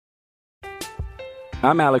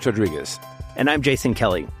I'm Alex Rodriguez. And I'm Jason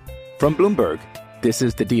Kelly. From Bloomberg, this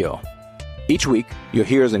is The Deal. Each week, you'll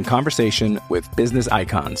hear us in conversation with business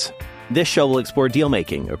icons. This show will explore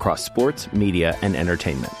deal-making across sports, media, and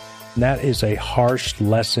entertainment. That is a harsh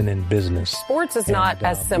lesson in business. Sports is not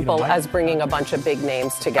as simple as bringing a bunch of big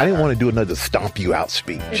names together. I didn't want to do another stomp you out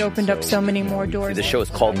speech. It opened up so many more doors. The show is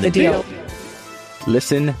called The Deal.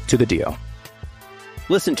 Listen to The Deal.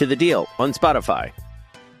 Listen to The Deal on Spotify.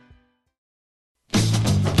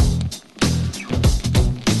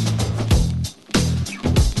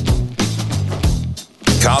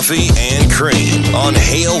 Coffee and Cream on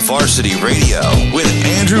Hail Varsity Radio with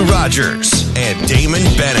Andrew Rogers and Damon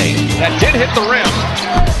Benning. That did hit the rim,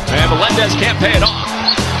 and Melendez can't pay it off.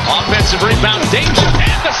 Offensive rebound, danger,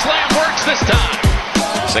 and the slam works this time.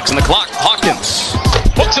 6 on the clock, Hawkins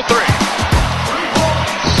hooks a three.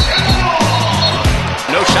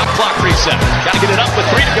 No shot clock reset. Got to get it up with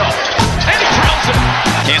 3 to go. And he drills it.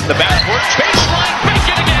 Can't the backboard, baseline, make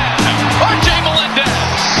it again. R.J. Melendez.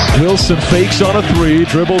 Wilson fakes on a 3,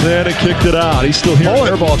 dribbled in and kicked it out. He's still here.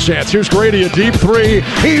 Airball chance. Here's Grady, a deep 3.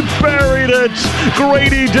 He buried it.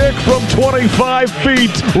 Grady Dick from 25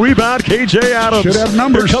 feet. Rebound, KJ Adams. Should have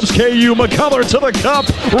numbers. Here comes KU. McCullough to the cup.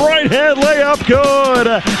 Right hand layup, good.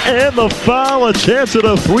 And the foul, a chance at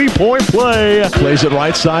a 3-point play. Plays it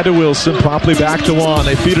right side to Wilson. Promptly back to Juan.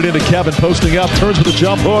 They feed it into Kevin, posting up. Turns with a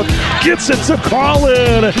jump hook. Gets it to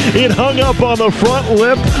Carlin. It hung up on the front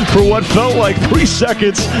lip for what felt like 3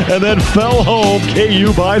 seconds. And then fell home,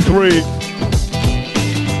 KU by 3.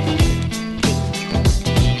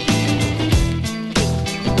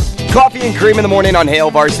 Coffee and Cream in the morning on Hail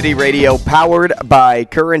Varsity Radio, powered by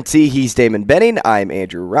Currency. He's Damon Benning. I'm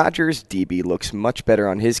Andrew Rogers. DB looks much better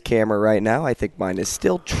on his camera right now. I think mine is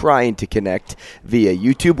still trying to connect via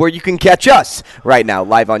YouTube, where you can catch us right now,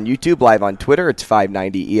 live on YouTube, live on Twitter. It's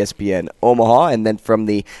 590 ESPN Omaha. And then from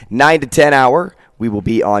the 9 to 10 hour, we will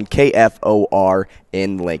be on KFOR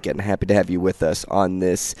in Lincoln. Happy to have you with us on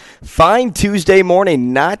this fine Tuesday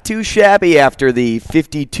morning. Not too shabby after the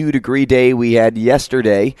 52-degree day we had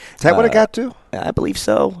yesterday. Is that what it got to? I believe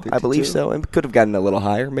so. 52? I believe so. It could have gotten a little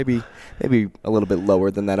higher, maybe a little bit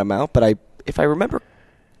lower than that amount. But if I remember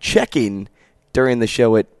checking during the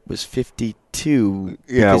show, it was 52.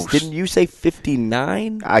 Yeah. Didn't you say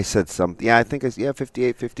 59? I said something. Yeah, I think it's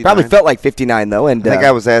 58, 59. Probably felt like 59 though. And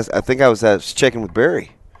I think I was checking with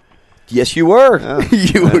Barry. Yes, you were.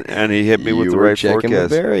 Yeah. and he hit me with the right forecast. With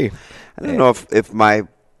Barry. I don't know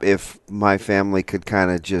if my family could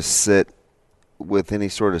kind of just sit with any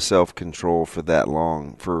sort of self-control for that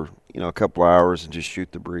long, for a couple hours and just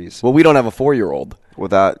shoot the breeze. Well, we don't have a 4-year-old.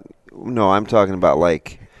 No, I'm talking about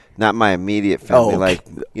like. Not my immediate family,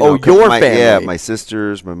 your family. Yeah, my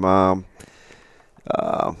sisters, my mom.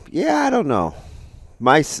 I don't know.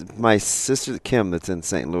 My sister Kim, that's in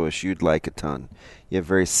St. Louis, you'd like a ton. You have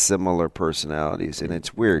very similar personalities, and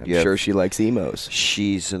it's weird. I'm sure she likes emos.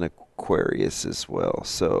 She's an Aquarius as well,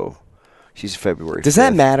 so she's February 5th. Does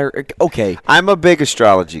that matter? Okay. I'm a big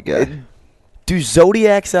astrology guy. Do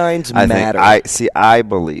zodiac signs matter? I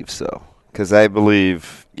believe so, because I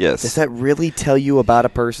believe. Yes. Does that really tell you about a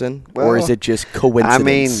person, or is it just coincidence? I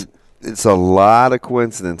mean, it's a lot of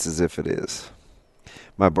coincidences if it is.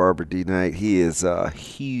 My barber, D. Knight, he is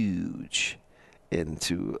huge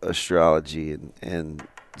into astrology and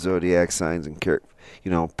zodiac signs and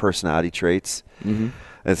personality traits. Mm-hmm.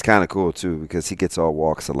 It's kind of cool too, because he gets all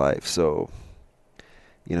walks of life. So,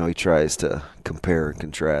 he tries to compare and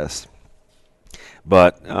contrast.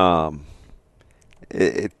 But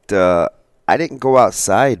I didn't go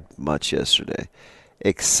outside much yesterday,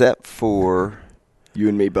 except for you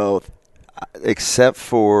and me both. Except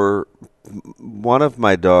for one of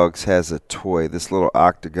my dogs has a toy, this little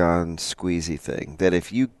octagon squeezy thing, that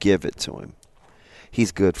if you give it to him,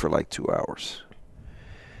 he's good for like 2 hours.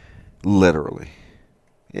 Literally.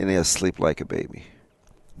 And he'll sleep like a baby.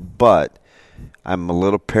 But I'm a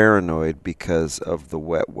little paranoid because of the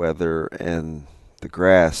wet weather and the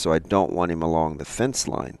grass, so I don't want him along the fence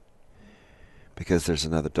line. Because there's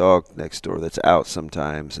another dog next door that's out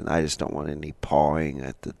sometimes, and I just don't want any pawing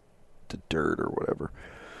at the dirt or whatever.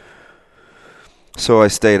 So I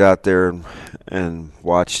stayed out there and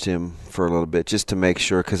watched him for a little bit just to make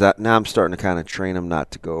sure, because now I'm starting to kind of train them not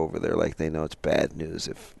to go over there. Like, they know it's bad news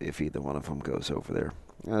if either one of them goes over there.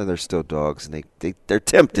 They're still dogs, and they're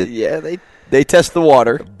tempted. Yeah, they test the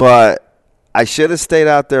water. But I should have stayed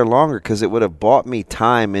out there longer, because it would have bought me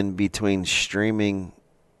time in between streaming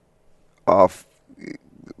off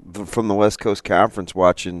from the West Coast Conference,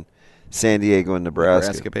 watching San Diego and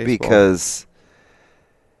Nebraska because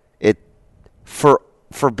it for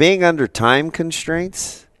being under time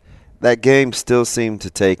constraints, That game still seemed to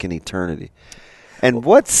take an eternity. And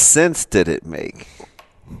what sense did it make?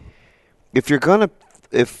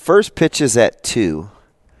 If first pitch is at 2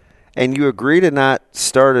 and you agree to not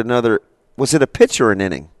start another, was it a pitch or an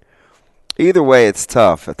inning? Either way, it's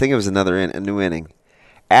tough. I think it was a new inning.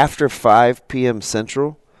 After 5 p.m.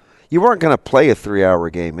 Central, you weren't going to play a 3-hour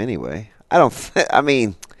game anyway. Not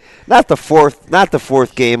the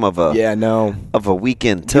fourth game of a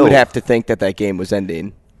weekend tilt. You would have to think that game was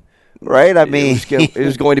ending. Right? I mean, it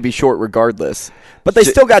was going to be short regardless. But they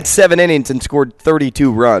still got 7 innings and scored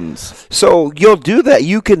 32 runs. So you'll do that.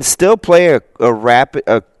 You can still play a rapid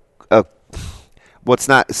what's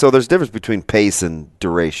not. So there's a difference between pace and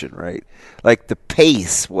duration, right? Like the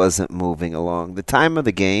pace wasn't moving along. The time of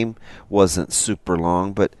the game wasn't super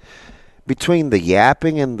long, but between the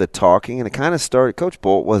yapping and the talking, and it kind of started. Coach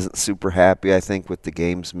Bolt wasn't super happy, I think, with the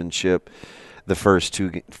gamesmanship the first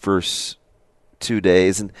two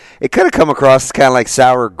days, and it could have come across as kind of like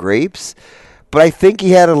sour grapes. But I think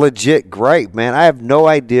he had a legit gripe, man. I have no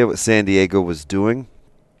idea what San Diego was doing,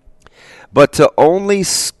 but to only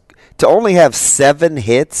have 7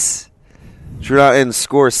 hits and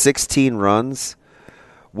score 16 runs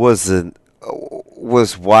was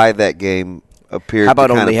why that game appeared. How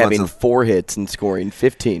about only having 4 hits and scoring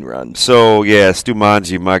 15 runs? So yeah, Stu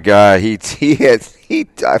Manji, my guy,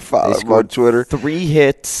 I followed him on Twitter. 3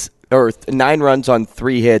 hits. Or 9 runs on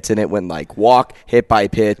 3 hits, and it went like walk, hit by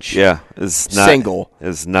pitch, single.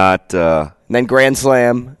 It's not. And then grand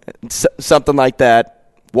slam, something like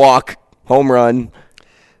that. Walk, home run.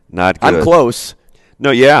 Not good. I'm close.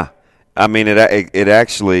 No, yeah. I mean, it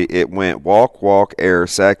actually went walk, error,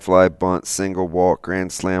 sac fly, bunt, single, walk,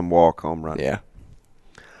 grand slam, walk, home run. Yeah.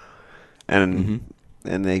 And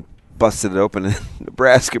they busted it open, and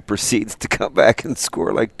Nebraska proceeds to come back and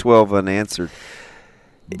score like 12 unanswered.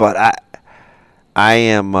 But I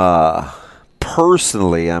am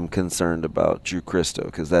personally, I'm concerned about Drew Christo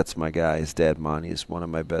because that's my guy. His dad, Monty, is one of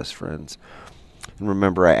my best friends. And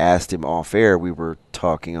remember, I asked him off air. We were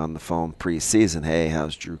talking on the phone preseason. Hey,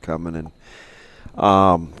 how's Drew coming?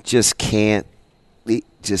 And just can't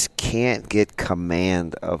get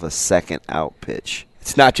command of a second out pitch.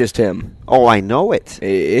 It's not just him. Oh, I know it.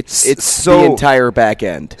 It's the entire back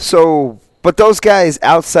end. So, but those guys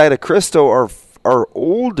outside of Christo are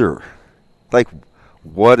older. Like,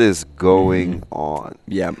 what is going on?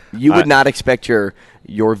 Yeah, you would not expect your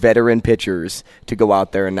veteran pitchers to go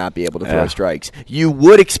out there and not be able to throw strikes. You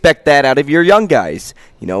would expect that out of your young guys.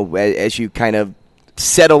 You know, as you kind of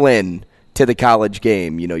settle in to the college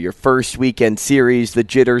game. You know, your first weekend series, the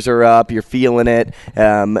jitters are up, you're feeling it.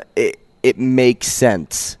 It makes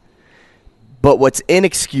sense. But what's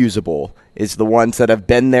inexcusable is the ones that have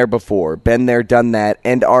been there before, been there, done that,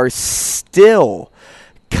 and are still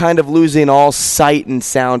kind of losing all sight and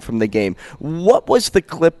sound from the game. What was the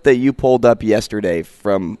clip that you pulled up yesterday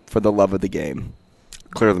for the love of the game?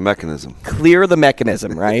 Clear the mechanism. Clear the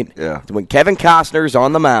mechanism, right? Yeah. When Kevin Costner's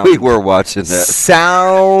on the mound. We were watching that.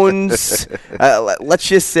 Sounds, let's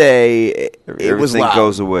just say it was loud. Everything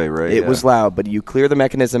goes away, right? It was loud, but you clear the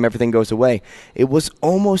mechanism, everything goes away. It was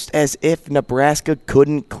almost as if Nebraska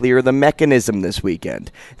couldn't clear the mechanism this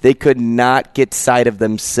weekend. They could not get sight of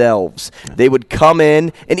themselves. They would come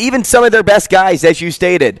in, and even some of their best guys, as you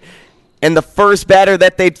stated, and the first batter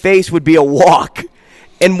that they'd face would be a walk.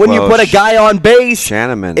 And when you put a guy on base,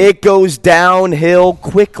 Shanneman, it goes downhill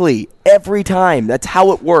quickly every time. That's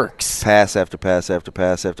how it works. Pass after pass after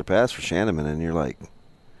pass after pass for Shanneman, and you're like,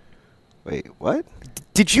 wait, what?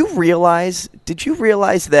 Did you realize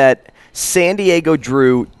that San Diego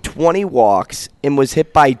drew 20 walks and was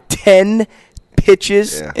hit by 10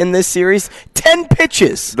 pitches in this series? 10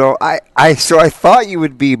 pitches. No, I thought you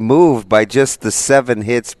would be moved by just the 7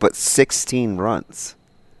 hits, but 16 runs.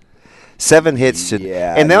 7 hits,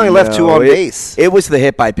 and they only left 2 on base. It was the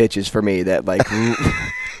hit by pitches for me that, like,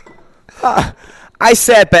 I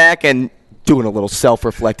sat back and doing a little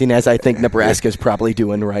self-reflecting, as I think Nebraska's probably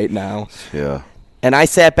doing right now. Yeah. And I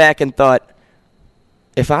sat back and thought,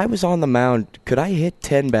 if I was on the mound, could I hit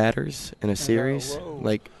 10 batters in a series?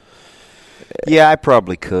 Yeah, I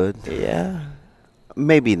probably could. Yeah.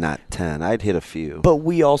 Maybe not 10. I'd hit a few. But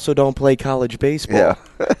we also don't play college baseball.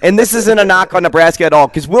 Yeah. And this isn't a knock on Nebraska at all,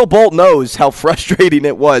 because Will Bolt knows how frustrating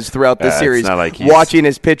it was throughout the series, watching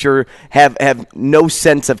his pitcher have no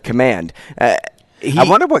sense of command. I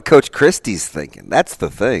wonder what Coach Christie's thinking. That's the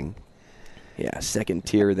thing. Yeah, second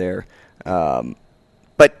tier there.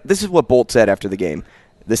 But this is what Bolt said after the game.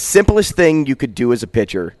 The simplest thing you could do as a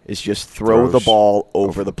pitcher is just throw the ball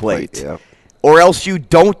over the plate. Yeah. Or else you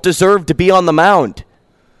don't deserve to be on the mound.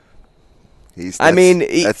 He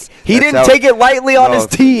didn't take it lightly on his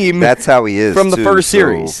team. That's how he is from the too, first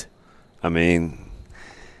series. I mean,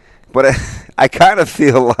 but I kind of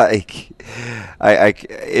feel like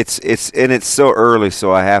it's so early,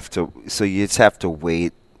 so you just have to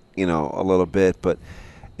wait, a little bit,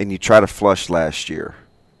 and you try to flush last year,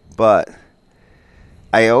 but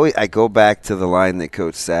I go back to the line that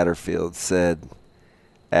Coach Satterfield said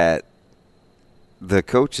at the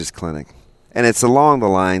coaches clinic, and it's along the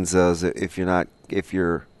lines of if you're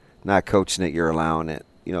not coaching it, you're allowing it,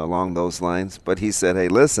 along those lines. But he said, hey,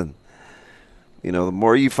 listen, the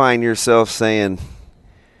more you find yourself saying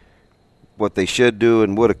what they should do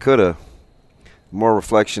and woulda, coulda, the more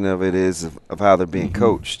reflection of it is of how they're being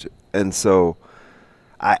coached. And so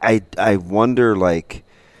I wonder, like,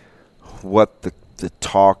 what the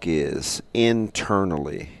talk is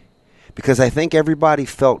internally, because I think everybody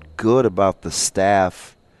felt good about the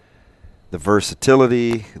staff, the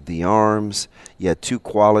versatility, the arms. You had 2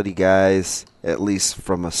 quality guys, at least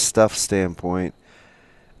from a stuff standpoint,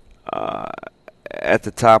 at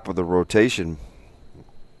the top of the rotation.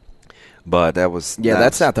 But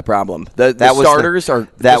that's not the problem. The starters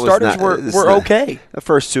were okay. The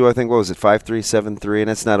first 2, I think, what was it, 5-3, 7-3, and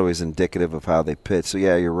that's not always indicative of how they pitch. So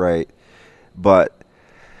yeah, you're right. But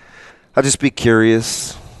I'll just be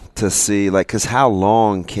curious to see, like, because how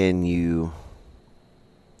long can you?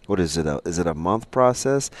 What is it? Is it a month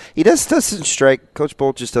process? He doesn't strike. Coach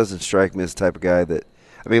Bolt just doesn't strike me as the type of guy that.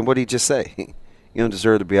 I mean, what did he just say? You don't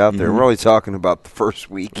deserve to be out there. We're only talking about the first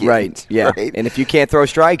weekend. Right, yeah. Right? And if you can't throw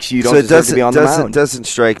strikes, you don't deserve to be on the mound. It doesn't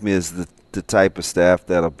strike me as the type of staff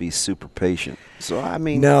that'll be super patient. So, I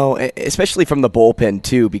mean. No, especially from the bullpen,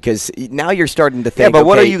 too, because now you're starting to think. Yeah, but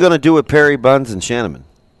what are you going to do with Perry, Buns, and Shanneman?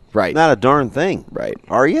 Right. Not a darn thing. Right.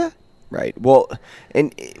 Are you? Right. Well,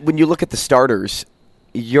 and when you look at the starters,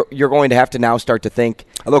 you're going to have to now start to think.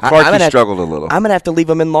 Although Clark struggled a little. I'm going to have to leave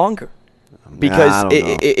him in longer. Because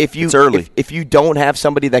if you don't have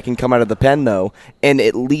somebody that can come out of the pen, though, and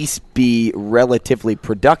at least be relatively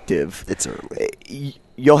productive, it's early.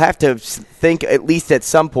 You'll have to think at least at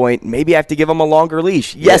some point, maybe I have to give them a longer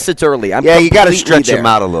leash. Yes, it's early. You got to stretch them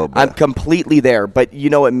out a little bit. I'm completely there. But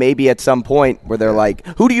it may be at some point where they're like,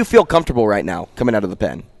 who do you feel comfortable right now coming out of the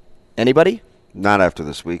pen? Anybody? Not after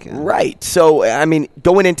this weekend. Right. So, I mean,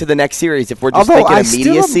 going into the next series, if we're just thinking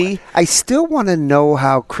immediacy. I still want to know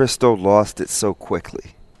how Cristo lost it so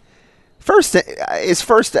quickly. His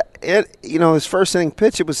first inning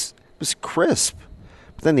pitch, it was crisp.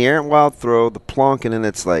 But then the errant wild throw, the plunk, and then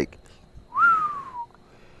it's like.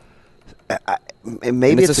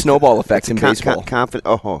 Maybe it's a snowball effect in baseball.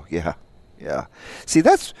 Oh, yeah. Yeah. See,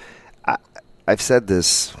 I've said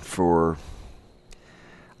this for.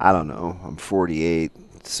 I don't know, I'm 48,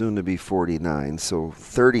 soon to be 49, so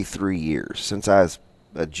 33 years since I was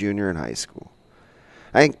a junior in high school.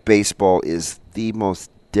 I think baseball is the most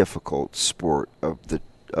difficult sport of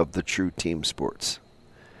the true team sports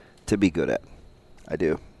to be good at. I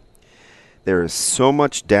do. There is so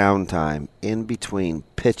much downtime in between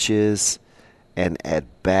pitches and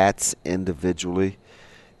at-bats individually.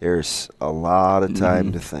 There's a lot of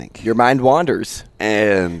time to think. Your mind wanders.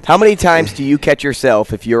 And how many times do you catch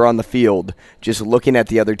yourself if you're on the field just looking at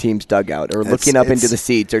the other team's dugout or looking up into the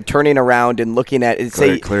seats or turning around and looking at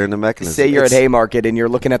clearing the mechanism. Say you're at Haymarket and you're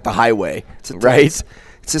looking at the highway, right? It's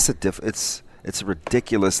just it's a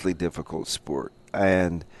ridiculously difficult sport.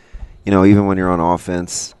 And even when you're on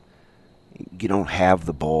offense, you don't have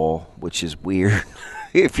the ball, which is weird.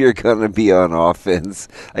 If you're going to be on offense,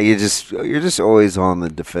 you're just always on the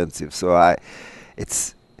defensive. So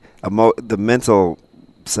the mental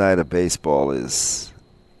side of baseball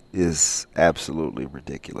is absolutely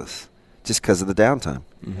ridiculous, just because of the downtime.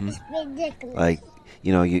 Ridiculous. Like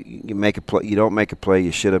you make a play, you don't make a play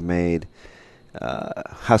you should have made.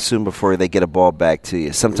 How soon before they get a ball back to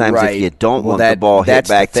you? Sometimes if you don't want the ball hit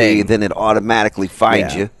back to you, then it automatically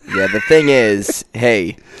finds you. Yeah. The thing is,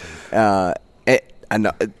 hey.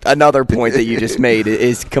 Another point that you just made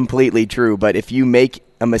is completely true, but if you make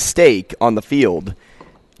a mistake on the field,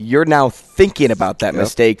 you're now thinking about that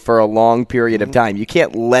mistake for a long period of time. You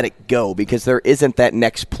can't let it go because there isn't that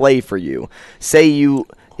next play for you. Say you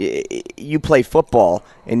play football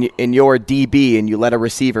and you're a DB and you let a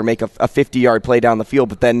receiver make a 50-yard play down the field,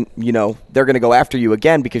 but then, they're going to go after you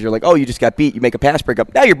again because you're like, oh, you just got beat. You make a pass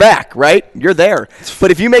breakup. Now you're back, right? You're there. But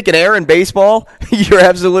if you make an error in baseball, you're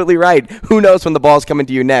absolutely right. Who knows when the ball's coming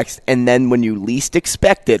to you next? And then when you least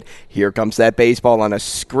expect it, here comes that baseball on a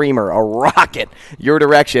screamer, a rocket, your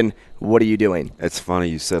direction. What are you doing? It's funny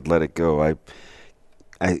you said let it go.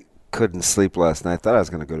 I couldn't sleep last night. I thought I was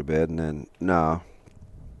going to go to bed, and then no.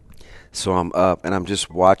 So I'm up, and I'm just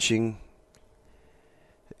watching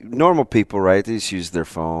normal people, right? They just use their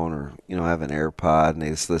phone or have an AirPod and they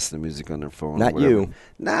just listen to music on their phone. Not you.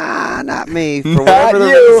 Nah, not me. For whatever the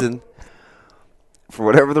reason. For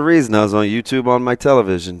whatever the reason, I was on YouTube on my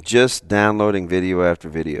television, just downloading video after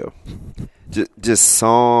video, just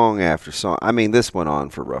song after song. I mean, this went on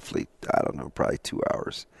for roughly, I don't know, probably 2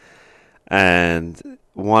 hours. And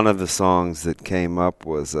one of the songs that came up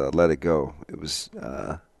was "Let It Go." It was,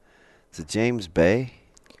 is it James Bay?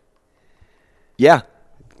 Yeah.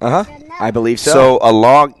 I believe so. So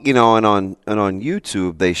along, and on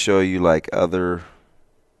YouTube they show you like other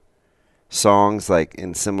songs like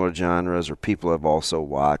in similar genres or people have also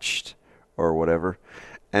watched or whatever.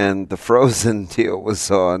 And the Frozen deal was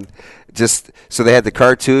on. So they had the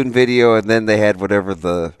cartoon video and then they had whatever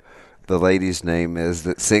the lady's name is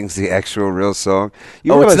that sings the actual real song.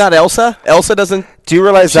 It's not Elsa? Elsa doesn't. Do you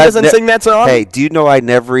realize she doesn't sing that song? Hey, do you know I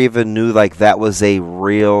never even knew like that was a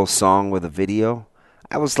real song with a video?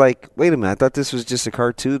 I was like, wait a minute, I thought this was just a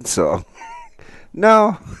cartoon song.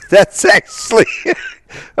 No, that's actually.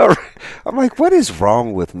 I'm like, what is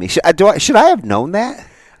wrong with me? Should I have known that?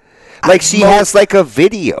 Like she has like a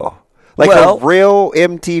video. Like a real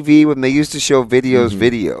MTV when they used to show videos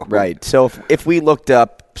video. Right. So if we looked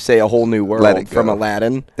up, say, A Whole New World from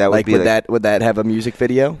Aladdin, that would would that have a music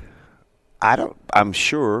video? I'm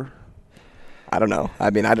sure. I don't know. I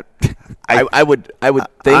mean, I would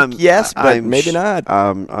think yes, but maybe not.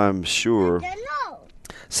 I'm sure.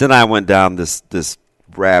 So then I went down this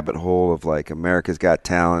rabbit hole of like America's Got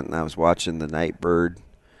Talent, and I was watching the Nightbird,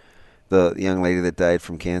 the young lady that died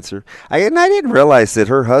from cancer. I didn't realize that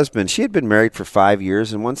her husband, she had been married for 5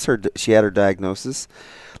 years, and once she had her diagnosis,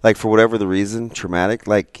 like for whatever the reason, traumatic,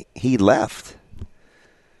 like he left.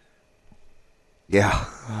 Yeah.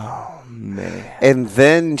 Oh, man. And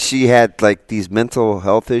then she had like these mental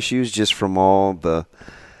health issues just from all the...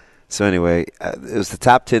 So anyway, it was the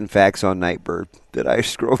top 10 facts on Nightbird that I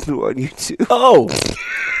scrolled through on YouTube. Oh.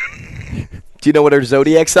 Do you know what her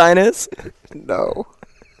zodiac sign is? No.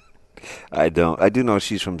 I don't. I do know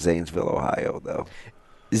she's from Zanesville, Ohio, though.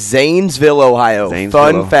 Zanesville, Ohio.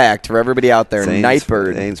 Fun fact for everybody out there.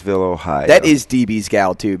 Nightbird. Zanesville, Ohio. That is DB's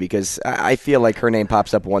gal, too, because I feel like her name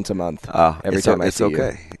pops up once a month every time I see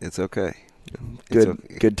you. It's okay.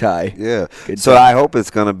 Good tie. Yeah. I hope it's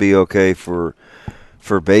going to be okay for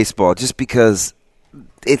baseball, just because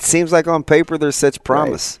it seems like on paper there's such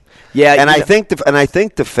promise. Right. Yeah, and I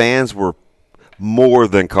think the fans were more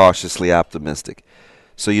than cautiously optimistic.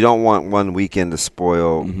 So you don't want one weekend to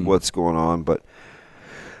spoil what's going on, but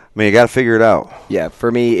I mean you got to figure it out. Yeah,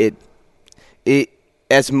 for me it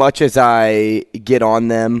as much as I get on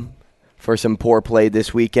them for some poor play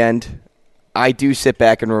this weekend, I do sit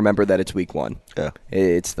back and remember that it's week 1. Yeah.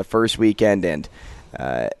 It's the first weekend, and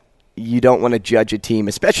you don't want to judge a team,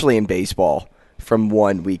 especially in baseball, from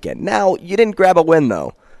one weekend. Now, you didn't grab a win,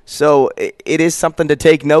 though, so it is something to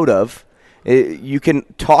take note of. You can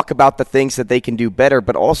talk about the things that they can do better,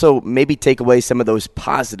 but also maybe take away some of those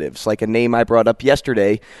positives. Like a name I brought up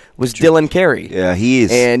yesterday was Dylan Carey. Yeah, he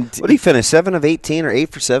is. And what did he finish, 7 of 18 or 8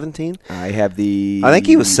 for 17? I think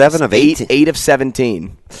he was 7 of 18. 8 of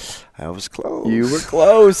 17. I was close. You were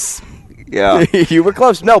close. Yeah. You were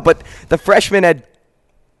close. No, but the freshman had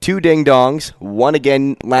 2 ding-dongs, one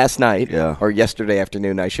again last night, or yesterday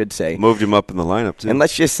afternoon, I should say. Moved him up in the lineup, too. And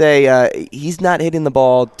let's just say he's not hitting the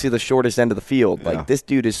ball to the shortest end of the field. Yeah. Like, this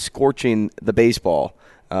dude is scorching the baseball.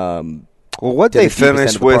 Well, what they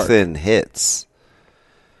finished with in hits?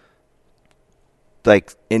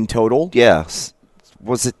 Like in total? Yes.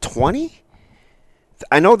 Was it 20?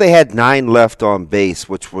 I know they had 9 left on base,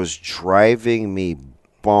 which was driving me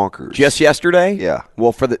bonkers. Just yesterday? Yeah.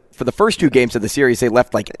 Well, for the first 2 games of the series, they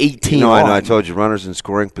left like 18 I know. I told you runners in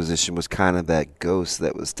scoring position was kind of that ghost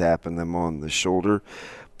that was tapping them on the shoulder.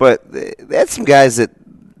 But they had some guys that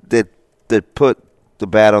put the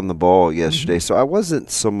bat on the ball yesterday, so I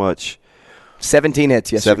wasn't so much. 17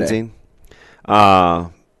 hits yesterday.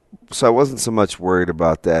 17? So I wasn't so much worried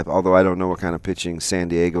about that, although I don't know what kind of pitching San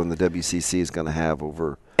Diego and the WCC is going to have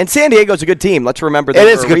over. And San Diego's a good team. Let's remember that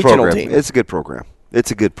it's a regional program. team. It's a good program.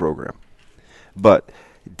 It's a good program. But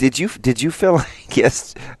did you feel like,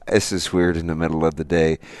 yes, this is weird in the middle of the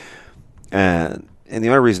day, and the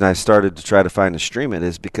only reason I started to try to find to stream it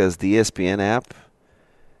is because the ESPN app,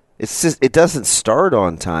 it doesn't start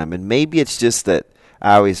on time, and maybe it's just that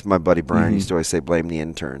my buddy Brian used to always say blame the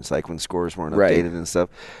interns, like when scores weren't updated and stuff.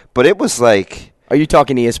 But it was like, are you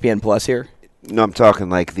talking ESPN Plus here? No, I'm talking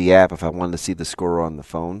like the app. If I wanted to see the score on the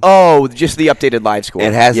phone. Oh, just the updated live score.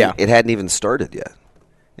 It hasn't. It hadn't even started yet.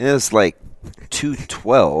 And it was like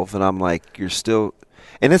 2:12, and I'm like, you're still.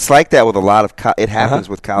 And it's like that with a lot of it happens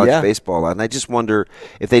with college baseball. And I just wonder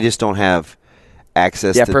if they just don't have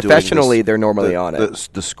access to professionally doing they're normally on it.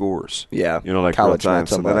 The scores. Yeah. Like college time.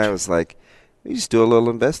 so then I was like, you just do a little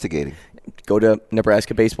investigating. Go to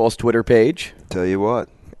Nebraska Baseball's Twitter page. Tell you what.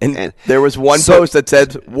 And there was one post that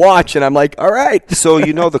said, watch, and I'm like, all right. So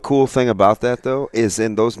the cool thing about that, though, is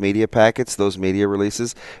in those media packets, those media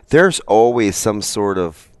releases, there's always some sort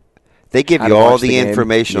of – they give you all the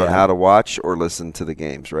information on how to watch or listen to the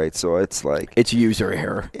games, right? So it's like – it's user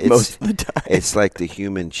error most of the time. It's like the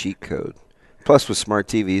human cheat code. Plus, with smart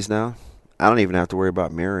TVs now, I don't even have to worry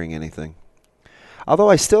about mirroring anything. Although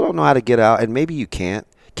I still don't know how to get out, and maybe you can't.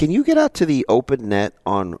 Can you get out to the open net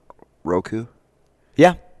on Roku?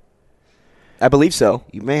 Yeah. I believe so.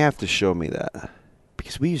 You may have to show me that.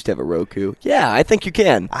 Because we used to have a Roku. Yeah, I think you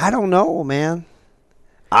can. I don't know, man.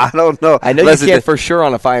 I don't know. I know you can't for sure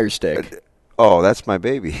on a Fire Stick. Oh, that's my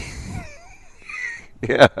baby.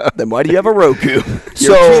 Yeah. Then why do you have a Roku?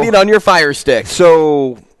 You're cheating on your Fire Stick.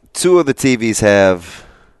 So 2 of the TVs have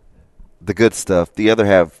the good stuff. The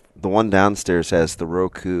one downstairs has the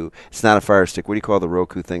Roku. It's not a Fire Stick. What do you call the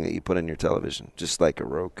Roku thing that you put in your television? Just like a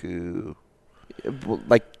Roku.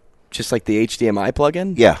 Just like the HDMI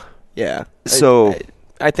plug-in? Yeah. Yeah. So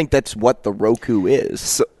I think that's what the Roku is.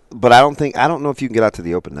 So, but I don't know if you can get out to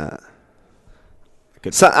the open net.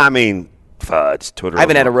 Fudge. Twitter. I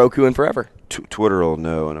haven't had a Roku in forever. Twitter will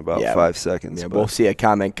know in about 5 seconds. Yeah, we'll see a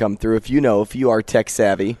comment come through. If you are tech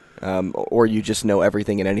savvy, or you just know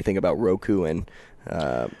everything and anything about Roku and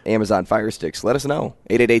Amazon Fire Sticks, let us know.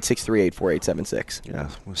 888-638-4876. Yeah,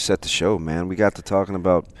 we'll set the show, man. We got to talking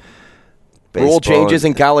about rule changes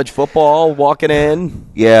in college football walking in.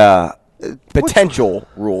 Yeah. Potential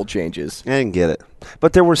rule changes. I didn't get it.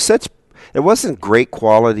 But it wasn't great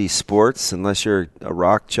quality sports unless you're a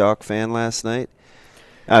Rock Chalk fan last night.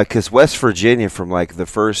 Because West Virginia from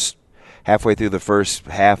halfway through the first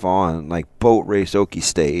half on, boat raced Okie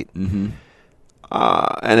State. Mm-hmm.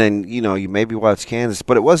 And then, you maybe watched Kansas.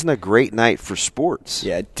 But it wasn't a great night for sports.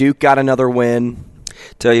 Yeah, Duke got another win.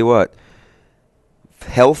 Tell you what,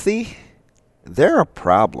 healthy, they're a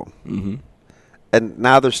problem. Mm-hmm. And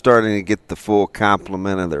now they're starting to get the full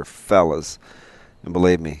complement of their fellas. And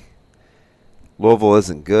believe me, Louisville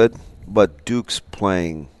isn't good, but Duke's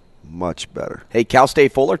playing much better. Hey, Cal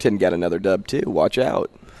State Fullerton got another dub, too. Watch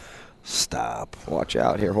out. Stop. Watch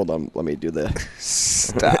out. Here, hold on. Let me do the –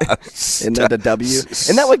 Stop. Isn't that the W?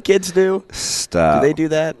 Isn't that what kids do? Stop. Do they do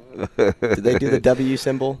that? Do they do the W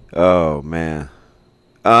symbol? Oh, man.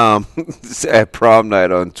 At prom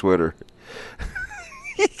night on Twitter.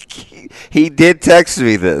 He did text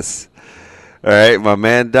me this. All right, my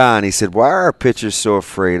man Don, he said, why are our pitchers so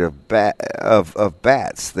afraid of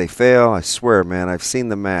bats? They fail. I swear, man, I've seen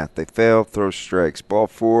the math. They fail, throw strikes. Ball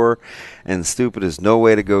 4, and stupid is no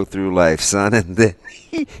way to go through life, son. And then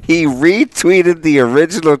he retweeted the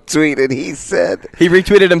original tweet, and he said. He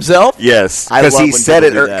retweeted himself? Yes, because he said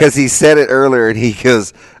it earlier, and he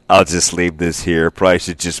goes, I'll just leave this here. Probably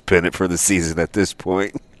should just pin it for the season at this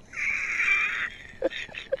point.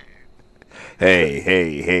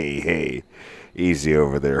 Hey. Easy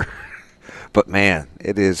over there. But, man,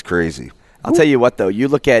 it is crazy. I'll tell you what, though. You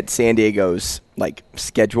look at San Diego's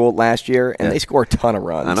schedule last year, and they score a ton of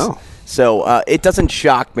runs. I know. So it doesn't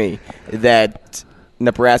shock me that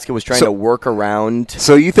Nebraska was trying to work around.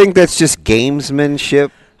 So you think that's just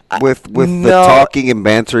gamesmanship with the talking and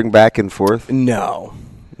bantering back and forth? No,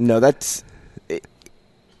 that's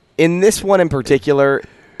 – in this one in particular,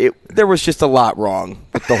 there was just a lot wrong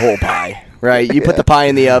with the whole pie. Right, you put the pie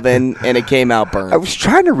in the oven, and it came out burnt. I was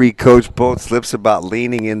trying to read Coach Bolt's lips about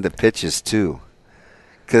leaning into pitches, too.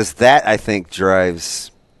 Because that, I think, drives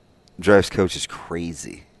coaches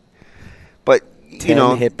crazy. But,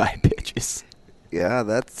 10 hit by pitches. Yeah,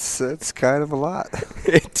 that's kind of a lot.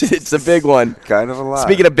 It's a big one. Kind of a lot.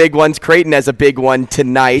 Speaking of big ones, Creighton has a big one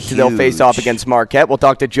tonight. Huge. They'll face off against Marquette. We'll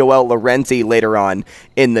talk to Joel Lorenzi later on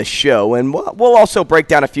in the show, and we'll also break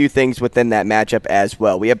down a few things within that matchup as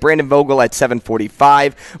well. We have Brandon Vogel at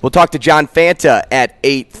 7:45. We'll talk to John Fanta at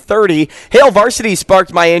 8:30. Hale Varsity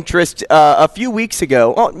sparked my interest a few weeks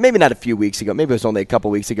ago. Oh, maybe not a few weeks ago. Maybe it was only a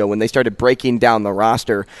couple weeks ago when they started breaking down the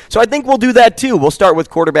roster. So I think we'll do that too. We'll start with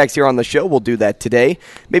quarterbacks here on the show. We'll do that today.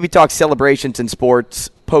 Maybe talk celebrations in sports,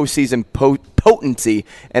 postseason potency,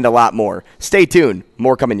 and a lot more. Stay tuned.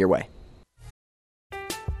 More coming your way.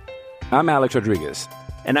 I'm Alex Rodriguez.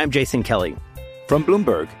 And I'm Jason Kelly. From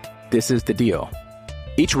Bloomberg, this is The Deal.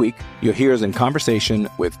 Each week, you'll hear us in conversation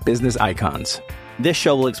with business icons. This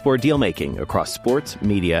show will explore deal-making across sports,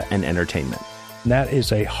 media, and entertainment. And that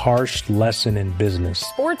is a harsh lesson in business.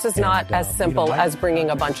 Sports is not as simple as bringing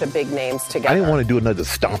a bunch of big names together. I didn't want to do another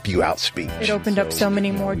stomp you out speech. It opened up so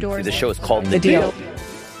many more doors. The show is called The Deal.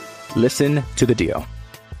 Listen to the deal.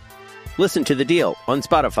 Listen to The Deal on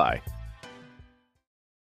Spotify.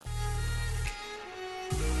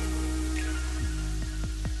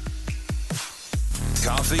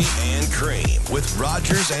 Coffee and Cream with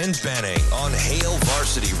Rogers and Benning on Hail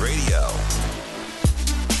Varsity Radio.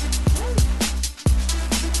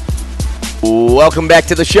 Welcome back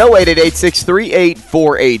to the show,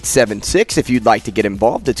 888-638-4876. If you'd like to get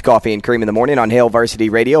involved, it's Coffee and Cream in the Morning on Hail Varsity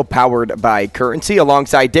Radio, powered by Currency.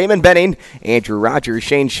 Alongside Damon Benning, Andrew Rogers,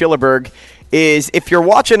 Shane Schillerberg. If you're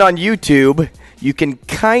watching on YouTube, you can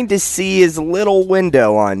kind of see his little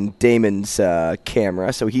window on Damon's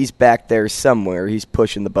camera. So he's back there somewhere. He's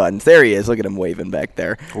pushing the buttons. There he is. Look at him waving back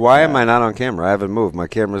there. Why am I not on camera? I haven't moved. My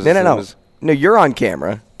camera's No, you're on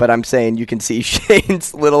camera, but I'm saying you can see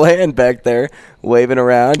Shane's little hand back there waving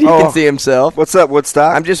around. He can see himself. What's up,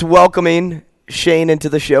 Woodstock? I'm just welcoming Shane into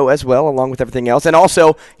the show as well, along with everything else. And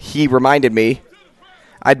also, he reminded me,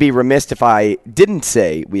 I'd be remiss if I didn't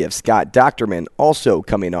say we have Scott Docterman also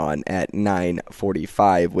coming on at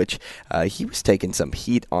 9:45, which he was taking some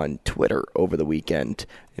heat on Twitter over the weekend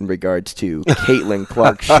in regards to Caitlin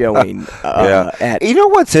Clark showing at. You know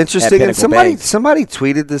what's interesting? And somebody Bank.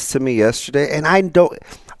 tweeted this to me yesterday, and I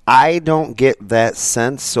don't get that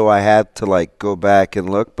sense, so I had to go back and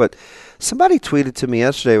look. But somebody tweeted to me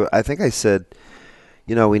yesterday. I think I said,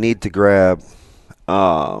 we need to grab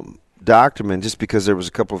Docterman, just because there was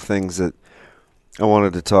a couple of things that I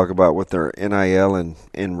wanted to talk about with their NIL and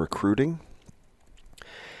in recruiting.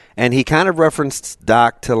 And he kind of referenced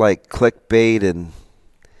Doc to clickbait and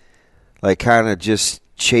kind of just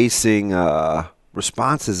chasing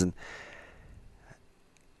responses. And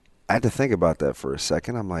I had to think about that for a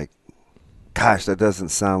second. I'm like, gosh, that doesn't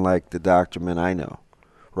sound like the Docterman I know,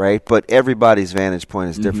 right? But everybody's vantage point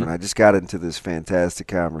is different. I just got into this fantastic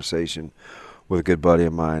conversation with a good buddy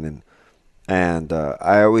of mine, and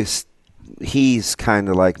he's kind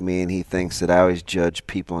of like me, and he thinks that I always judge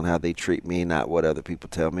people on how they treat me, not what other people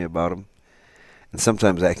tell me about them. And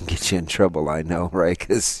sometimes that can get you in trouble, I know, right?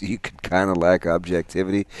 Because you could kind of lack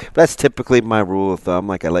objectivity. But that's typically my rule of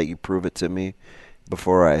thumb. I let you prove it to me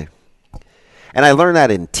before I. And I learned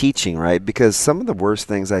that in teaching, right? Because some of the worst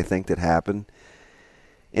things I think that happen,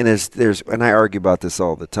 and and I argue about this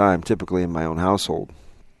all the time, typically in my own household,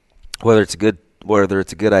 whether it's a good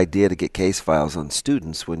idea to get case files on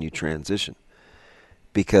students when you transition.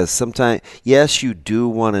 Because sometimes, yes, you do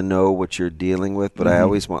want to know what you're dealing with, but I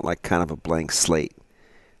always want kind of a blank slate.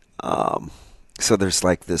 So there's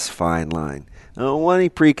this fine line. I don't want any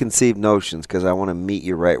preconceived notions because I want to meet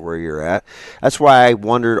you right where you're at. That's why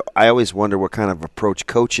I always wonder what kind of approach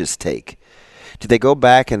coaches take. Do they go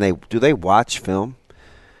back and do they watch film?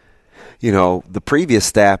 The previous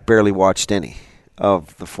staff barely watched any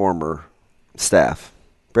of the former staff.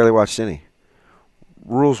 Barely watched any.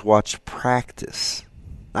 Rules watched practice.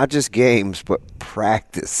 Not just games, but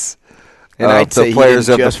practice. And I'd say the players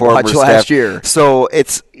he of the just former watch staff. last year. So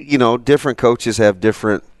it's, different coaches have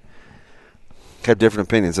different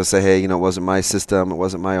opinions. They'll say, hey, it wasn't my system, it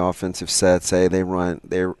wasn't my offensive sets. Hey, they're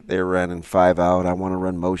running 5 out. I want to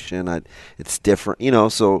run motion. It's different,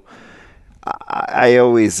 So I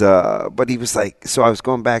always, but he was so I was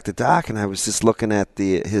going back to Doc, and I was just looking at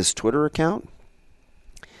his Twitter account.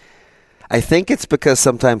 I think it's because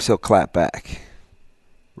sometimes he'll clap back,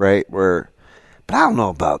 right? But I don't know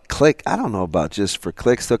about click. I don't know about just for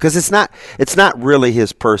clicks though, because it's not really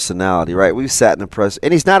his personality, right? We've sat in the press,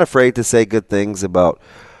 and he's not afraid to say good things about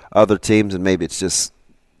other teams, and maybe it's just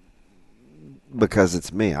because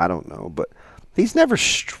it's me. I don't know, but he's never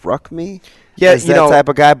struck me. Yeah, as that type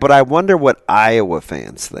of guy, but I wonder what Iowa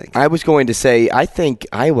fans think. I was going to say, I think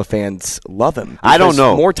Iowa fans love him. I don't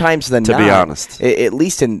know. More times than not, to be honest. At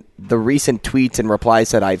least in the recent tweets and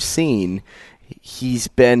replies that I've seen, he's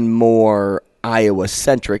been more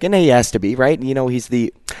Iowa-centric, and he has to be, right? He's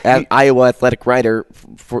the Iowa athletic writer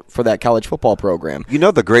for that college football program.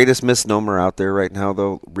 The greatest misnomer out there right now,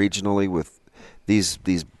 though, regionally with these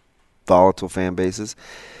volatile fan bases,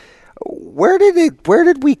 where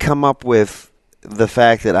did we come up with the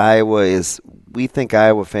fact that we think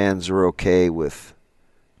Iowa fans are okay with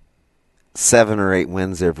 7 or 8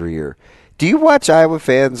 wins every year? Do you watch Iowa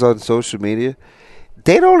fans on social media?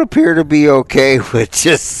 They don't appear to be okay with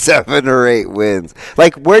just 7 or 8 wins.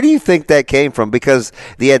 Where do you think that came from? Because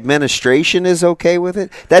the administration is okay with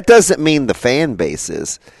it? That doesn't mean the fan base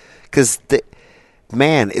is. Because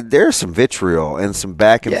man, there's some vitriol and some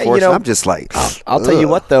back and forth. I'm just like, I'll tell you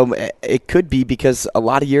what, though, it could be because a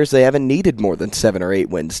lot of years they haven't needed more than 7 or 8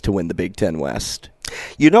 wins to win the Big Ten West.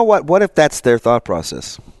 You know what? What if that's their thought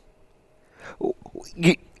process?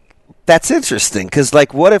 That's interesting because,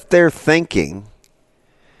 like, what if they're thinking,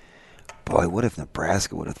 boy, what if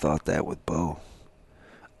Nebraska would have thought that with Bo?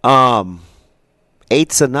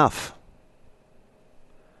 8's enough.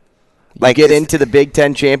 Like, get into the Big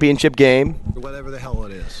Ten championship game. Whatever the hell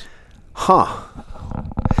it is. Huh.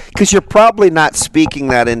 Because you're probably not speaking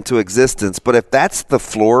that into existence, but if that's the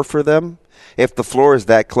floor for them, if the floor is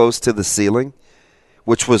that close to the ceiling,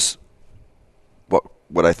 which was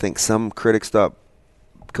what I think some critics thought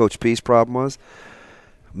Coach P's problem was,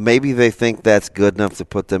 maybe they think that's good enough to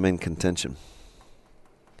put them in contention.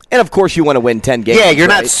 And, of course, you want to win 10 games. Yeah, you're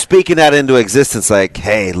not speaking that into existence like,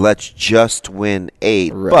 hey, let's just win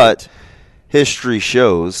 8. Right. But history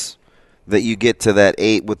shows that you get to that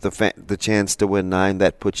 8 with the chance to win 9,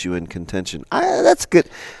 that puts you in contention. That's good.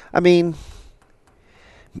 I mean,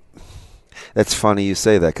 that's funny you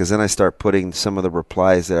say that because then I start putting some of the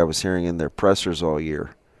replies that I was hearing in their pressers all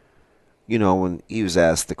year. You know, when he was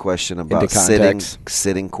asked the question about sitting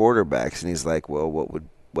quarterbacks, and he's like, well,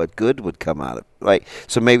 what good would come out of it? Like,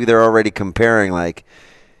 so maybe they're already comparing, like,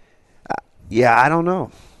 I don't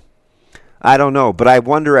know. But I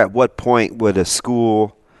wonder at what point would a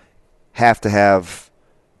school have to have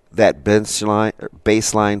that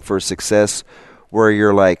baseline for success where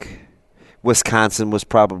you're like, Wisconsin was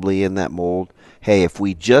probably in that mold. Hey, if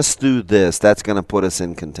we just do this, that's going to put us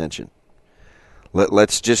in contention.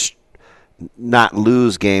 Let's just not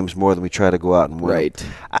lose games more than we try to go out and win. Right.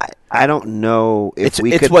 I don't know if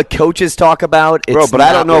we could. It's what coaches talk about. It's but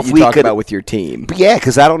I don't know if we talk could about with your team. Yeah,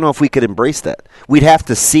 because I don't know if we could embrace that. We'd have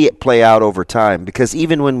to see it play out over time. Because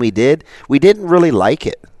even when we didn't really like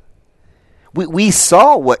it. We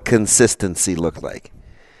saw what consistency looked like,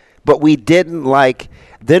 but we didn't like.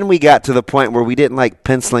 Then we got to the point where we didn't like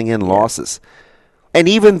penciling in losses, and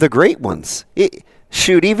even the great ones.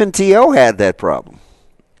 Even T.O. had that problem.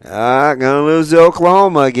 Gonna lose to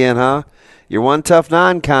Oklahoma again, huh? You're one tough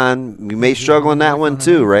non-con. You may struggle in that one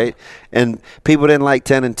too, right? And people didn't like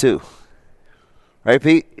 10-2,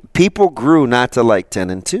 right? People grew not to like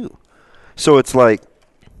 10-2, so it's like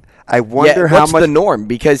I wonder how much the norm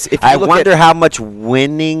because if you I wonder how much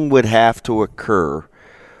winning would have to occur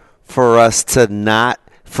for us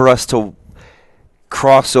to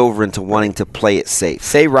cross over into wanting to play it safe.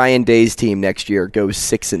 Say Ryan Day's team next year goes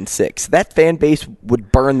 6-6. That fan base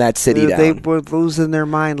would burn that city down. They were losing their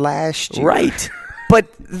mind last year. Right. But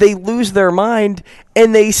they lose their mind,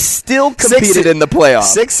 and they still competed in the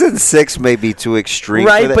playoffs. 6-6 may be too extreme.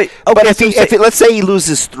 Right, but if let's say he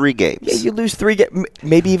loses 3 games. Yeah, you lose 3 games,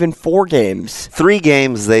 maybe even 4 games. 3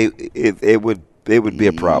 games, it would be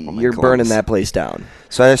a problem. You're burning that place down.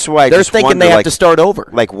 So that's why they're thinking they have to start over.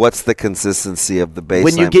 Like, what's the consistency of the baseline?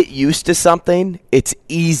 When you get used to something, it's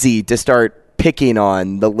easy to start picking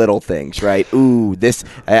on the little things, right? Ooh, this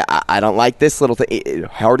I don't like this little thing. It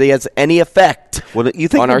hardly has any effect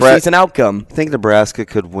on our season outcome. You think Nebraska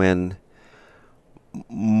could win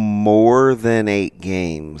more than 8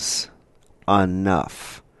 games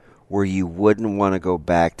enough where you wouldn't want to go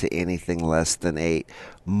back to anything less than 8,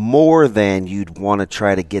 more than you'd want to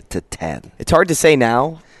try to get to 10? It's hard to say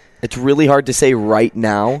now. It's really hard to say right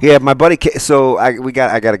now. Yeah, my buddy. So I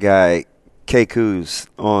got a guy, K. Kuz,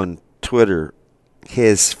 on Twitter.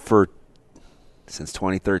 Since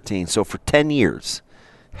 2013. So for 10 years,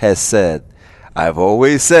 has said, I've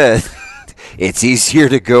always said, it's easier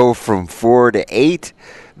to go from 4 to 8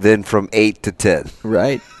 than from 8 to 10.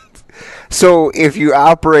 Right. So if you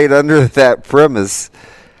operate under that premise,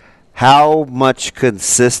 how much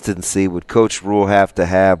consistency would Coach Rule have to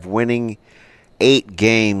have winning 8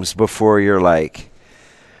 games before you're like,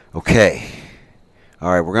 okay,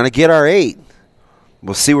 all right, we're going to get our 8.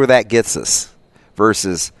 We'll see where that gets us.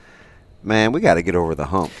 Versus, man, we got to get over the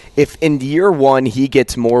hump. If in year 1 he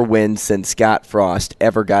gets more wins than Scott Frost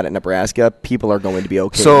ever got at Nebraska, people are going to be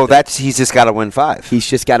okay. So he's just got to win 5. He's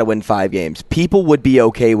just got to win 5 games. People would be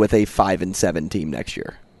okay with a 5-7 team next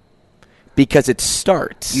year because it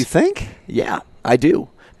starts. You think? Yeah, I do.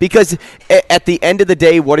 Because at the end of the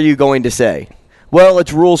day, what are you going to say? Well,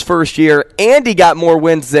 it's Rule's first year, and he got more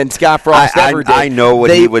wins than Scott Frost ever did. I know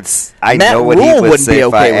what he would. I know what he would say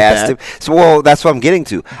if I asked him. So, well, that's what I'm getting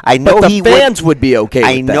to. I know the fans would be okay.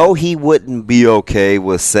 I know he wouldn't be okay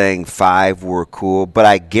with saying 5 were cool, but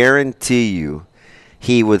I guarantee you,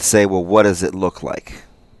 he would say, "Well, what does it look like?"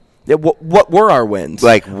 Yeah, what were our wins?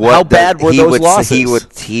 Like how bad were those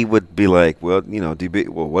losses? He would be like, "Well, DB.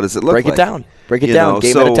 Well, what does it look like?" Break it down. Break it down.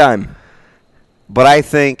 Game at a time. But I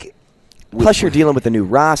think... Plus, you're dealing with a new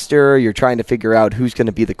roster. You're trying to figure out who's going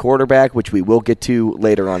to be the quarterback, which we will get to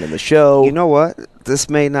later on in the show. You know what? This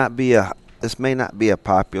may not be a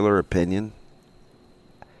popular opinion.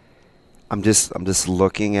 I'm just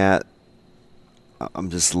looking at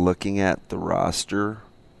the roster.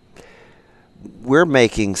 We're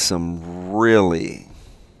making some really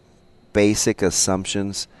basic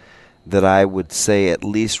assumptions that I would say, at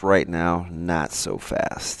least right now, not so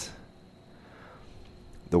fast.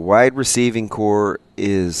 The wide receiving core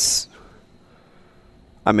is,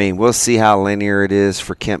 we'll see how linear it is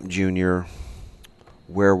for Kemp Jr.,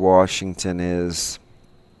 where Washington is,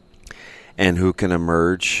 and who can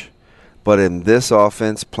emerge. But in this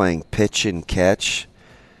offense, playing pitch and catch,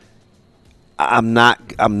 I'm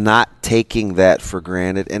not taking that for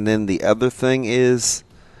granted. And then the other thing is,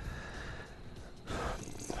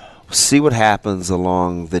 see what happens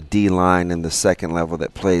along the D-line in the second level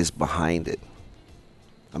that plays behind it.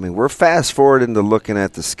 We're fast forward into looking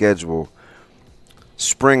at the schedule.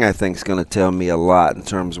 Spring, I think, is going to tell me a lot in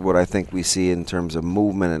terms of what I think we see in terms of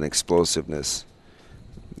movement and explosiveness.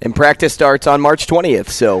 And practice starts on March 20th,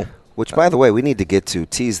 so... Which, by the way, we need to get to.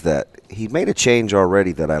 Tease that. He made a change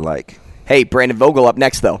already that I like. Hey, Brandon Vogel up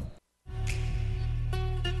next, though.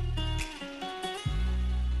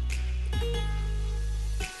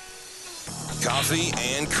 Coffee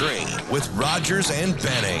and Cream with Rogers and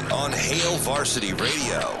Benning on Hail Varsity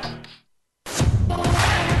Radio.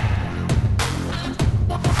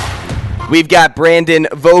 We've got Brandon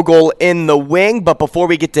Vogel in the wing, but before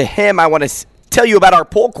we get to him, I want to tell you about our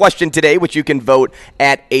poll question today, which you can vote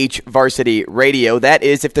at H Varsity Radio. That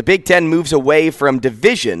is, if the Big Ten moves away from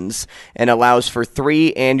divisions and allows for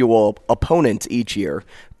 3 annual opponents each year,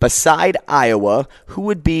 beside Iowa, who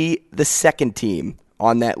would be the second team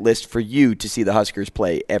on that list for you to see the Huskers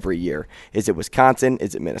play every year? Is it Wisconsin?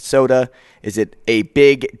 Is it Minnesota? Is it a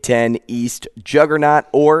Big Ten East juggernaut?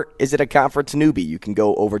 Or is it a conference newbie? You can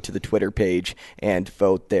go over to the Twitter page and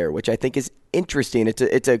vote there, which I think is interesting. It's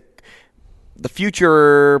the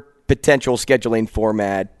future potential scheduling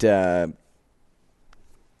format.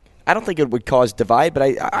 I don't think it would cause divide, but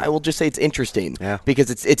I will just say it's interesting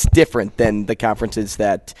because it's different than the conferences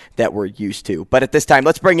that we're used to. But at this time,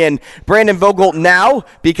 let's bring in Brandon Vogel now,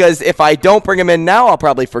 because if I don't bring him in now, I'll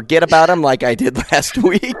probably forget about him like I did last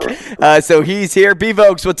week. So he's here. B.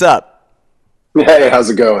 Vogues, what's up? Hey,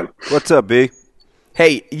 how's it going? What's up, B?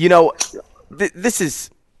 Hey, this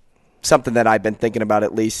is something that I've been thinking about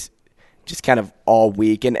at least just kind of all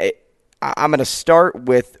week, and I'm going to start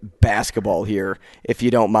with basketball here, if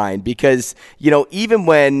you don't mind, because, even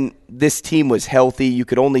when this team was healthy, you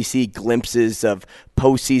could only see glimpses of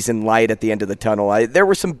postseason light at the end of the tunnel. There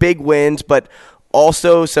were some big wins, but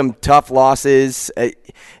also some tough losses.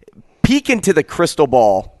 Peek into the crystal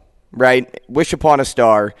ball, right? Wish upon a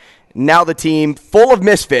star. Now the team, full of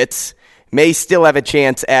misfits, may still have a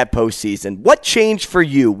chance at postseason. What changed for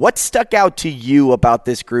you? What stuck out to you about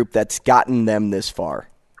this group that's gotten them this far?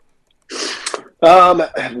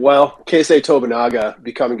 Well, Keisei Tominaga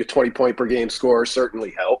becoming a 20-point per game scorer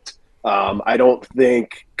certainly helped. I don't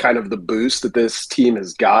think kind of the boost that this team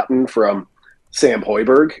has gotten from Sam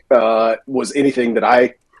Hoiberg was anything that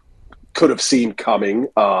I could have seen coming.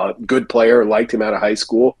 Good player, liked him out of high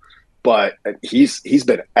school, but he's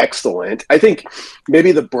been excellent. I think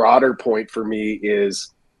maybe the broader point for me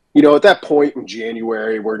is, at that point in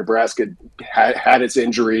January where Nebraska had its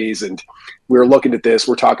injuries and we were looking at this,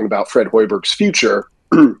 we're talking about Fred Hoiberg's future.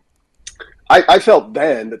 I felt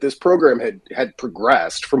then that this program had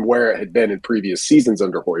progressed from where it had been in previous seasons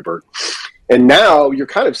under Hoiberg. And now you're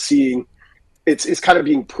kind of seeing it's kind of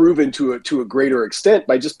being proven to a greater extent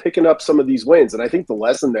by just picking up some of these wins. And I think the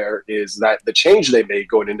lesson there is that the change they made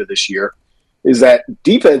going into this year is that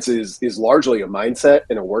defense is largely a mindset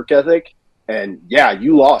and a work ethic. And yeah,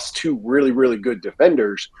 you lost 2 really, really good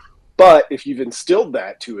defenders, but if you've instilled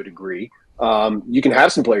that to a degree, you can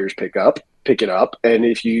have some players pick it up. And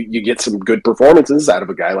if you get some good performances out of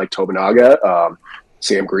a guy like Tominaga,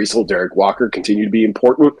 Sam Griesel, Derek Walker continue to be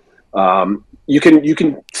important. You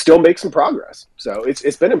can still make some progress. So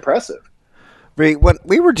it's been impressive. We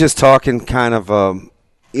were just talking kind of,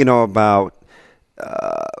 about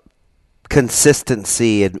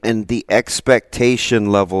consistency and the expectation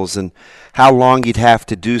levels and how long you'd have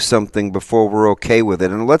to do something before we're okay with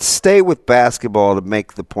it. And let's stay with basketball to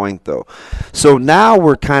make the point, though. So now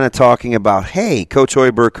we're kind of talking about, hey, Coach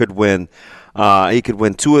Hoiberg could win. He could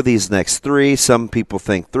win 2 of these next 3. Some people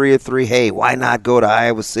think 3 of 3. Hey, why not go to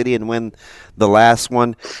Iowa City and win the last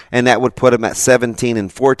one? And that would put him at 17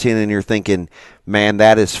 and 14, and you're thinking, man,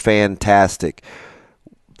 that is fantastic.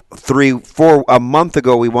 a month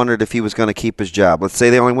ago, we wondered if he was going to keep his job. Let's say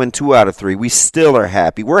they only win 2 out of 3. We still are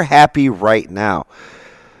happy. We're happy right now.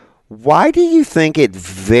 Why do you think it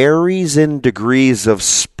varies in degrees of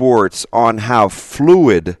sports on how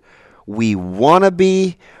fluid we want to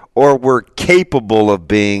be or we're capable of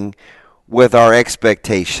being with our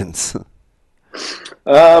expectations?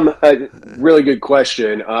 A really good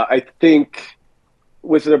question. I think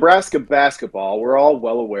with Nebraska basketball, we're all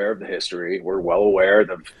well aware of the history. We're well aware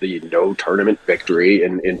of the no tournament victory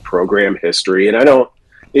in program history. And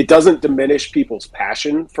it doesn't diminish people's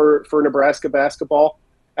passion for Nebraska basketball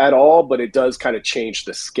at all, but it does kind of change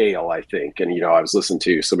the scale, I think. And, I was listening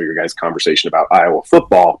to some of your guys' conversation about Iowa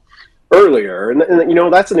football earlier. And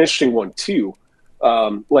that's an interesting one too.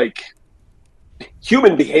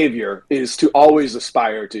 Human behavior is to always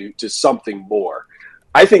aspire to something more.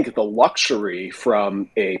 I think the luxury from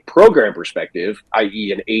a program perspective,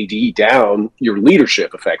 i.e. an AD down, your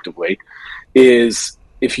leadership effectively, is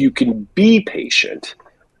if you can be patient.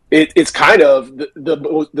 It's kind of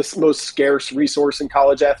the most scarce resource in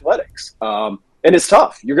college athletics. And it's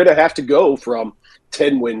tough. You're going to have to go from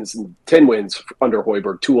 10 wins under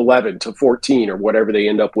Hoiberg to 11 to 14 or whatever they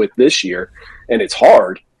end up with this year. And it's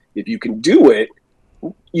hard. If you can do it,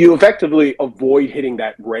 you effectively avoid hitting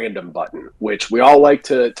that random button, which we all like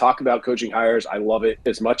to talk about coaching hires. I love it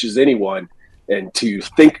as much as anyone. And to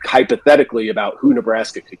think hypothetically about who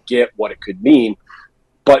Nebraska could get, what it could mean.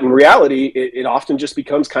 But in reality, it often just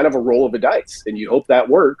becomes kind of a roll of the dice, and you hope that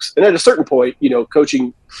works. And at a certain point,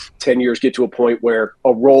 coaching tenures get to a point where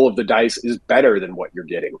a roll of the dice is better than what you're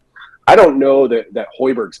getting. I don't know that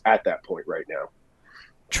Hoiberg's at that point right now.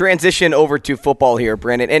 Transition over to football here,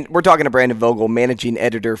 Brandon. And we're talking to Brandon Vogel, managing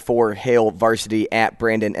editor for Hail Varsity, at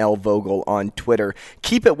Brandon L. Vogel on Twitter.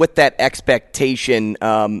 Keep it with that expectation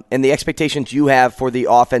and the expectations you have for the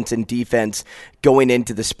offense and defense going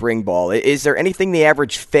into the spring ball. Is there anything the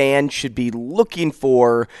average fan should be looking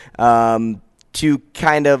for to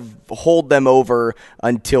kind of hold them over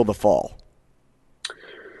until the fall?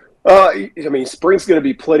 Spring's going to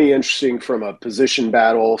be plenty interesting from a position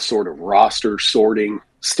battle, sort of roster sorting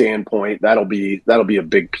standpoint. That'll be a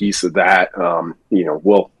big piece of that.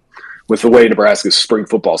 With the way Nebraska's spring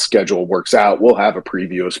football schedule works out, we'll have a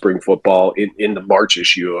preview of spring football in the March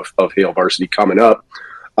issue of Hail Varsity coming up.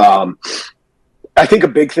 I think a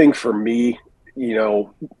big thing for me,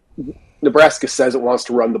 Nebraska says it wants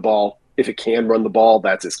to run the ball. If it can run the ball,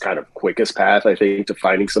 that's its kind of quickest path, I think, to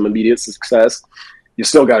finding some immediate success. You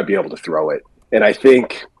still got to be able to throw it. And I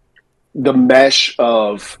think the mesh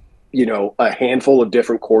of, a handful of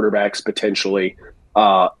different quarterbacks, potentially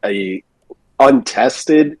a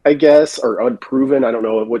untested, I guess, or unproven, I don't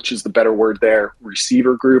know which is the better word there,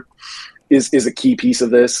 receiver group is a key piece of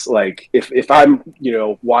this. Like if I'm,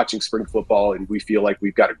 watching spring football and we feel like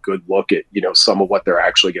we've got a good look at, some of what they're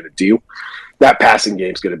actually going to do, that passing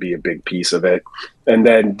game is going to be a big piece of it. And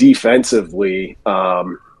then defensively,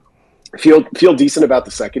 feel decent about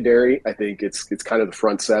the secondary. I think it's kind of the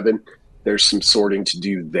front seven. There's some sorting to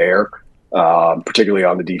do there, particularly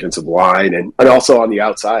on the defensive line and also on the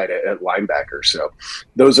outside at linebacker. So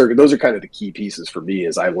those are kind of the key pieces for me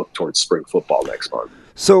as I look towards spring football next month.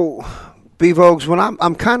 So, B-Vogues, when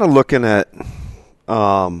I'm kind of looking at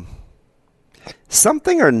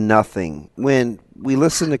something or nothing, when we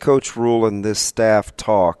listen to Coach Rule and this staff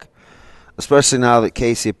talk, especially now that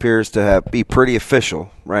Casey appears to be pretty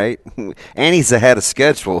official, right? And he's ahead of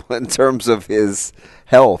schedule in terms of his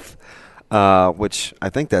health, which I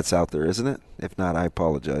think that's out there, isn't it? If not, I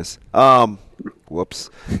apologize.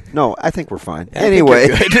 Whoops. No, I think we're fine. Anyway,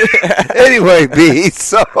 anyway, B,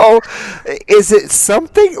 so is it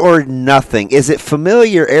something or nothing? Is it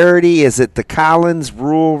familiarity? Is it the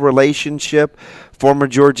Collins-Rule relationship, former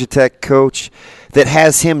Georgia Tech coach, that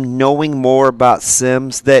has him knowing more about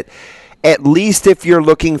Sims, that at least if you're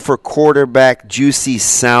looking for quarterback juicy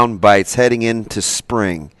sound bites heading into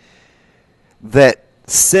spring, that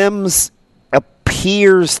Sims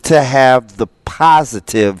appears to have the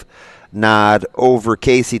positive nod over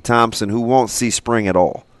Casey Thompson, who won't see spring at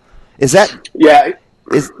all? Is that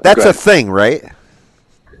that's a thing, right?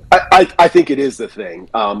 I think it is the thing.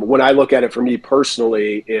 When I look at it for me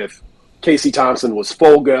personally, if Casey Thompson was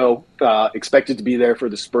full go, expected to be there for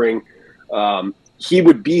the spring, he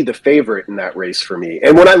would be the favorite in that race for me.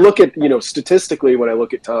 And when I look at, statistically, when I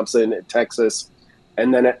look at Thompson at Texas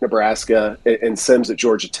and then at Nebraska and Sims at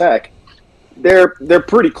Georgia Tech, they're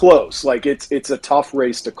pretty close. Like it's a tough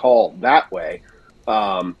race to call that way.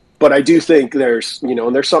 But I do think there's,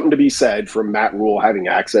 and there's something to be said from Matt Rule having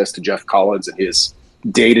access to Jeff Collins and his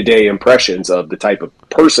day-to-day impressions of the type of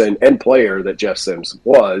person and player that Jeff Sims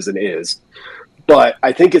was and is. But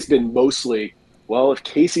I think it's been mostly, well, if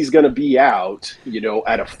Casey's going to be out,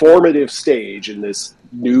 at a formative stage in this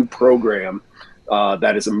new program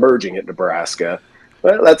that is emerging at Nebraska,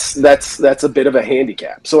 well, that's a bit of a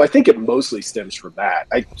handicap. So I think it mostly stems from that.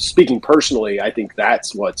 Speaking personally, I think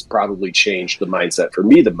that's what's probably changed the mindset for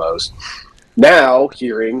me the most. Now,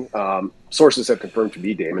 hearing sources have confirmed to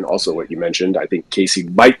me, Damon, also what you mentioned, I think Casey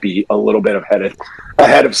might be a little bit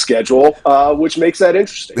ahead of schedule, which makes that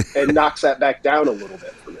interesting and knocks that back down a little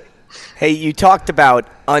bit for me. Hey, you talked about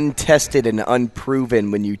untested and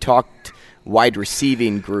unproven when you talked wide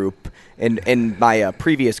receiving group in my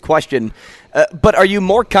previous question. But are you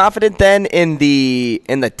more confident then in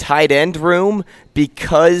the tight end room,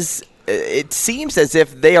 because it seems as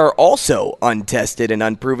if they are also untested and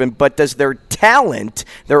unproven, but does their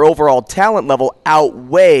overall talent level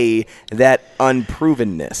outweigh that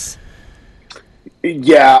unprovenness?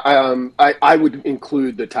 Yeah, I would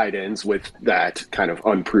include the tight ends with that kind of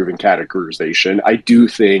unproven categorization. I do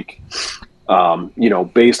think,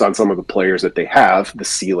 based on some of the players that they have, the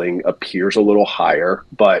ceiling appears a little higher.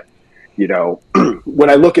 But, when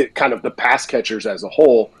I look at kind of the pass catchers as a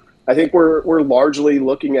whole, I think we're largely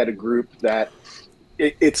looking at a group that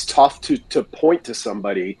it's tough to point to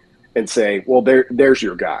somebody and say, well, there's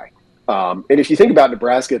your guy. And if you think about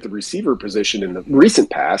Nebraska at the receiver position in the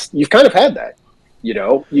recent past, you've kind of had that.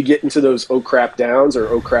 You get into those oh crap downs or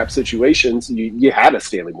oh crap situations. You had a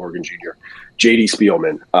Stanley Morgan Jr., J.D.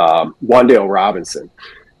 Spielman, Wan'Dale Robinson,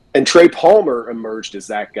 and Trey Palmer emerged as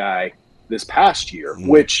that guy this past year,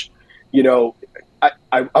 which,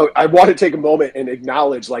 I want to take a moment and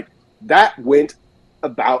acknowledge that went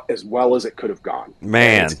about as well as it could have gone.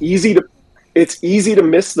 Man, it's easy to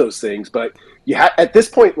miss those things, but at this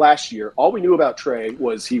point last year, all we knew about Trey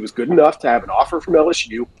was he was good enough to have an offer from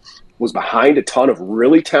LSU, was behind a ton of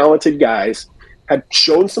really talented guys, had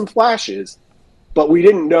shown some flashes, but we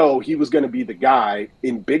didn't know he was going to be the guy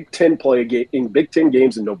in Big Ten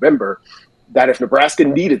games in November, that if Nebraska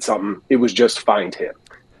needed something, it was just find him.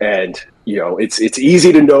 And, it's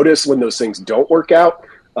easy to notice when those things don't work out.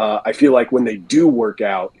 I feel like when they do work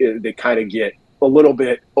out, they kind of get a little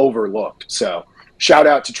bit overlooked. So shout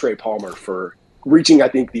out to Trey Palmer for reaching, I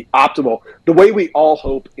think, the way we all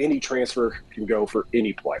hope any transfer can go for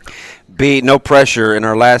any player. B, no pressure in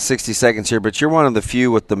our last 60 seconds here, but you're one of the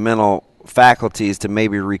few with the mental faculties to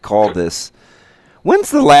maybe recall this.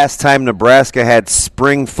 When's the last time Nebraska had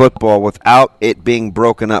spring football without it being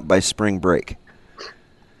broken up by spring break?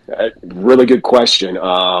 Really good question.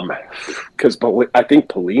 Because I think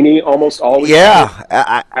Pelini almost always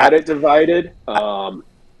had it divided.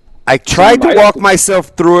 I tried to walk myself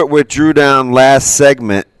through it with Drew Down last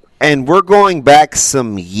segment, and we're going back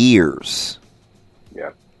some years.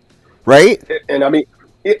 Yeah. Right? And I mean,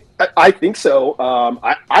 I think so.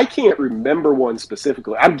 I can't remember one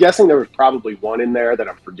specifically. I'm guessing there was probably one in there that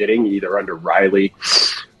I'm forgetting, either under Riley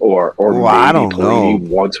or maybe I don't Pelini know.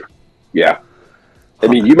 once. Yeah. I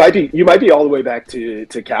mean, you might be all the way back to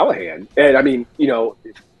Callahan. And I mean,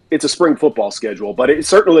 it's a spring football schedule, but it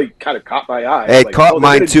certainly kind of caught my eye. It caught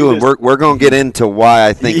mine too, and we're going to get into why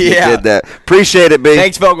I think he did that. Appreciate it, B.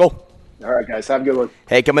 Thanks, Vogel. All right, guys. Have a good one.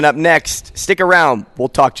 Hey, coming up next, stick around. We'll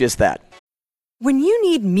talk just that. When you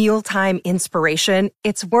need mealtime inspiration,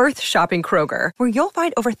 it's worth shopping Kroger, where you'll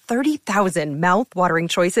find over 30,000 mouth-watering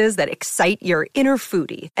choices that excite your inner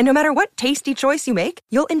foodie. And no matter what tasty choice you make,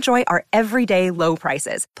 you'll enjoy our everyday low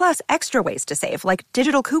prices, plus extra ways to save, like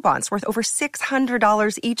digital coupons worth over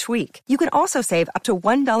 $600 each week. You can also save up to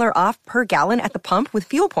 $1 off per gallon at the pump with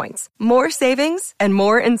fuel points. More savings and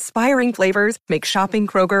more inspiring flavors make shopping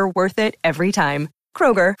Kroger worth it every time.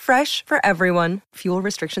 Kroger, fresh for everyone. Fuel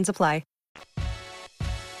restrictions apply.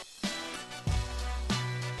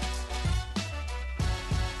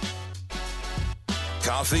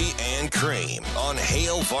 Coffee and Cream on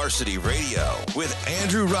Hail Varsity Radio with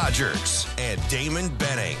Andrew Rogers and Damon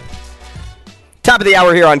Benning. Top of the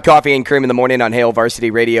hour here on Coffee and Cream in the morning on Hail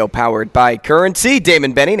Varsity Radio, powered by Currency.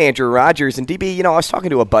 Damon Benning, Andrew Rogers, and DB. I was talking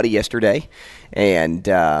to a buddy yesterday, and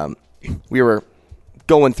we were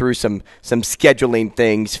going through some scheduling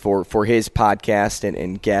things for his podcast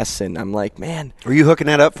and guests, and I'm like, man, were you hooking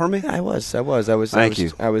that up for me? I was. Thank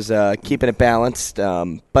you. I was keeping it balanced,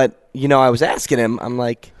 but I was asking him, I'm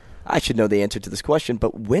like, I should know the answer to this question,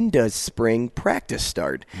 but when does spring practice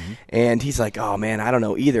start? Mm-hmm. And he's like, oh, man, I don't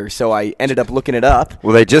know either. So I ended up looking it up.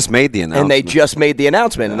 Well, they just made the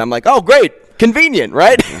announcement. And I'm like, oh, great, convenient,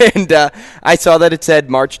 right? And I saw that it said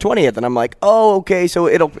March 20th, and I'm like, oh, okay, so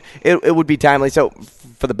it would be timely. So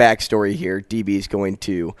for the backstory here, DB is going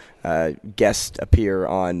to guest appear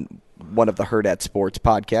on one of the Herd at Sports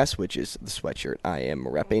podcasts, which is the sweatshirt I am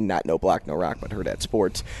repping. Not No Block, No Rock, but Herd at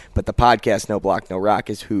Sports. But the podcast No Block, No Rock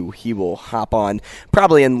is who he will hop on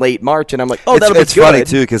probably in late March. And I'm like, that'll be good. It's funny,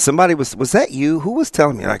 too, because somebody was that you? Who was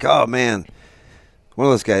telling me, like, oh, man, one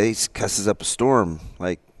of those guys, he cusses up a storm,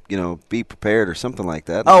 like, be prepared or something like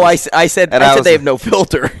that. I said they have no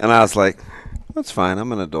filter. And I was like, that's fine.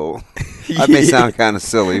 I'm an adult. I may sound kind of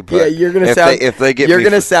silly, but yeah, you're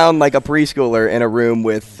gonna sound like a preschooler in a room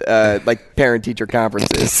with like parent-teacher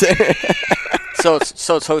conferences. So it's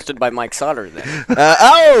hosted by Mike Sauter then.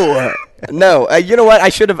 No, you know what? I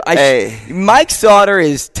should have. Mike Sauter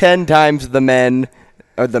is 10 times the man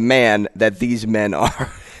that these men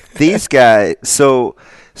are. These guys. So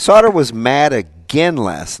Sauter was mad again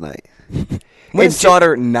last night. When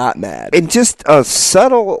Sauter not mad? And just a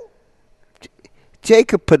subtle.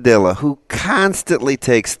 Jacob Padilla, who constantly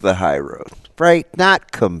takes the high road, right?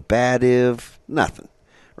 Not combative, nothing,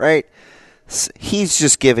 right? He's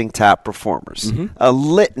just giving top performers a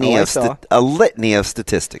litany of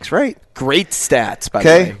statistics, right? Great stats, by the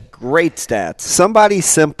way. Great stats. Somebody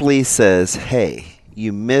simply says, "Hey,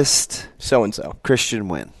 you missed so-and-so Christian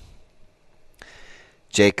Wynn."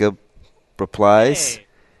 Jacob replies,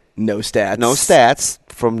 "No stats. No stats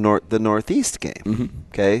from the Northeast game."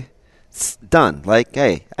 Okay. It's done. Like,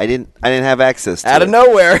 hey, I didn't have access to it. Out of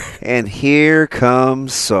nowhere. And here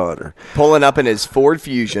comes Sauter. Pulling up in his Ford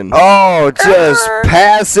Fusion. Oh, just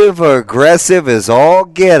passive aggressive as all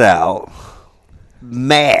get out.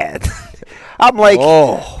 Mad. I'm like,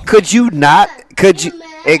 could you not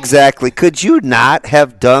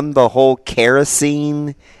have done the whole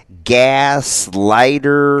kerosene, gas,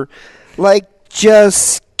 lighter? Like,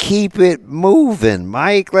 just keep it moving,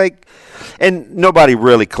 Mike. Like, and nobody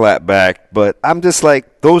really clapped back, but I'm just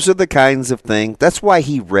like, those are the kinds of things. That's why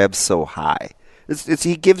he revs so high.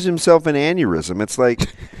 He gives himself an aneurysm. It's like,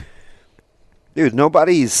 dude,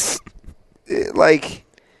 nobody's like.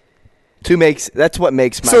 That's what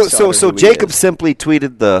makes Mike Sauter So Jacob simply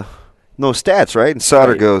tweeted the no stats, right? And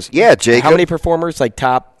Sauter goes, yeah, Jacob. How many performers? Like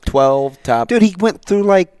top 12, top. Dude, he went through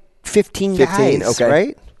like 15 guys, okay.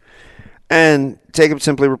 Right? And Jacob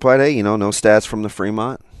simply replied, hey, no stats from the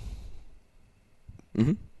Fremont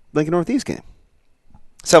Lincoln Northeast game.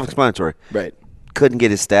 Self-explanatory. Right. Couldn't get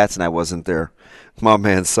his stats, and I wasn't there. My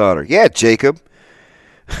man Sauter. Yeah, Jacob.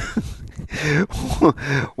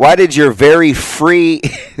 Why did your very free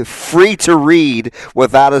to read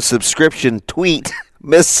without a subscription tweet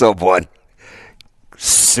miss someone?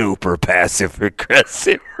 Super passive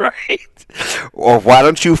aggressive, right? Or why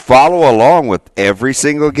don't you follow along with every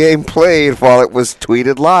single game played while it was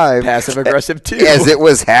tweeted live? Passive aggressive too. As it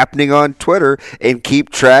was happening on Twitter, and keep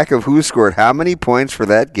track of who scored how many points for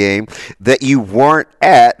that game that you weren't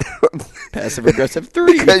at. Passive aggressive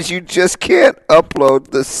 3. Because you just can't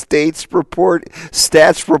upload the stats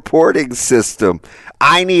reporting system.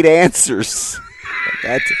 I need answers.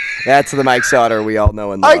 That's the Mike Sauter we all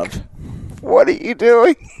know and love. What are you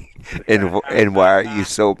doing? And why are you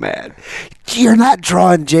so mad? You're not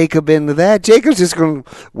drawing Jacob into that. Jacob's just going to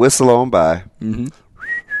whistle on by. Mm-hmm.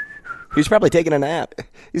 He's probably taking a nap.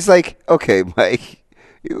 He's like, okay, Mike,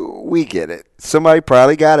 we get it. Somebody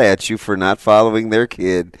probably got at you for not following their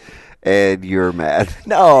kid, and you're mad.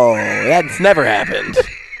 No, that's never happened.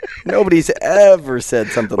 Nobody's ever said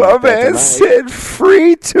something like that. My man said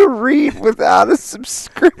free to read without a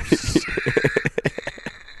subscription.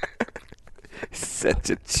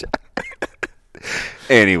 Such a child.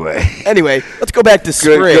 Anyway, let's go back to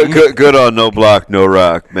spring. Good on No Block, No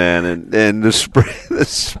Rock, man, and the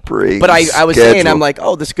spring. But I was saying, I'm like,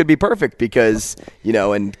 this could be perfect because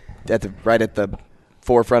and right at the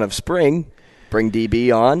forefront of spring, bring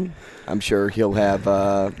DB on. I'm sure he'll have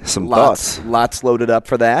some lots loaded up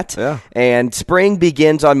for that. Yeah. And spring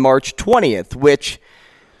begins on March 20th, which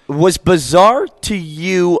was bizarre to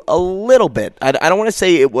you a little bit. I don't want to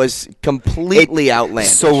say it was completely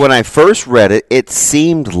outlandish. So when I first read it, it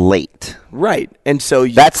seemed late. Right. And so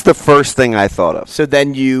that's the first thing I thought of. So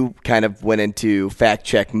then you kind of went into fact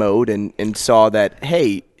check mode and saw that,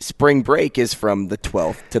 hey, spring break is from the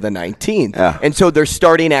 12th to the 19th. Yeah. And so they're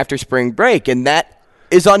starting after spring break, and that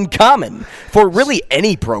is uncommon for really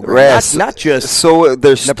any program, not just so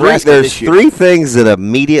there's three things that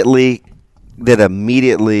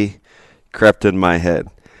immediately crept in my head.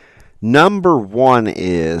 Number one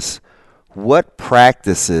is, what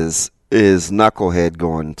practices is Knucklehead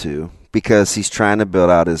going to? Because he's trying to build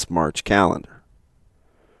out his March calendar.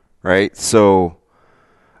 Right? So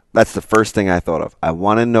that's the first thing I thought of. I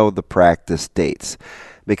want to know the practice dates.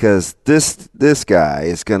 Because this guy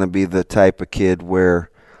is going to be the type of kid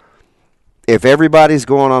where if everybody's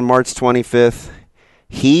going on March 25th,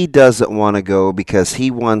 He doesn't want to go because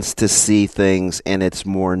he wants to see things in its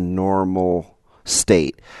more normal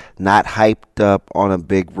state, not hyped up on a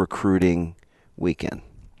big recruiting weekend.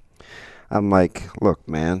 I'm like, look,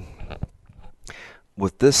 man,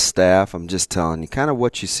 with this staff, I'm just telling you, kind of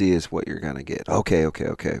what you see is what you're going to get. Okay.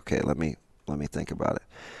 Let me think about it.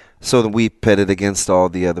 So then we pitted against all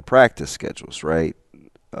the other practice schedules, right,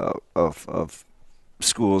 of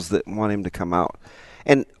schools that want him to come out.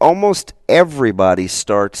 And almost everybody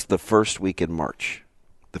starts the first week in March,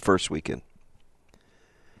 the first weekend.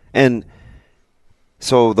 And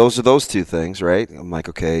so those are those two things, right? I'm like,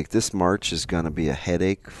 okay, this March is going to be a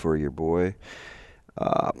headache for your boy.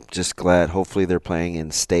 Just glad hopefully they're playing in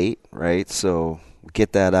state, right? So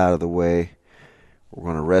get that out of the way. We're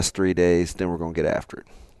going to rest 3 days, then we're going to get after it.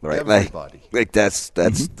 Right? Everybody. Like that's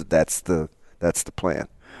the plan.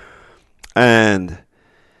 And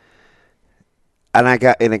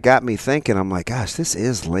it got me thinking, I'm like, gosh, this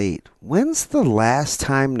is late. When's the last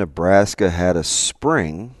time Nebraska had a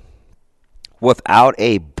spring without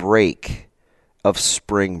a break of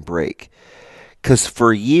spring break? Because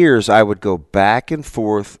for years I would go back and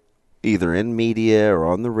forth either in media or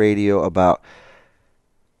on the radio about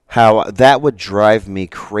how that would drive me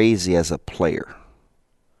crazy as a player.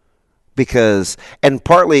 Because, and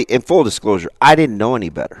partly, in full disclosure, I didn't know any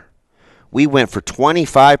better. We went for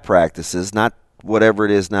 25 practices, not whatever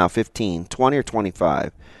it is now, 15, 20 or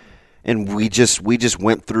 25, and we just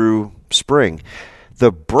went through spring.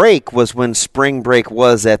 The break was when spring break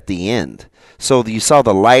was at the end. So you saw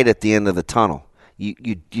the light at the end of the tunnel. You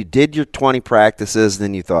did your 20 practices,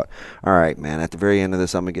 then you thought, all right, man, at the very end of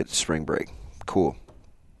this, I'm going to get to spring break. Cool.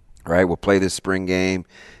 All right, we'll play this spring game.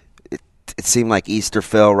 It seemed like Easter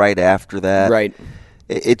fell right after that. Right.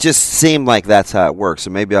 It just seemed like that's how it works. So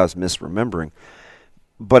maybe I was misremembering.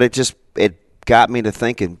 But it got me to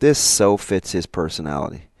thinking, this so fits his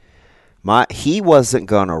personality. He wasn't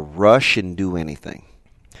going to rush and do anything.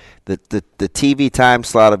 The TV time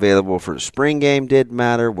slot available for the spring game didn't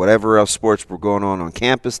matter. Whatever else sports were going on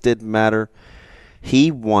campus didn't matter.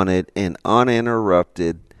 He wanted an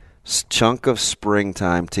uninterrupted chunk of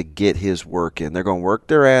springtime to get his work in. They're going to work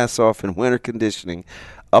their ass off in winter conditioning.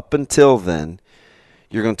 Up until then,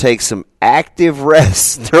 you're going to take some active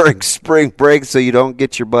rest during spring break so you don't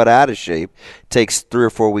get your butt out of shape. It takes 3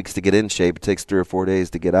 or 4 weeks to get in shape. It takes 3 or 4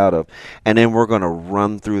 days to get out of. And then we're going to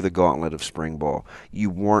run through the gauntlet of spring ball.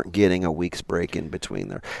 You weren't getting a week's break in between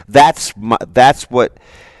there. That's what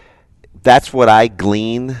I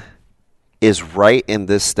glean is right in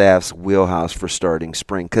this staff's wheelhouse for starting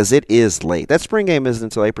spring, because it is late. That spring game isn't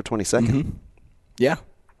until April 22nd. Mm-hmm. Yeah,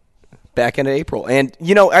 back into April. And,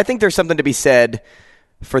 I think there's something to be said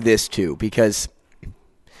for this, too, because,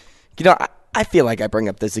 I feel like I bring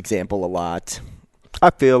up this example a lot. I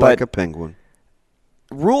feel like a penguin.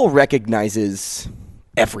 Rule recognizes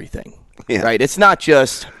everything, right? It's not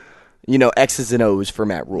just, X's and O's for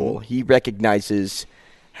Matt Rule. He recognizes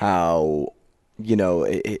how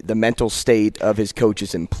the mental state of his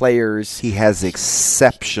coaches and players. He has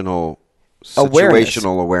exceptional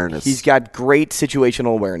situational awareness. He's got great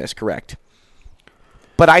situational awareness, correct.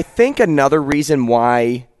 But I think another reason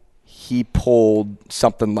why he pulled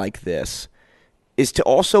something like this is to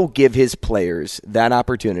also give his players that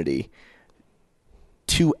opportunity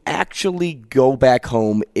to actually go back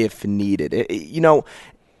home if needed.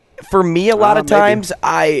 For me, a lot of times,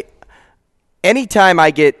 anytime I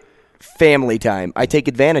get family time, I take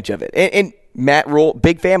advantage of it. And Matt Rule,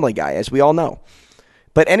 big family guy, as we all know.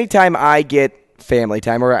 But anytime I get family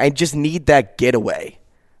time or I just need that getaway,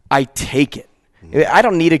 I take it. I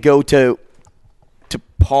don't need to go to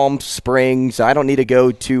Palm Springs. I don't need to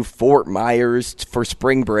go to Fort Myers for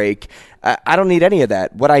spring break. I don't need any of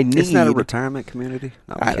that. What I need... Isn't that a retirement community?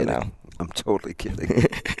 No, I don't know. I'm totally kidding.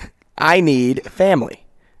 I need family.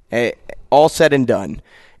 All said and done.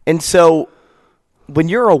 And so when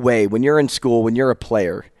you're away, when you're in school, when you're a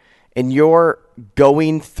player, and you're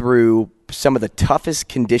going through some of the toughest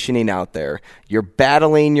conditioning out there, you're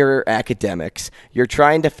battling your academics, you're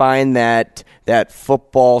trying to find that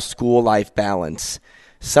football school life balance,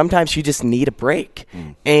 sometimes you just need a break.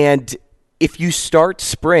 And if you start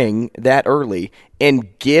spring that early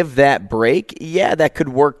and give that break, yeah, that could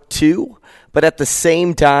work too. But at the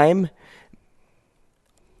same time,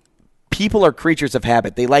 people are creatures of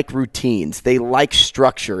habit. They like routines. They like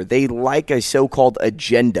structure. They like a so-called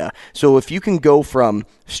agenda. So if you can go from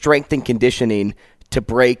strength and conditioning to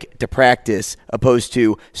break to practice opposed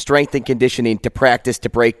to strength and conditioning to practice to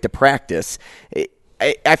break to practice,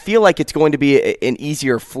 I feel like it's going to be an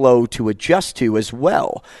easier flow to adjust to as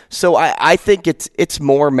well. So I think it's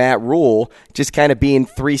more Matt Rule just kind of being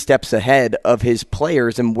 3 steps ahead of his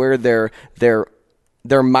players and where their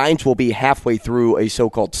minds will be halfway through a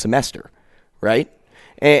so-called semester, right?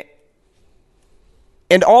 And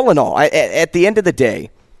all in all, at the end of the day,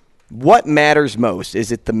 what matters most?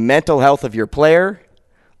 Is it the mental health of your player,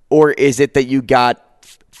 or is it that you got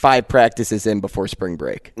 5 practices in before spring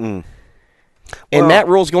break? And Matt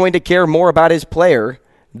Rule's going to care more about his player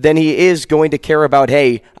than he is going to care about,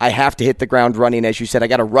 hey, I have to hit the ground running. As you said, I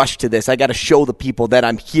got to rush to this. I got to show the people that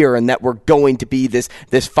I'm here and that we're going to be this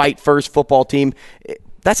fight-first football team.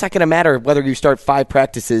 That's not going to matter whether you start 5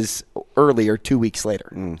 practices early or 2 weeks later.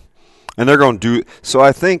 And they're going to do – so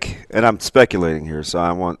I think – and I'm speculating here, so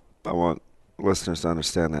I want listeners to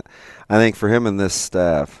understand that. I think for him and this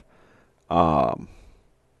staff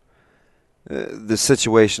the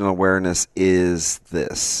situational awareness is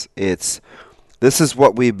this. This is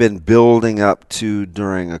what we've been building up to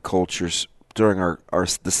during the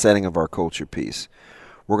setting of our culture piece.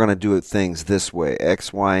 We're going to do things this way,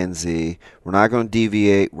 X, Y, and Z. We're not going to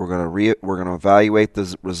deviate. We're going to evaluate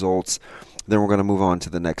the results. Then we're going to move on to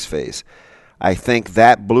the next phase. I think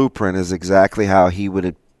that blueprint is exactly how he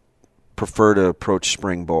would prefer to approach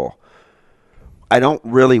spring ball. I don't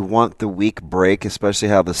really want the week break, especially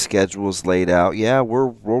how the schedule is laid out. Yeah,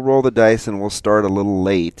 we'll roll the dice and we'll start a little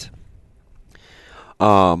late.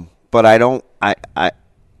 But I don't. I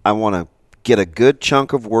want to get a good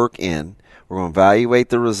chunk of work in. We're going to evaluate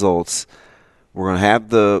the results. We're going to have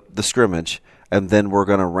the scrimmage, and then we're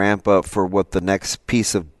going to ramp up for what the next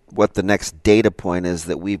data point is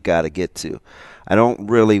that we've got to get to. I don't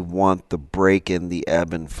really want the break in the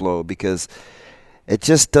ebb and flow because it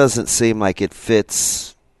just doesn't seem like it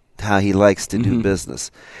fits how he likes to do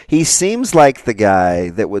business. He seems like the guy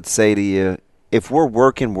that would say to you, if we're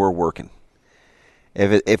working, we're working.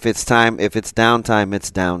 If it's downtime,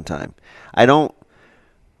 it's downtime. I don't,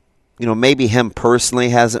 maybe him personally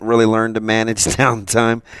hasn't really learned to manage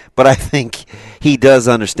downtime, but I think he does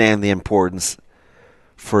understand the importance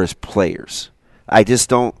for his players. He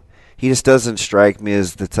just doesn't strike me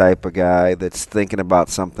as the type of guy that's thinking about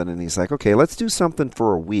something and he's like, okay, let's do something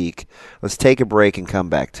for a week. Let's take a break and come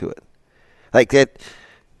back to it. Like that,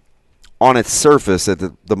 on its surface, at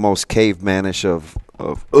the most cavemanish of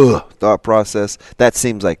thought process, that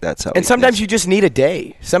seems like that's how. And sometimes you just need a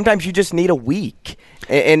day. Sometimes you just need a week,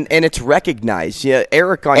 and it's recognized. Yeah,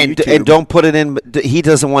 Eric on YouTube. And don't put it in. He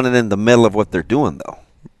doesn't want it in the middle of what they're doing, though.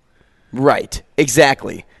 Right.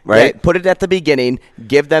 Exactly. Right. Yeah, put it at the beginning,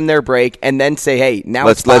 give them their break, and then say, hey, now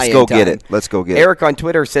let's go get it. Let's go get it. Eric on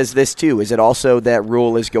Twitter says this too. Is it also that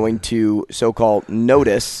Rule is going to so-called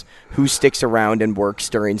notice who sticks around and works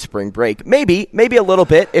during spring break? Maybe a little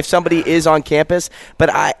bit if somebody is on campus, but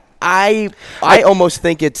I almost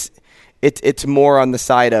think it's more on the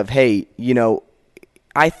side of, hey,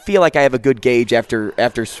 I feel like I have a good gauge after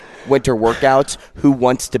winter workouts who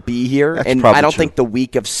wants to be here. That's and I don't think the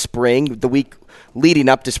week of spring, the week leading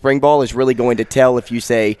up to spring ball is really going to tell if you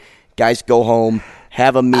say, guys, go home,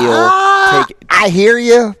 have a meal. I hear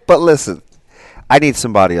you, but listen, I need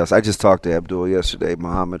somebody else. I just talked to Abdul yesterday,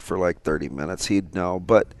 Muhammad, for like 30 minutes. He'd know,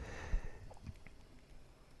 but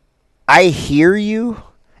I hear you,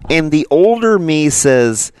 and the older me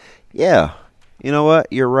says, yeah, you know what,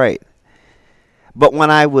 you're right. But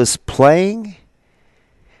when I was playing,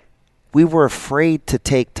 we were afraid to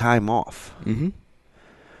take time off.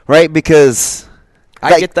 Right? Because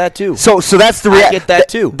I get that too. So that's the I get that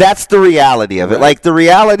too. That's the reality of it. Right. Like the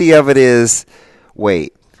reality of it is,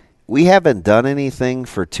 wait, we haven't done anything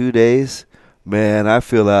for 2 days? Man, I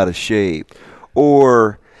feel out of shape.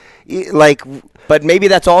 Or like, but maybe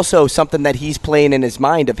that's also something that he's playing in his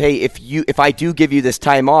mind of, hey, if I do give you this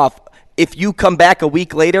time off, if you come back a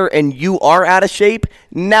week later and you are out of shape,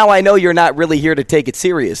 now I know you're not really here to take it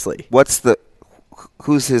seriously.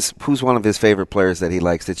 Who's one of his favorite players that he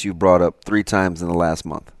likes that you brought up 3 times in the last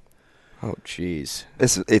month? Oh, jeez.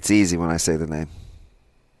 It's easy when I say the name.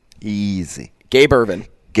 Easy. Gabe Ervin.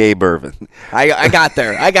 I got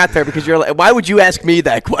there because you're like, why would you ask me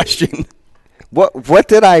that question? What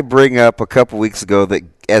did I bring up a couple weeks ago that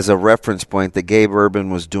as a reference point that Gabe Ervin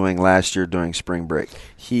was doing last year during spring break?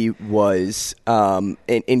 He was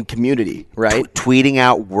in community, right? Tweeting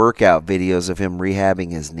out workout videos of him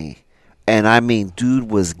rehabbing his knee. And I mean, dude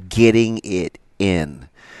was getting it in.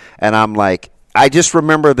 And I'm like, I just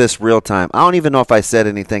remember this real time. I don't even know if I said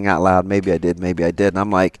anything out loud. Maybe I did, maybe I didn't.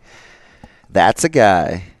 I'm like, that's a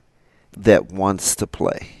guy that wants to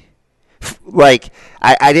play. Like,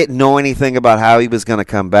 I didn't know anything about how he was going to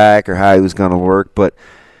come back or how he was going to work, but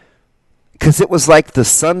because it was like the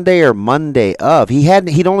Sunday or Monday of.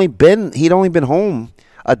 He'd only been home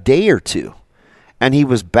a day or two, and he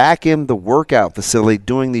was back in the workout facility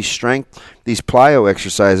doing these plyo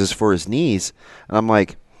exercises for his knees. And I'm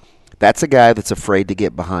like, that's a guy that's afraid to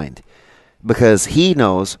get behind, because he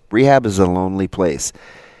knows rehab is a lonely place.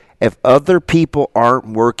 If other people aren't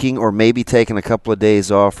working or maybe taking a couple of days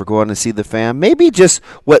off or going to see the fam, maybe just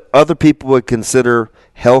what other people would consider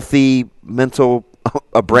healthy mental,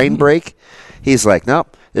 a brain break, he's like,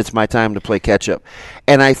 nope, it's my time to play catch up.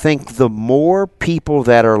 And I think the more people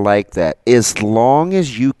that are like that, as long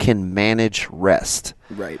as you can manage rest.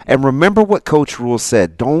 Right. And remember what Coach Rule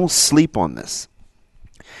said, don't sleep on this.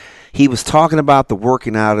 He was talking about the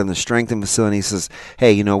working out and the strengthening facility. He says,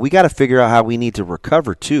 hey, we got to figure out how we need to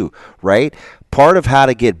recover too, right? Part of how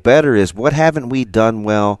to get better is what haven't we done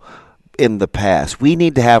well in the past? We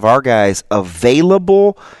need to have our guys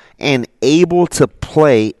available and able to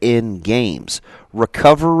play in games.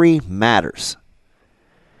 Recovery matters.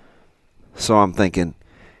 So I'm thinking,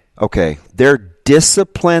 okay, they're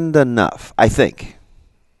disciplined enough, I think.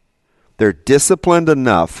 They're disciplined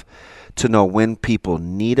enough to know when people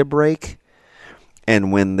need a break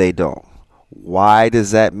and when they don't. Why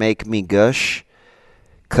does that make me gush?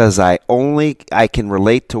 Because I can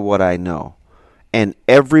relate to what I know. And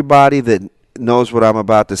everybody that knows what I'm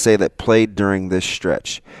about to say that played during this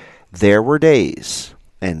stretch, there were days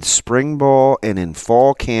in spring ball and in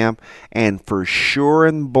fall camp and for sure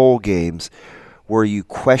in bowl games where you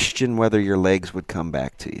question whether your legs would come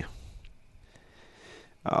back to you.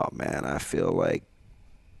 Oh, man, I feel like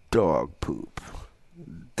dog poop.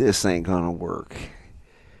 This ain't gonna work.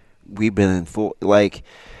 We've been in full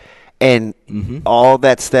and all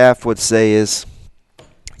that staff would say is,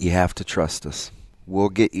 you have to trust us. We'll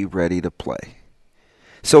get you ready to play.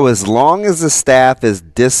 So as long as the staff is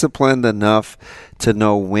disciplined enough to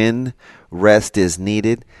know when rest is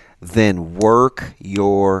needed, then work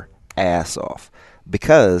your ass off.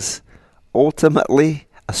 Because ultimately,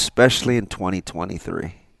 especially in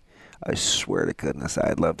 2023, I swear to goodness,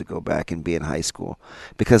 I'd love to go back and be in high school,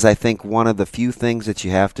 because I think one of the few things that you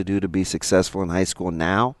have to do to be successful in high school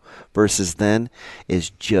now versus then is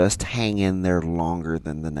just hang in there longer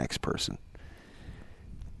than the next person,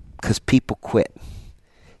 because people quit.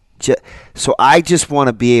 So I just want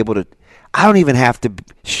to be able to – I don't even have to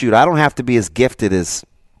 – shoot, I don't have to be as gifted as,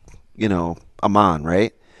 Amon,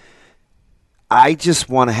 right? I just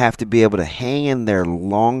want to have to be able to hang in there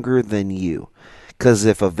longer than you. Because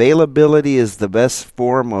if availability is the best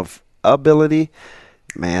form of ability,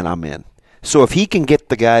 man, I'm in. So if he can get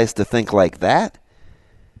the guys to think like that,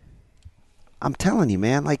 I'm telling you,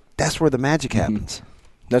 man, that's where the magic happens.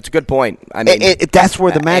 That's a good point. I mean, that's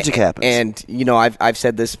where the magic happens. And I've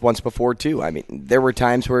said this once before too. I mean, there were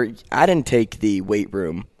times where I didn't take the weight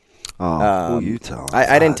room. Oh, who you tell?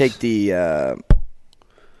 I didn't take the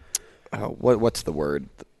what's the word?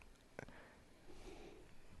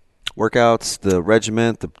 Workouts, the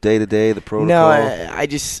regiment, the day-to-day, the protocol. No, I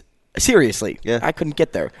just seriously. Yeah. I couldn't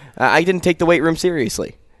get there. I didn't take the weight room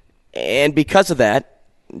seriously, and because of that,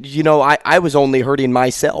 I was only hurting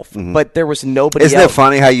myself. Mm-hmm. But there was nobody. Isn't it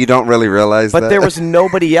funny how you don't really realize that? But there was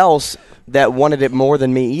nobody else that wanted it more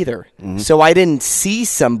than me either. Mm-hmm. So I didn't see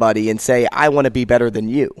somebody and say, I want to be better than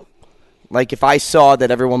you. Like if I saw that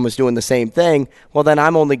everyone was doing the same thing, well, then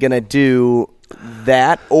I'm only going to do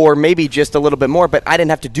that or maybe just a little bit more, but I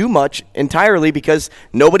didn't have to do much entirely because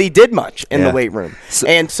nobody did much in the weight room.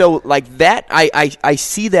 And so like that, I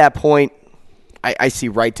see that point. I see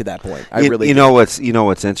right to that point. I really do.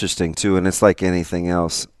 What's interesting too, and it's like anything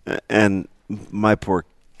else, and my poor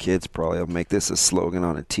kids probably will make this a slogan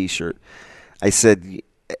on a T-shirt. I said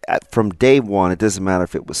from day one, it doesn't matter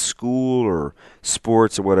if it was school or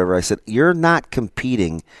sports or whatever, I said, you're not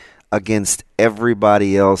competing against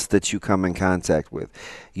everybody else that you come in contact with.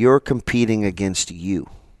 You're competing against you.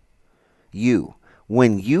 You.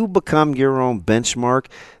 When you become your own benchmark,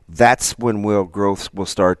 that's when growth will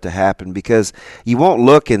start to happen, because you won't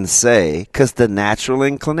look and say, because the natural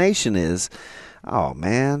inclination is, oh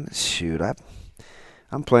man, shoot,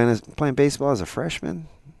 I'm playing baseball as a freshman.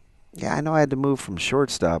 Yeah, I know I had to move from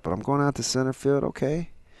shortstop, but I'm going out to center field.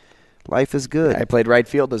 Okay, life is good. I played right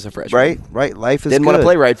field as a freshman. Right. Life is Didn't good. want to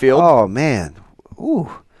play right field. Oh man,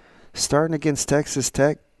 starting against Texas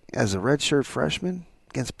Tech as a redshirt freshman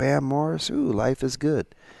against Bam Morris. Life is good.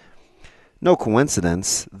 No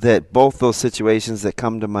coincidence that both those situations that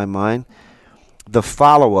come to my mind, the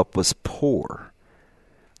follow-up was poor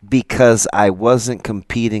because I wasn't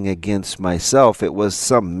competing against myself. It was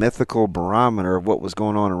some mythical barometer of what was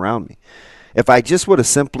going on around me. If I just would have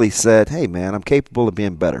simply said, hey, man, I'm capable of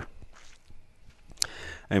being better.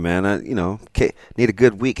 Hey, man, need a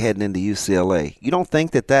good week heading into UCLA. You don't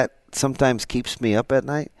think that sometimes keeps me up at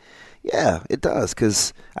night? Yeah, it does,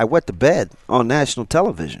 because I wet the bed on national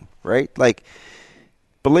television, right? Like,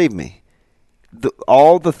 believe me,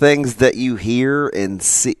 all the things that you hear and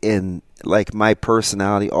see, and like my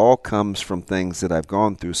personality, all comes from things that I've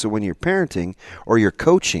gone through. So when you're parenting or you're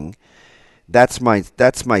coaching, that's my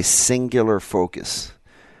singular focus.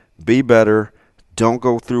 Be better. Don't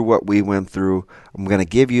go through what we went through. I'm going to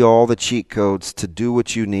give you all the cheat codes to do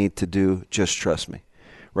what you need to do. Just trust me,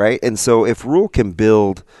 right? And so if Rhule can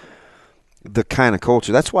build the kind of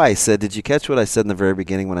culture, that's why I said, did you catch what I said in the very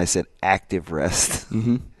beginning when I said active rest?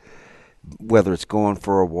 Mm-hmm. Whether it's going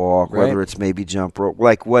for a walk, right. whether it's maybe jump rope,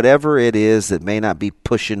 like whatever it is that may not be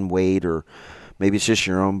pushing weight, or maybe it's just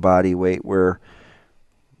your own body weight, where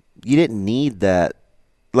you didn't need that.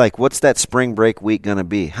 Like, what's that spring break week going to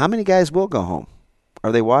be? How many guys will go home?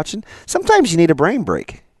 Are they watching? Sometimes you need a brain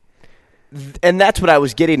break. And that's what I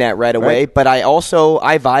was getting at right away. Right. But I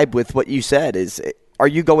vibe with what you said. Are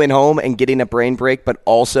you going home and getting a brain break, but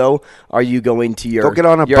also are you going to go get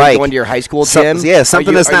on a bike, going to your high school gym?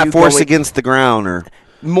 Something that's not forced against the ground. Or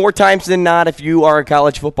more times than not, if you are a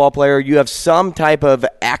college football player, you have some type of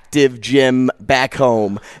active gym back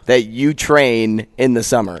home that you train in the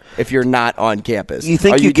summer if you're not on campus.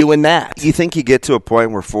 Are you doing that? You think you get to a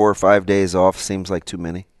point where 4 or 5 days off seems like too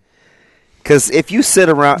many? Because if you sit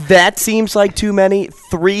around... That seems like too many.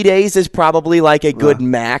 3 days is probably like a good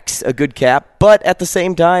max, a good cap. But at the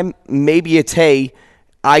same time, maybe it's, hey,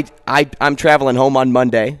 I'm traveling home on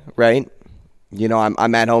Monday, right? You know,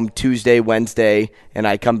 I'm at home Tuesday, Wednesday, and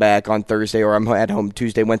I come back on Thursday, or I'm at home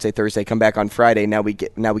Tuesday, Wednesday, Thursday, come back on Friday. Now we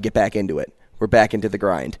get back into it. We're back into the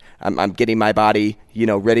grind. I'm getting my body,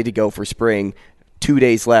 ready to go for spring. 2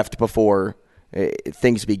 days left before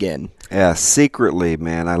things begin. Yeah, secretly,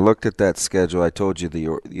 man, I looked at that schedule. I told you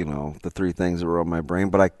the 3 things that were on my brain,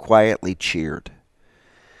 but I quietly cheered.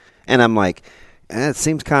 And I'm like, it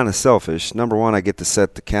seems kind of selfish. Number one, I get to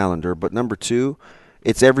set the calendar, but number 2,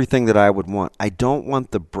 it's everything that I would want. I don't want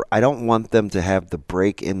them to have the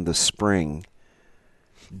break in the spring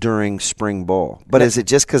during spring ball. But is it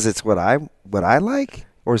just because it's what I like?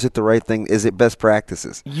 Or is it the right thing? Is it best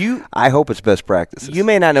practices? I hope it's best practices. You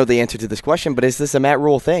may not know the answer to this question, but is this a Matt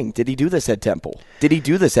Rhule thing? Did he do this at Temple? Did he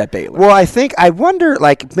do this at Baylor? Well, I wonder,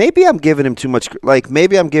 like, maybe I'm giving him too much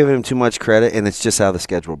credit, and it's just how the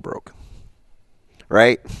schedule broke.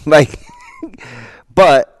 Right? Like,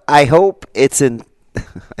 but I hope it's in.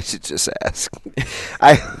 I should just ask.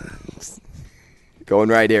 Going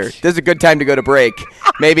right here. This is a good time to go to break.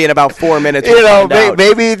 Maybe in about 4 minutes.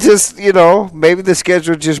 Maybe just, maybe the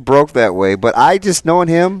schedule just broke that way. But I just knowing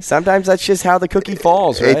him. Sometimes that's just how the cookie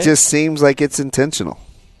falls, right? It just seems like it's intentional.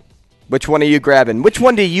 Which one are you grabbing? Which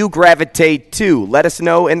one do you gravitate to? Let us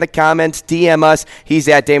know in the comments. DM us. He's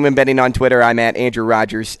at Damon Benning on Twitter. I'm at Andrew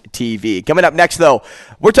Rogers TV. Coming up next, though,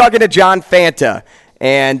 we're talking to John Fanta.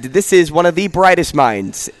 And this is one of the brightest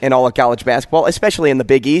minds in all of college basketball, especially in the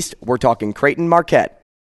Big East. We're talking Creighton Marquette.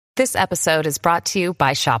 This episode is brought to you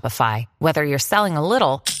by Shopify. Whether you're selling a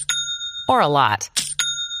little or a lot,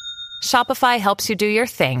 Shopify helps you do your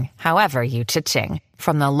thing, however you cha-ching.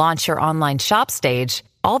 From the launch your online shop stage,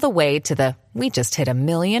 all the way to the we just hit 1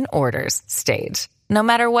 million orders stage. No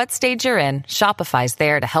matter what stage you're in, Shopify's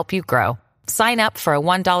there to help you grow. Sign up for a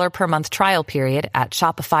 $1 per month trial period at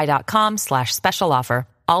shopify.com/special offer,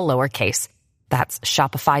 all lowercase. That's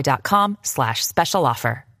shopify.com/special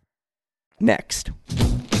offer. Next.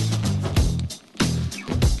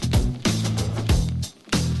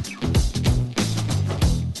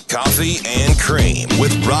 Coffee and Cream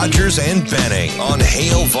with Rogers and Benning on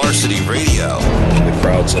Hail Varsity Radio. The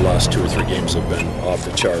crowds the last 2 or 3 games have been off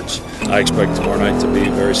the charts. I expect tomorrow night to be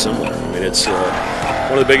very similar. I mean, it's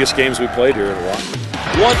one of the biggest games we played here in a while.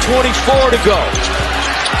 1:24 to go.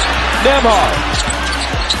 Nembhard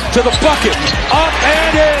to the bucket. Up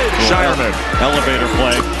and in. Shireman. Elevator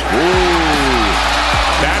play. Ooh.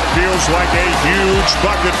 That feels like a huge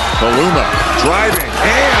bucket. Baluma driving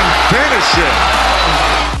and finishing.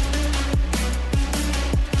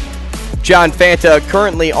 John Fanta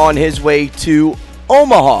currently on his way to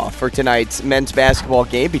Omaha for tonight's men's basketball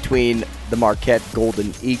game between the Marquette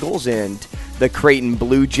Golden Eagles and the Creighton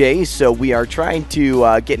Blue Jays. So we are trying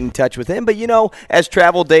to get in touch with him. But, as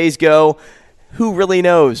travel days go, who really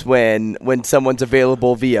knows when someone's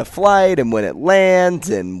available via flight and when it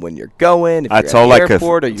lands and when you're going, if you're at the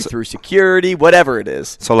airport or you through security, whatever it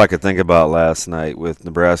is. That's all I could think about last night with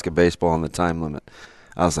Nebraska baseball and the time limit.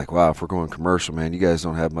 I was like, wow, if we're going commercial, man, you guys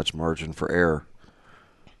don't have much margin for error.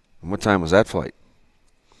 And what time was that flight?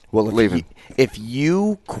 Well, if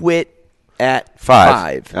you quit at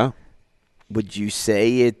 5. Yeah. Would you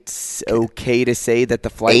say it's okay to say that the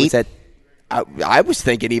flight 8? was at I was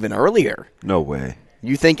thinking even earlier. No way.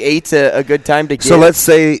 You think 8's a good time to get? So let's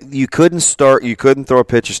say you couldn't throw a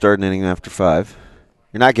pitch or start an inning after 5.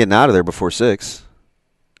 You're not getting out of there before 6.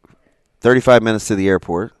 35 minutes to the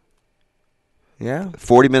airport. Yeah.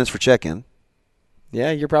 40 minutes for check-in.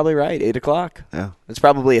 Yeah, you're probably right. 8 o'clock. Yeah. It's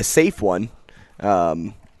probably a safe one.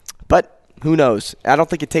 But who knows? I don't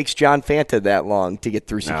think it takes John Fanta that long to get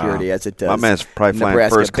through security as it does. My man's probably flying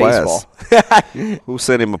Nebraska first baseball. class. Who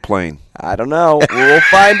sent him a plane? I don't know. We'll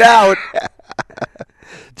find out.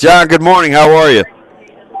 John, good morning. How are you?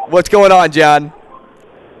 What's going on, John?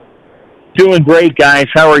 Doing great, guys.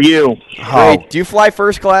 How are you? Great. Do you fly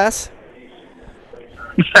first class?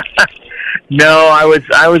 No, I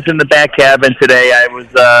was in the back cabin today. I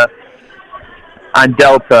was on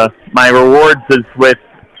Delta. My rewards is with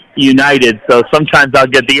United, so sometimes I'll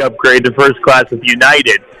get the upgrade to first class with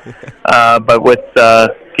United. But with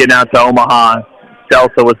getting out to Omaha,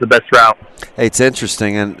 Delta was the best route. Hey, it's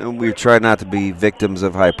interesting, and we try not to be victims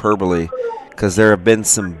of hyperbole because there have been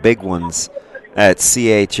some big ones at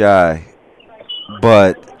CHI.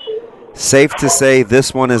 But safe to say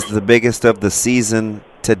this one is the biggest of the season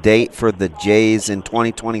to date for the Jays in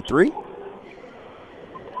 2023?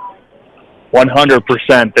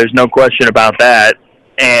 100%. There's no question about that.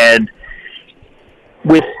 And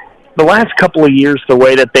with the last couple of years, the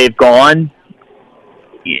way that they've gone,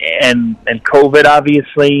 and COVID,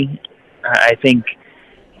 obviously, I think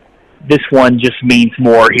this one just means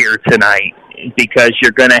more here tonight because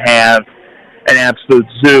you're going to have an absolute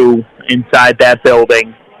zoo inside that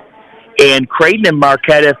building. And Creighton and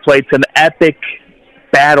Marquette have played some epic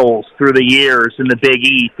battles through the years in the Big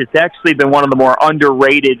East. It's actually been one of the more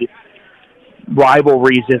underrated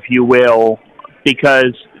rivalries, if you will,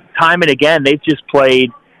 because time and again they've just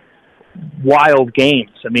played wild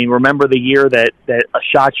games. I mean, remember the year that a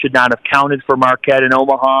shot should not have counted for Marquette in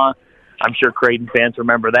Omaha? I'm sure Creighton fans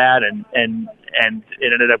remember that, and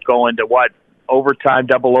it ended up going to overtime,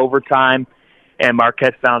 double overtime, and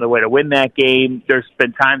Marquette found a way to win that game. There's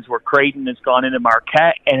been times where Creighton has gone into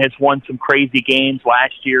Marquette and has won some crazy games.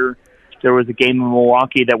 Last year, there was a game in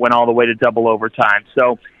Milwaukee that went all the way to double overtime.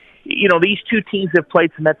 So, these two teams have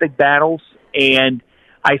played some epic battles, and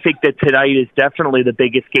I think that tonight is definitely the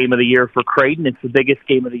biggest game of the year for Creighton. It's the biggest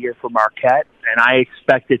game of the year for Marquette, and I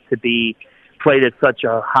expect it to be played at such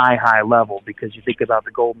a high level because you think about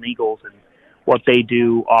the Golden Eagles and what they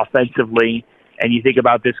do offensively, and you think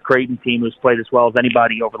about this Creighton team who's played as well as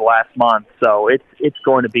anybody over the last month. So it's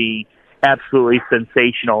going to be absolutely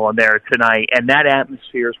sensational in there tonight, and that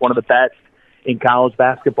atmosphere is one of the best in college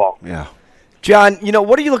basketball. Yeah. John,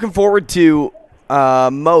 what are you looking forward to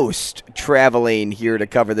most traveling here to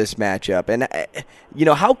cover this matchup? And,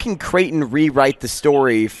 how can Creighton rewrite the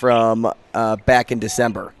story from back in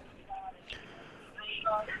December?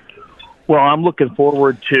 Well, I'm looking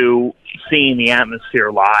forward to seeing the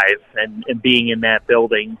atmosphere live and being in that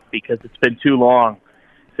building because it's been too long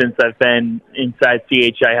since I've been inside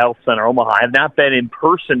CHI Health Center, Omaha. I have not been in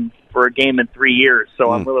person for a game in 3 years,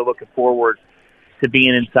 so I'm really looking forward to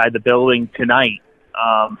being inside the building tonight.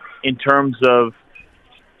 In terms of,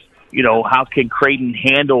 how can Creighton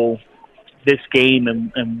handle this game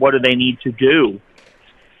and what do they need to do?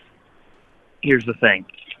 Here's the thing.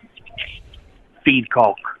 Feed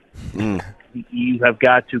Kalk. You have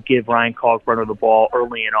got to give Ryan Kalkbrenner the ball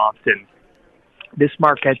early and often. This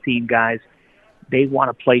Marquette team, guys, they want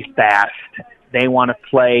to play fast. They want to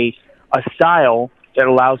play a style that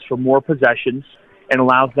allows for more possessions and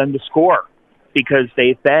allows them to score because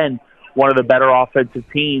they've been one of the better offensive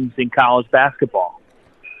teams in college basketball.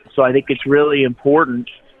 So I think it's really important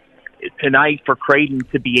tonight for Creighton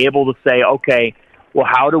to be able to say, okay, well,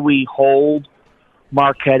 how do we hold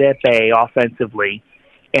Marquette at bay offensively,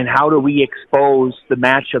 and how do we expose the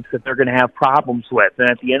matchups that they're going to have problems with? And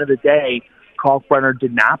at the end of the day, Kalkbrenner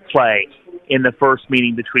did not play in the first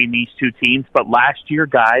meeting between these two teams, but last year,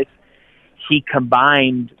 guys, he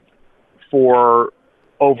combined for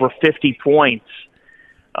over 50 points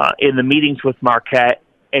in the meetings with Marquette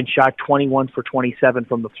and shot 21 for 27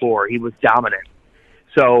 from the floor. He was dominant.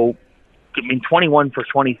 So, 21 for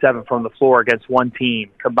 27 from the floor against one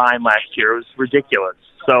team combined last year. It was ridiculous.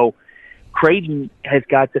 So, Creighton has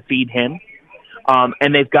got to feed him,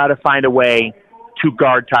 and they've got to find a way to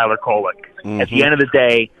guard Tyler Kolek. At the end of the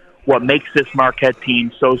day, what makes this Marquette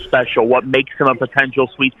team so special, what makes them a potential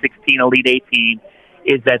Sweet 16 Elite 8 team,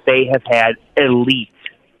 is that they have had elite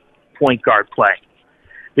point guard play.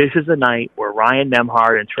 This is a night where Ryan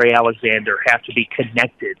Nembhard and Trey Alexander have to be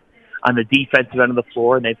connected on the defensive end of the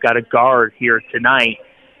floor, and they've got a guard here tonight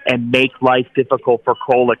and make life difficult for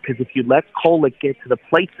Kolek, because if you let Kolek get to the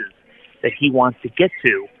places that he wants to get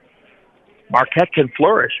to, Marquette can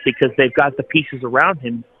flourish because they've got the pieces around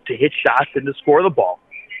him to hit shots and to score the ball.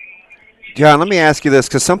 John, let me ask you this,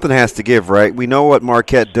 because something has to give, right? We know what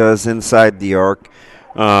Marquette does inside the arc,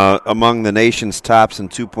 among the nation's tops in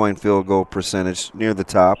two-point field goal percentage, near the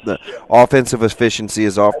top. The offensive efficiency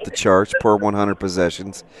is off the charts per 100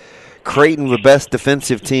 possessions. Creighton, the best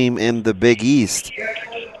defensive team in the Big East.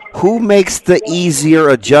 Who makes the easier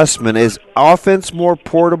adjustment? Is offense more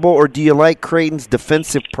portable, or do you like Creighton's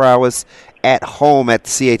defensive prowess at home at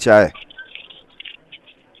CHI?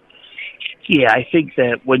 Yeah, I think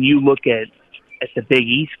that when you look at the Big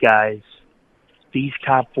East guys, these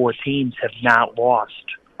top four teams have not lost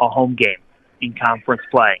a home game in conference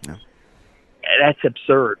play. No. That's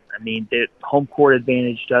absurd. I mean, the home court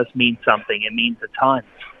advantage does mean something. It means a ton.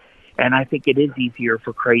 And I think it is easier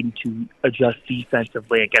for Creighton to adjust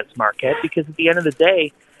defensively against Marquette, because at the end of the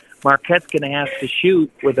day, Marquette's going to have to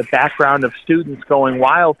shoot with a background of students going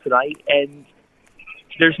wild tonight, and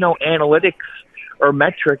there's no analytics or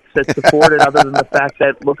metrics that support it other than the fact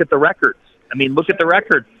that look at the records. I mean, look at the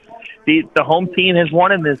records. The home team has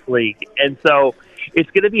won in this league. And so it's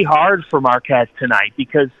going to be hard for Marquette tonight,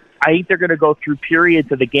 because I think they're going to go through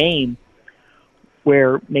periods of the game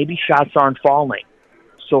where maybe shots aren't falling.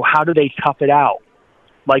 So how do they tough it out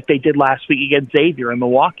like they did last week against Xavier in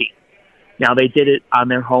Milwaukee? Now they did it on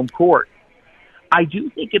their home court. I do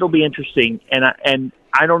think it'll be interesting, and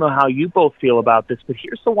I don't know how you both feel about this, but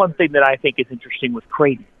here's the one thing that I think is interesting with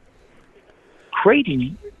Creighton.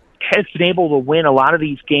 Creighton has been able to win a lot of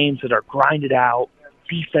these games that are grinded out,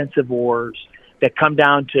 defensive wars, that come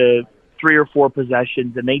down to 3 or 4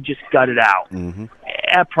 possessions, and they just gut it out. Mm-hmm.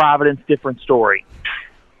 At Providence, different story.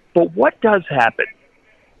 But what does happen?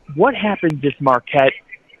 What happens if Marquette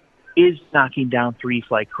is knocking down threes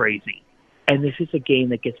like crazy, and this is a game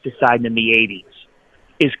that gets decided in the 80s?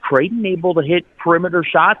 Is Creighton able to hit perimeter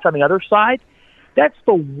shots on the other side? That's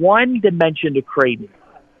the one dimension to Creighton.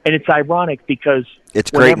 And it's ironic because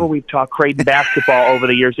whenever we've talked Creighton basketball over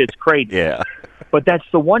the years, it's Creighton. Yeah. But that's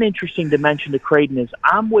the one interesting dimension to Creighton is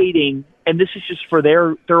I'm waiting, and this is just for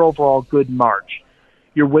their overall good march.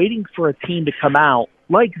 You're waiting for a team to come out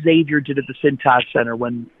like Xavier did at the Cintas Center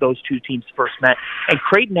when those two teams first met. And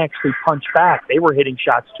Creighton actually punched back. They were hitting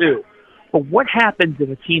shots too. But what happens if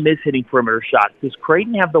a team is hitting perimeter shots? Does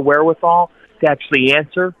Creighton have the wherewithal to actually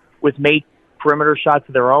answer with make perimeter shots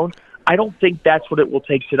of their own? I don't think that's what it will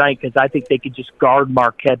take tonight, because I think they could just guard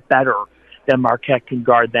Marquette better than Marquette can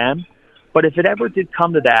guard them. But if it ever did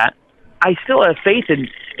come to that, I still have faith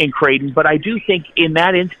in Creighton, but I do think in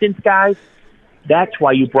that instance, guys, that's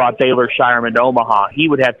why you brought Baylor Shireman to Omaha. He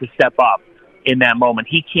would have to step up in that moment.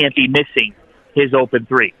 He can't be missing his open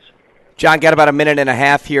threes. John, got about a minute and a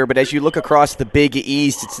half here, but as you look across the Big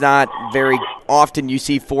East, it's not very often you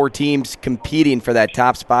see 4 teams competing for that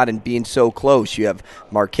top spot and being so close. You have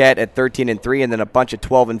Marquette at 13-3, and then a bunch of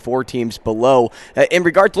 12-4 teams below. In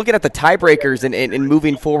regards to looking at the tiebreakers and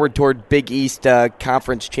moving forward toward Big East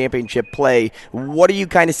Conference Championship play, what are you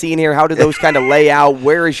kind of seeing here? How do those kind of lay out?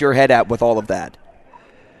 Where is your head at with all of that?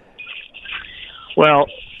 Well,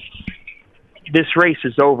 this race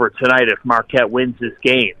is over tonight if Marquette wins this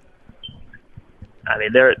game. I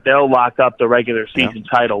mean, they'll lock up the regular season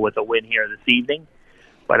title with a win here this evening,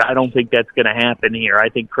 but I don't think that's going to happen here. I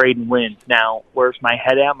think Creighton wins. Now, where's my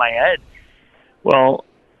head at? My head? Well,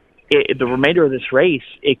 the remainder of this race,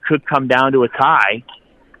 it could come down to a tie,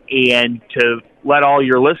 and to let all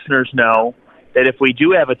your listeners know that if we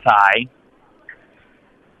do have a tie,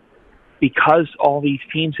 because all these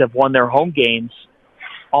teams have won their home games,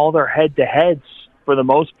 all their head-to-heads, for the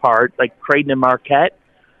most part, like Creighton and Marquette,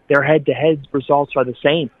 their head-to-head results are the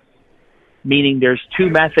same, meaning there's 2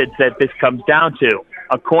 methods that this comes down to.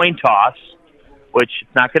 A coin toss, which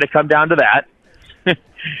it's not going to come down to that.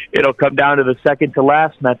 It'll come down to the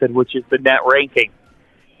second-to-last method, which is the net ranking.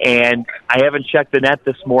 And I haven't checked the net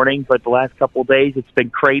this morning, but the last couple of days it's been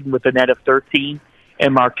Creighton with a net of 13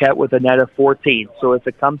 and Marquette with a net of 14. So if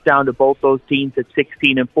it comes down to both those teams at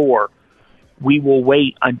 16-4, we will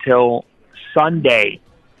wait until Sunday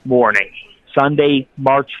morning. Sunday,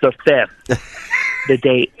 March the 5th, the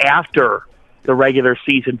day after the regular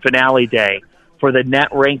season finale day, for the net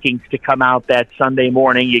rankings to come out that Sunday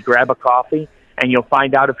morning. You grab a coffee, and you'll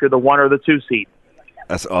find out if you're the 1 or the 2 seed.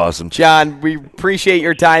 That's awesome. John, we appreciate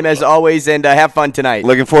your time as always, and have fun tonight.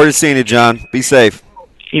 Looking forward to seeing you, John. Be safe.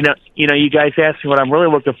 You know, you guys asked me what I'm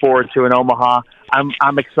really looking forward to in Omaha.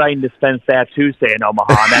 I'm excited to spend Fat Tuesday in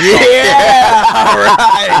Omaha. That's all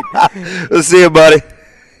right. We'll see you, buddy.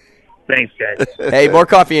 Thanks, guys. Hey, more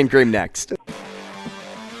coffee and cream next.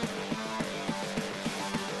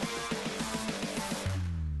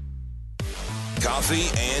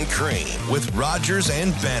 Coffee and Cream with Rogers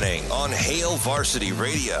and Benning on Hail Varsity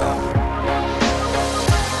Radio.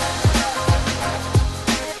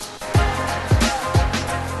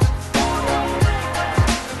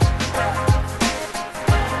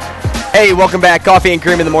 Hey, welcome back. Coffee and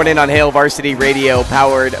Cream in the morning on Hail Varsity Radio,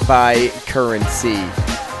 powered by Currency.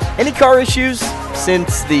 Any car issues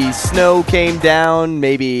since the snow came down?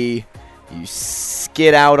 Maybe you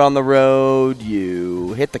skid out on the road,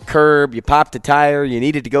 you hit the curb, you popped a tire, you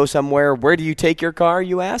needed to go somewhere. Where do you take your car,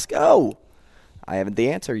 you ask? Oh, I haven't the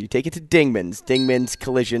answer. You take it to Dingman's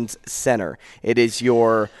Collisions Center. It is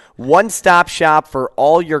your one-stop shop for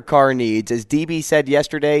all your car needs. As DB said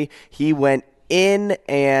yesterday, he went in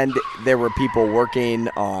and there were people working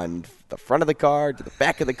on the front of the car, to the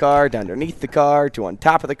back of the car, to underneath the car, to on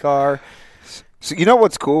top of the car. So you know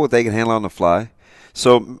what's cool? What they can handle on the fly?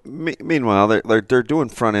 So meanwhile, they're doing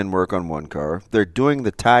front-end work on one car. They're doing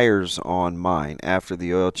the tires on mine after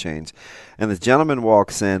the oil change. And the gentleman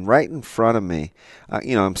walks in right in front of me.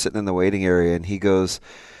 I'm sitting in the waiting area, and he goes,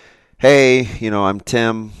 hey, I'm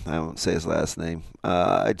Tim. I won't say his last name.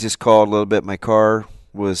 I just called a little bit. My car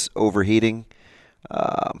was overheating.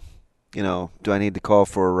 Do I need to call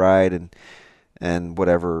for a ride? And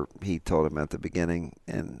whatever he told him at the beginning.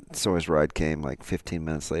 And so his ride came like 15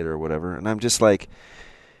 minutes later or whatever. And I'm just like,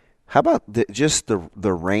 how about just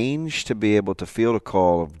the range to be able to field a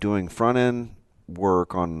call of doing front-end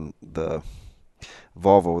work on the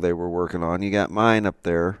Volvo they were working on. You got mine up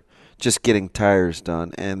there just getting tires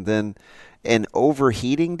done. And then an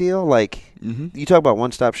overheating deal, like you talk about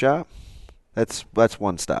one-stop shop, that's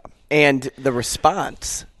one stop. And the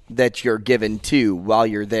response that you're given to while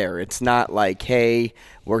you're there. It's not like, hey,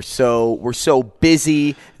 we're so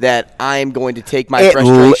busy that I'm going to take my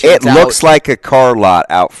frustrations out. It looks like a car lot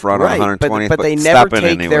out front right, on 120th. But they never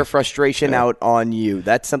take their frustration out on you.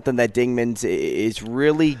 That's something that Dingman's is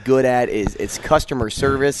really good at is customer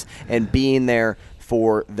service and being there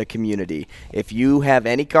for the community. If you have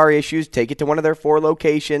any car issues, take it to one of their 4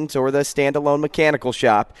 locations or the standalone mechanical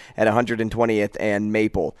shop at 120th and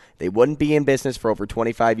Maple. They wouldn't be in business for over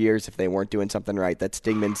 25 years if they weren't doing something right. That's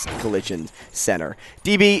Dingman's Collision Center.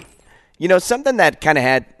 DB, something that kind of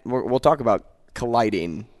had, we'll talk about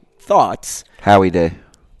colliding thoughts. Howie Day.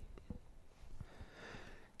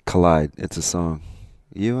 Collide. It's a song.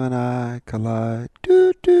 You and I collide.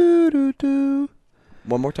 Do, do, do, do.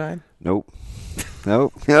 One more time? Nope.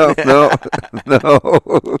 No. And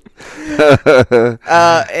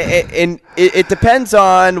it depends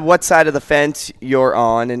on what side of the fence you're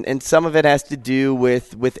on, and some of it has to do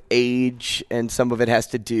with age, and some of it has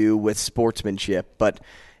to do with sportsmanship. But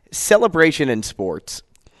celebration in sports.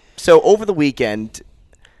 So over the weekend,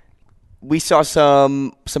 we saw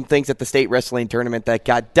some things at the state wrestling tournament that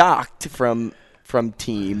got docked from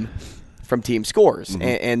team scores,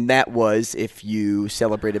 and that was if you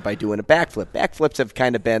celebrated by doing a backflip. Backflips have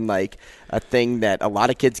kind of been like a thing that a lot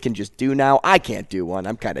of kids can just do now. I can't do one.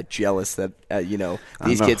 I'm kind of jealous that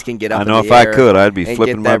these kids can get up. I know in the if air I could, I'd be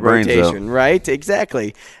flipping my brains rotation, out. Right?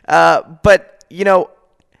 Exactly. But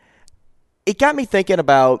it got me thinking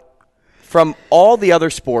about from all the other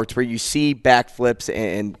sports where you see backflips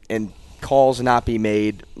and calls not be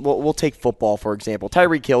made. We'll take football, for example.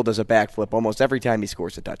 Tyreek Hill does a backflip almost every time he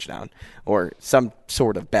scores a touchdown or some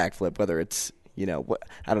sort of backflip, whether it's, I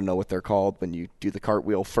don't know what they're called when you do the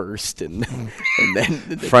cartwheel first and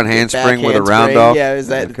then front handspring with a round off. Yeah, is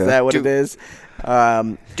that what it is?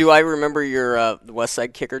 Do I remember your West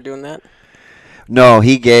Side kicker doing that? No,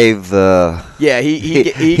 he gave the. Yeah, he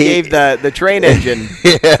gave the train engine.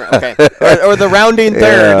 Okay. Or the rounding third.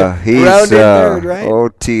 Yeah, he's rounding third, right?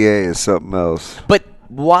 OTA is something else. But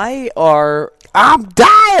why are I'm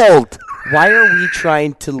dialed? Why are we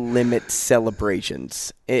trying to limit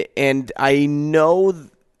celebrations? And I know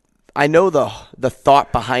the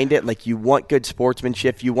thought behind it. Like, you want good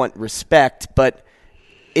sportsmanship, you want respect, but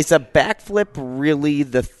is a backflip really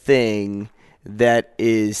the thing that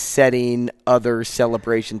is setting other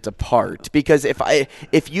celebrations apart? Because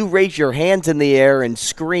if you raise your hands in the air and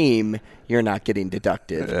scream, you're not getting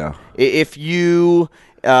deducted. Yeah. If you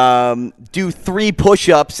do 3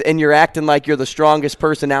 push-ups and you're acting like you're the strongest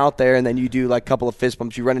person out there, and then you do like a couple of fist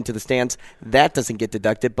bumps, you run into the stands, that doesn't get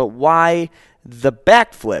deducted. But why the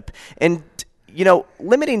backflip? And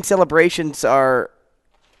limiting celebrations are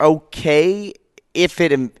okay if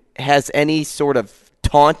it has any sort of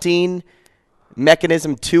taunting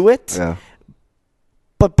mechanism to it. Yeah.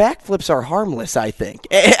 But backflips are harmless, I think.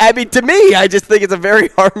 I mean, to me, I just think it's a very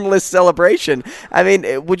harmless celebration. I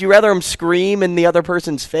mean, would you rather them scream in the other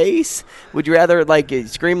person's face? Would you rather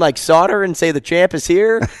scream like Sauter and say the champ is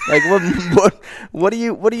here? Like, what are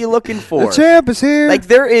you looking for? The champ is here. Like,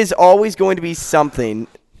 there is always going to be something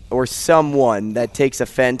or someone that takes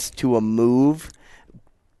offense to a move.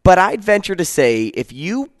 But I'd venture to say if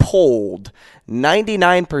you polled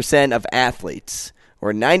 99% of athletes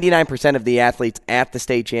or 99% of the athletes at the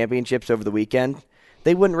state championships over the weekend,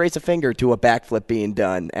 they wouldn't raise a finger to a backflip being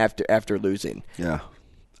done after losing. Yeah.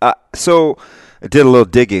 So I did a little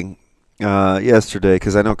digging yesterday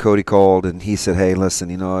because I know Cody called and he said, "Hey, listen,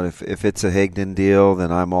 you know, if it's a Higdon deal,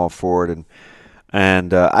 then I'm all for it."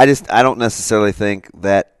 And I don't necessarily think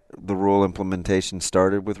that the rule implementation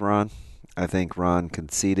started with Ron. I think Ron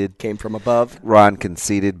conceded. Came from above. Ron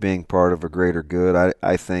conceded being part of a greater good.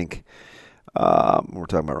 I think. We're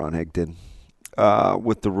talking about Ron Higdon.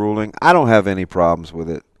 With the ruling, I don't have any problems with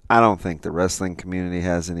it. I don't think the wrestling community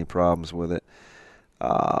has any problems with it.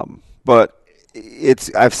 But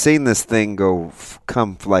I've seen this thing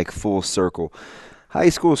come like full circle. High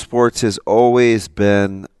school sports has always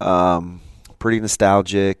been pretty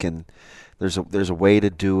nostalgic, and there's a way to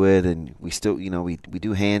do it, and we still, you know, we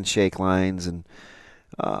do handshake lines, and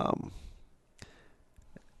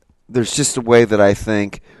there's just a way that I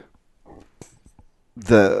think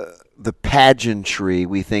the pageantry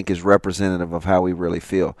we think is representative of how we really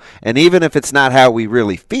feel. And even if it's not how we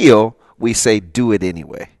really feel, we say do it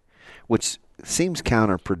anyway, which seems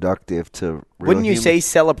counterproductive to real Wouldn't you say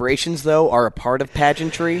celebrations, though, are a part of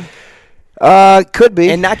pageantry? Could be.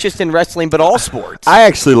 And not just in wrestling, but all sports. I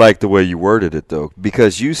actually like the way you worded it, though,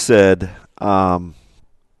 because you said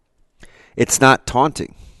it's not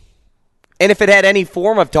taunting. And if it had any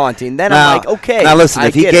form of taunting, then I'm like, okay. Now listen,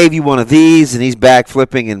 if he gave you one of these and he's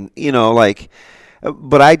backflipping and, you know, like,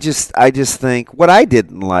 but I just think what I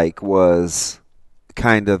didn't like was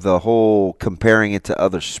kind of the whole comparing it to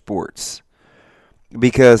other sports.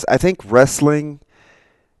 Because I think wrestling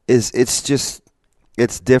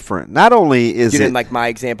it's different. Not only is you didn't like my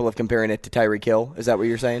example of comparing it to Tyreek Hill? Is that what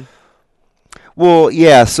you're saying? Well,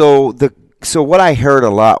 yeah, so what I heard a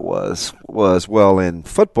lot was well, in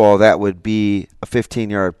football that would be a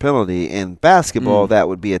 15-yard penalty. In basketball that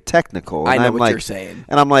would be a technical. And I know what you're saying.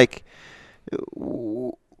 And I'm like,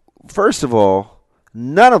 first of all,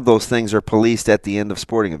 none of those things are policed at the end of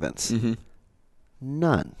sporting events. Mm-hmm.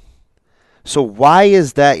 None. So why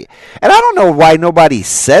is that? And I don't know why nobody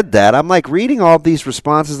said that. I'm like reading all these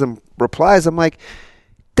responses and replies. I'm like,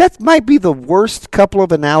 that might be the worst couple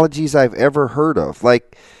of analogies I've ever heard of.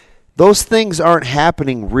 Like, those things aren't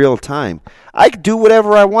happening real time. I could do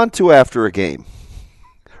whatever I want to after a game,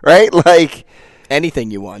 right? Like anything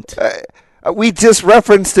you want. We just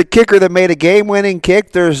referenced a kicker that made a game-winning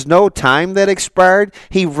kick. There's no time that expired.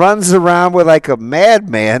 He runs around with like a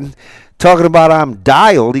madman talking about I'm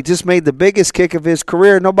dialed. He just made the biggest kick of his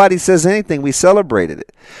career. Nobody says anything. We celebrated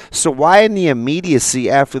it. So why in the immediacy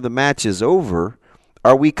after the match is over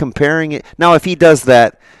are we comparing it? Now, if he does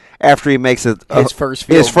that after he makes his first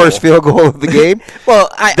field goal of the game. Well,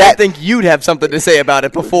 I think you'd have something to say about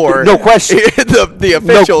it before. No question. the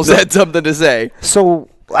officials had something to say. So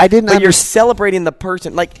I didn't. But you're celebrating the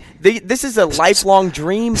person. Like this is a lifelong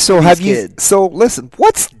dream. So for these kids. So listen,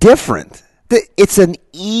 what's different? It's an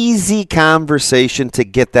easy conversation to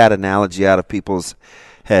get that analogy out of people's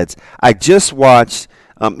heads. I just watched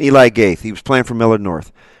Eli Gaith. He was playing for Millard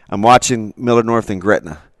North. I'm watching Millard North and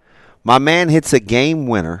Gretna. My man hits a game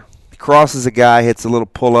winner. Crosses a guy, hits a little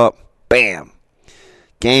pull-up, bam.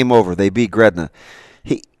 Game over. They beat Gretna.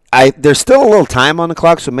 There's still a little time on the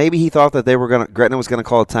clock, so maybe he thought that Gretna was going to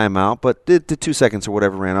call a timeout, but the 2 seconds or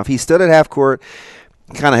whatever ran off. He stood at half court,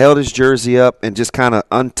 kind of held his jersey up, and just kind of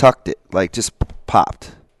untucked it, like just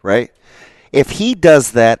popped, right? If he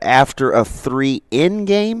does that after a 3-in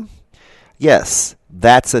game, yes,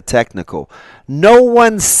 that's a technical. No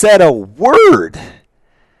one said a word,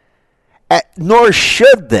 nor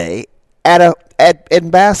should they,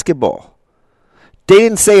 in basketball. They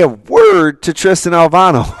didn't say a word to Tristan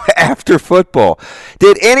Alvano after football.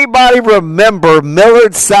 Did anybody remember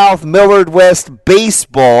Millard South, Millard West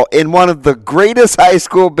baseball in one of the greatest high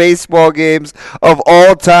school baseball games of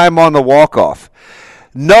all time on the walk-off?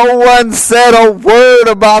 No one said a word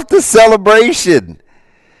about the celebration.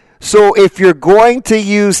 So if you're going to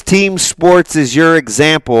use team sports as your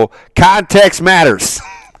example, context matters.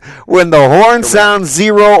 When the horn sounds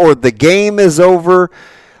 0 or the game is over,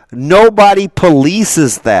 nobody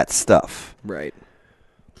polices that stuff. Right.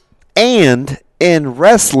 And in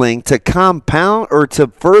wrestling, to compound or to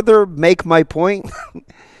further make my point,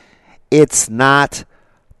 it's not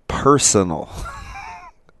personal.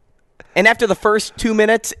 And after the first 2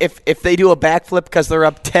 minutes, if they do a backflip because they're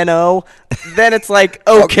up 10-0, then it's like,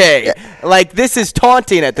 okay. Like, this is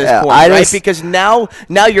taunting at this point, right? Because now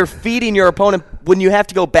you're feeding your opponent when you have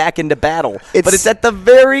to go back into battle. But it's at the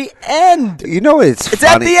very end. You know, it's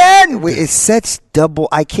funny. At the end. It's such double.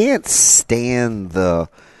 I can't stand the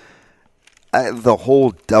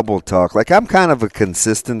whole double talk. Like, I'm kind of a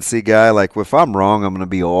consistency guy. Like, if I'm wrong, I'm going to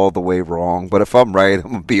be all the way wrong. But if I'm right, I'm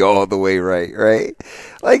going to be all the way right?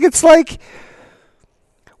 Like, it's like,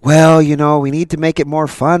 well, you know, we need to make it more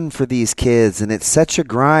fun for these kids, and it's such a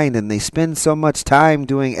grind, and they spend so much time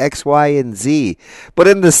doing X, Y, and Z. But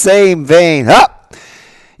in the same vein,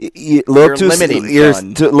 you're a little too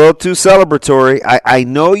celebratory. I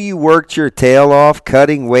know you worked your tail off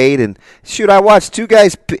cutting weight, and shoot, I watched two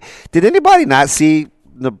guys. Did anybody not see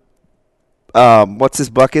the what's his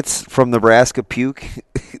buckets from Nebraska puke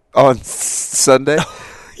on Sunday?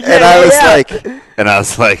 And I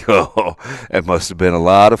was like, oh, it must have been a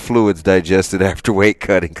lot of fluids digested after weight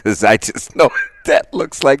cutting, because I just know what that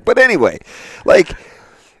looks like. But anyway, like,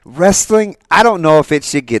 wrestling, I don't know if it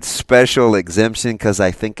should get special exemption because I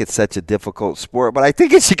think it's such a difficult sport, but I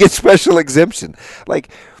think it should get special exemption. Like,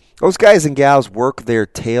 those guys and gals work their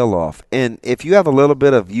tail off, and if you have a little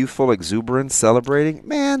bit of youthful exuberance celebrating,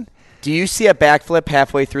 man. Do you see a backflip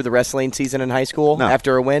halfway through the wrestling season in high school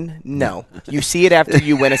after a win? No. You see it after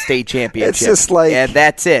you win a state championship. It's just like, and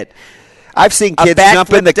that's it. I've seen kids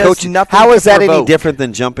jump in the coach. How is that any different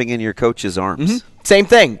than jumping in your coach's arms? Mm-hmm. Same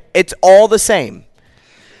thing. It's all the same.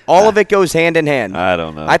 All of it goes hand in hand. I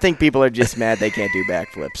don't know. I think people are just mad they can't do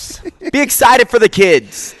backflips. Be excited for the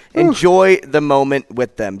kids. Enjoy the moment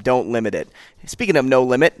with them. Don't limit it. Speaking of no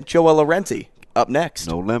limit, Joel Lorenzi up next.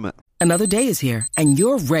 No limit. Another day is here, and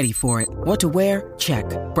you're ready for it. What to wear? Check.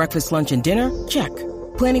 Breakfast, lunch, and dinner? Check.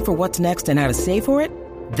 Planning for what's next and how to save for it?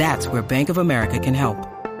 That's where Bank of America can help.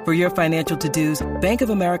 For your financial to-dos, Bank of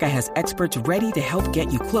America has experts ready to help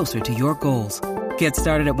get you closer to your goals. Get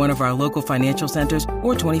started at one of our local financial centers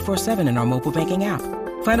or 24/7 in our mobile banking app.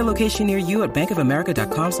 Find a location near you at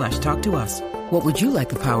bankofamerica.com/talktous. What would you like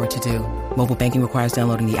the power to do? Mobile banking requires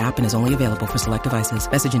downloading the app and is only available for select devices.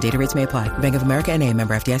 Message and data rates may apply. Bank of America N.A.,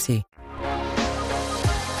 member FDIC.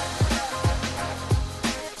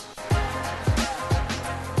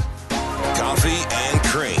 Coffee and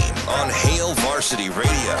Cream on Hail Varsity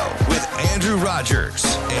Radio with Andrew Rogers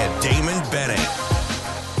and Damon Benning.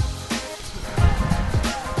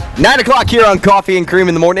 9 o'clock here on Coffee and Cream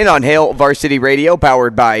in the morning on Hail Varsity Radio,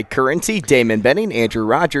 powered by Currency. Damon Benning, Andrew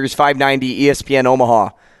Rogers, 590 ESPN Omaha.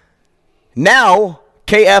 Now,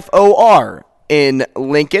 KFOR in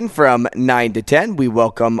Lincoln from 9 to 10. We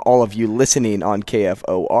welcome all of you listening on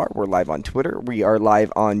KFOR. We're live on Twitter. We are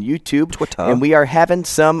live on YouTube. Twitter. And we are having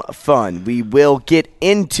some fun. We will get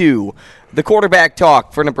into the quarterback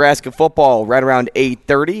talk for Nebraska football right around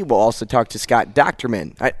 8:30. We'll also talk to Scott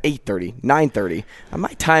Docterman at 8:30, 9:30.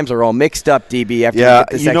 My times are all mixed up, DB, after we get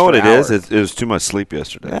this you know what it hour. is? It was too much sleep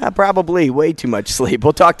yesterday. Probably way too much sleep.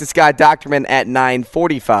 We'll talk to Scott Docterman at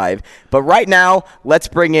 9:45. But right now, let's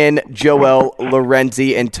bring in Joel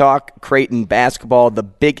Lorenzi and talk Creighton basketball, the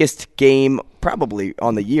biggest game probably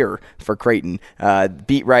on the year for Creighton.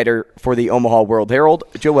 Beat writer for the Omaha World Herald,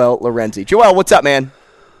 Joel Lorenzi. Joel, what's up, man?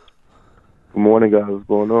 Good morning, guys. What's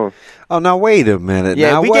going on? Oh, now wait a minute.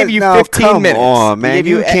 Yeah, now, we gave you 15 come minutes. Come on, man.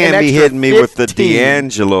 You can't be hitting me with the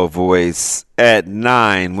D'Angelo voice at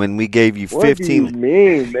 9 when we gave you 15. What do you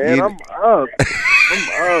mean, man? I'm up. I'm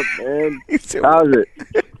up, man. How's it?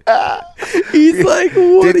 He's like,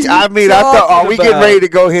 what I thought, are we getting ready to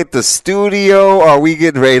go hit the studio? Are we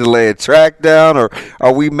getting ready to lay a track down? Or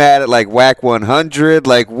are we mad at, like, WAC 100?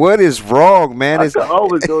 Like, what is wrong, man? I could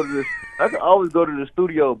always go to the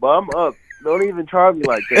studio, but I'm up. Don't even try me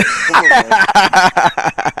like that. Come on,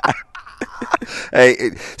 man.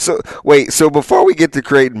 Hey, so before we get to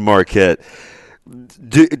Creighton Marquette,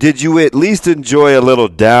 did you at least enjoy a little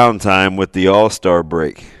downtime with the All-Star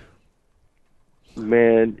break?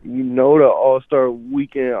 Man, you know, the All-Star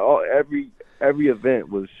weekend, every event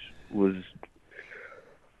was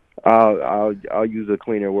I'll use a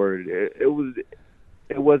cleaner word.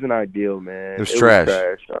 It wasn't ideal, man. It was trash.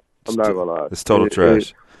 I'm not gonna lie. It's total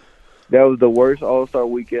trash. That was the worst All-Star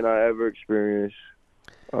weekend I ever experienced.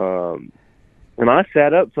 And I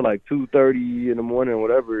sat up till like 2:30 in the morning or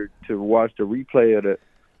whatever to watch the replay of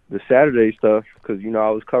the Saturday stuff because, you know, I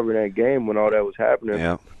was covering that game when all that was happening.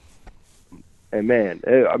 Yeah. And, man,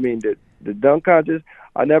 the dunk contest,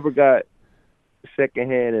 I never got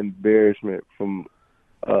secondhand embarrassment from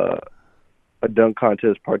a dunk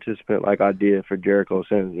contest participant like I did for Jericho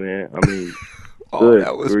Sims, man. I mean,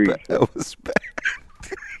 that was bad. That was bad.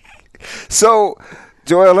 So,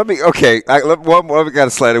 Joel, we got to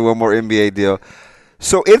slide in one more NBA deal.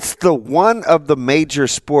 So it's one of the major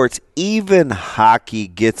sports. Even hockey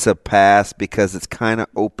gets a pass because it's kind of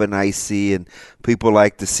open, icy, and people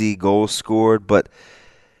like to see goals scored. But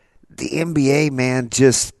the NBA, man,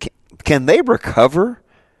 just can they recover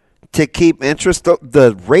to keep interest?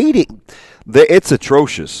 The rating, it's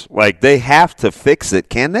atrocious. Like, they have to fix it.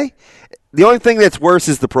 Can they? The only thing that's worse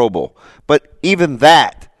is the Pro Bowl. But even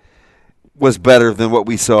that was better than what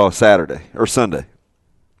we saw Saturday or Sunday.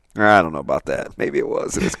 I don't know about that. Maybe it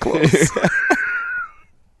was. It was close.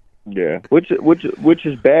 Yeah, which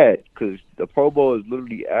is bad because the Pro Bowl is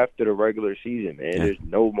literally after the regular season, man. Yeah. There's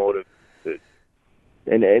no motive,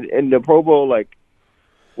 and the Pro Bowl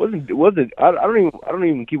wasn't. I don't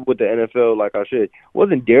even keep with the NFL like I should.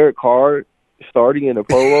 Wasn't Derek Carr starting in the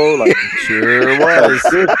Pro Bowl? Sure was.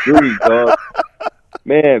 Good grief, dog.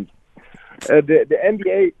 Man, the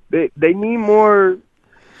NBA they need more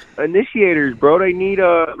initiators, bro. They need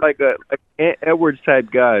like Ant Edwards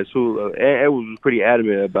type guys. Who Ant Edwards was pretty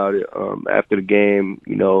adamant about it after the game.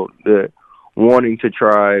 You know, the wanting to,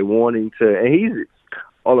 and he's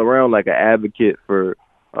all around like an advocate for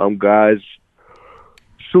guys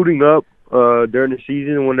suiting up during the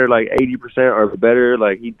season when they're like 80% or better.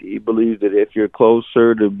 Like he believes that if you're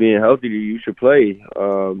closer to being healthy, you should play.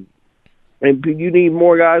 And you need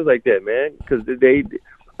more guys like that, man, because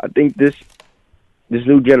I think this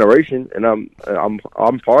new generation, and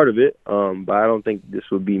I'm part of it, but I don't think this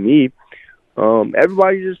would be me.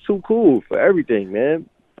 Everybody's just too cool for everything, man.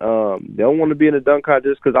 They don't want to be in a dunk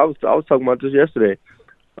contest because I was talking about this yesterday.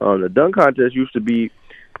 The dunk contest used to be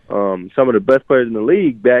some of the best players in the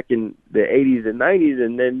league back in the 80s and 90s,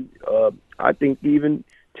 and then I think even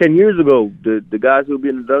 10 years ago, the guys who would be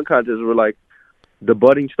in the dunk contest were like the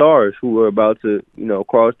budding stars who were about to,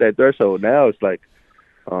 cross that threshold. Now it's like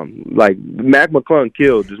Mac McClung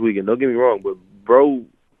killed this weekend. Don't get me wrong, but bro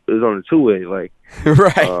is on a two-way. Like,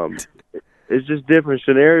 right. It's just different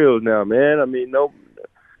scenarios now, man. I mean,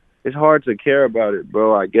 it's hard to care about it,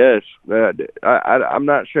 bro. I guess I'm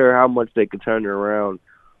not sure how much they could turn it around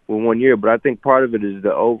with 1 year, but I think part of it is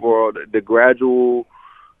the overall, the gradual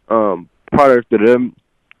product of them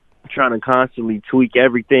trying to constantly tweak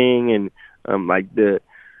everything and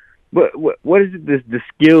what is it? The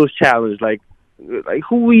skills challenge, like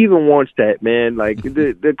who even wants that, man? Like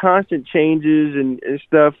the constant changes and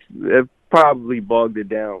stuff have probably bogged it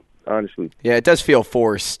down, honestly. Yeah, it does feel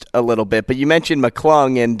forced a little bit. But you mentioned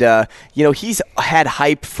McClung, and he's had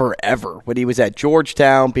hype forever. When he was at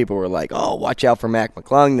Georgetown, people were like, "Oh, watch out for Mac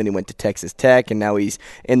McClung." Then he went to Texas Tech, and now he's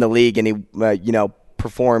in the league, and he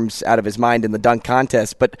performs out of his mind in the dunk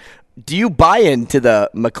contest. But do you buy into the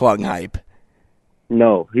McClung hype?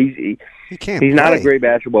 No, he's not a great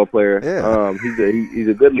basketball player. Yeah. He's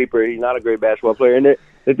a good leaper. He's not a great basketball player. And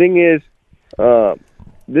the thing is,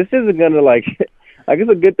 this isn't gonna I guess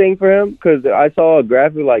a good thing for him because I saw a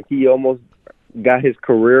graphic like he almost got his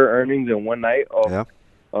career earnings in one night of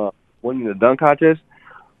winning the dunk contest.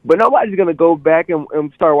 But nobody's gonna go back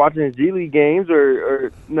and start watching his G League games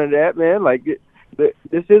or none of that, man. Like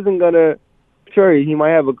this isn't gonna. Sure, he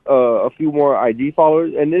might have a few more IG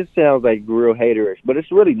followers, and this sounds like real haterish, but it's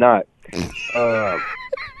really not.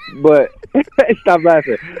 But stop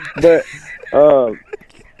laughing. But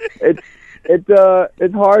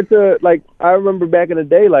it's hard to I remember back in the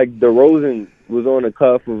day, DeRozan was on the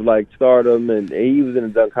cuff of stardom, and he was in the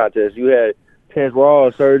dunk contest. You had Terrence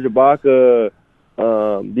Ross, Serge Ibaka,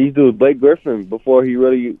 these dudes, Blake Griffin before he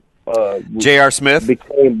really J.R. Smith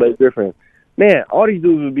became Blake Griffin. Man, all these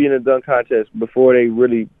dudes would be in a dunk contest before they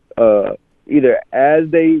really either as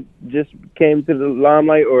they just came to the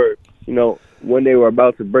limelight or when they were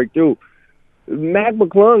about to break through. Mac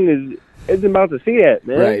McClung isn't about to see that,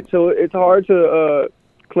 man. Right. So it's hard to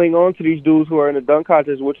cling on to these dudes who are in the dunk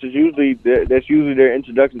contest, which is usually their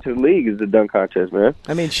introduction to the league is the dunk contest, man.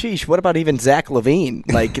 I mean, sheesh, what about even Zach LaVine?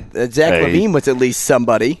 Zach LaVine was at least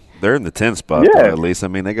somebody. They're in the 10 spot, though, at least. I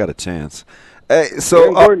mean, they got a chance. Hey, so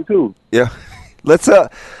important too. Yeah. Let's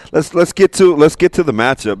get to the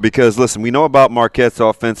matchup because listen, we know about Marquette's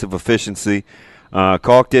offensive efficiency.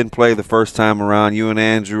 Calk didn't play the first time around. You and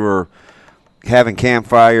Andrew are having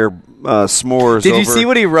campfire s'mores. Did you see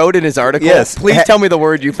what he wrote in his article? Yes. Please tell me the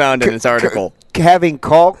word you found in his article. Having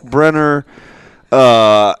Calk Brenner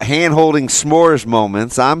hand-holding s'mores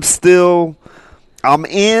moments. I'm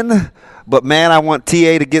in. But, man, I want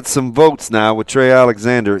TA to get some votes now with Trey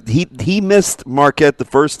Alexander. He missed Marquette the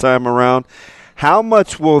first time around. How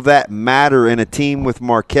much will that matter in a team with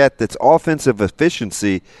Marquette that's offensive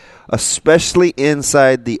efficiency, especially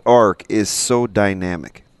inside the arc, is so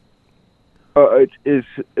dynamic?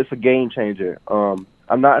 It's a game changer. I'm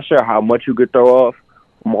not sure how much you could throw off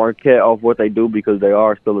Marquette off what they do because they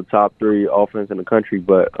are still a top 3 offense in the country.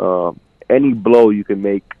 But any blow you can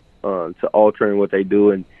make to altering what they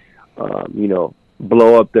do and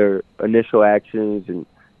blow up their initial actions and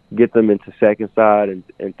get them into second side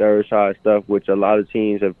and third side stuff, which a lot of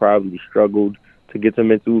teams have probably struggled to get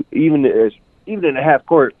them into, even in the half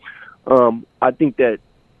court. I think that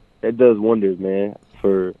does wonders, man,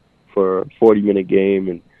 for a 40-minute game.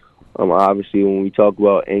 And obviously, when we talk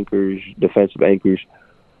about anchors, defensive anchors,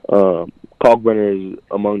 Kalkbrenner is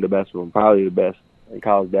among the best of them, probably the best in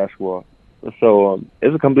college basketball. So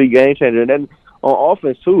it's a complete game changer. And then on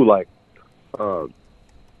offense too,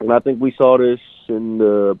 and I think we saw this in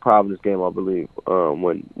the Providence game, I believe,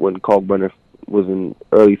 when Kalkbrenner was in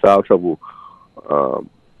early foul trouble.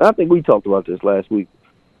 I think we talked about this last week.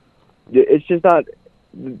 It's just not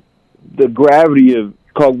the gravity of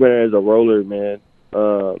Kalkbrenner as a roller, man.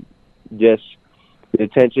 Just the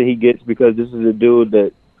attention he gets because this is a dude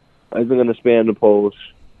that isn't going to spam the post,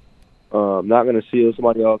 not going to seal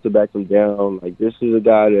somebody off to back them down. Like, this is a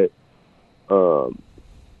guy that, doesn't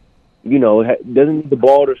need the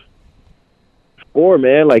ball to score,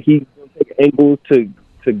 man. Like, he's going to take angles to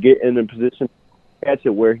get in a position to catch it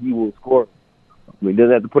where he will score. I mean, he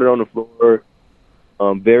doesn't have to put it on the floor.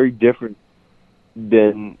 Very different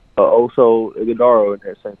than Oso Ighodaro in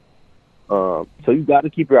that sense. So you got to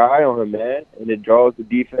keep your eye on him, man. And it draws the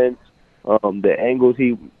defense. The angles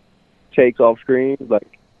he takes off screens,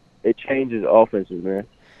 like, it changes offenses, man.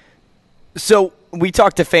 So we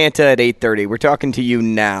talked to Fanta at 8:30. We're talking to you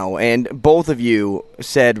now, and both of you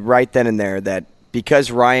said right then and there that because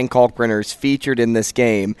Ryan Kalkbrenner is featured in this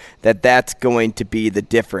game, that's going to be the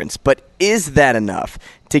difference. But is that enough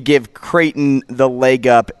to give Creighton the leg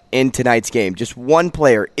up in tonight's game? Just one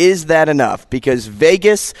player, is that enough? Because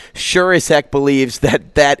Vegas sure as heck believes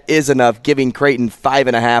that is enough, giving Creighton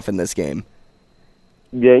 5.5 in this game.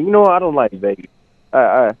 Yeah, I don't like Vegas.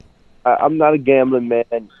 I'm not a gambling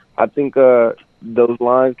man. I think those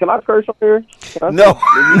lines. Can I curse on here? No.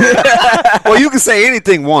 Well, you can say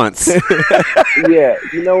anything once. Yeah,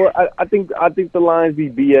 you know what? I think the lines be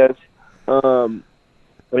BS. And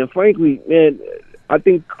frankly, man, I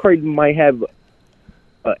think Creighton might have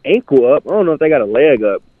an ankle up. I don't know if they got a leg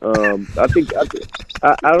up. I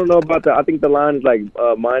don't know about that. I think the line is like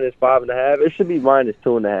minus 5.5. It should be minus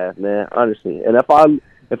 2.5, man. Honestly, and if I'm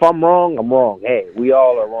wrong, I'm wrong. Hey, we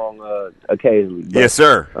all are wrong occasionally. But, yes,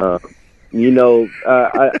 sir.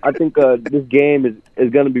 I think this game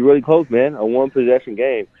is going to be really close, man. A one-possession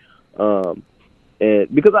game,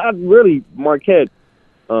 and because Marquette,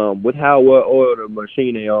 with how well oiled a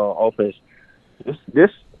machine they are on offense,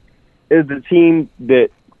 this is the team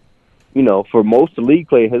that for most of league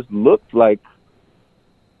play has looked like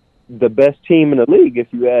the best team in the league, if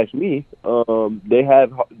you ask me.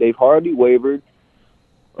 They've hardly wavered.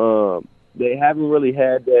 They haven't really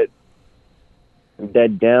had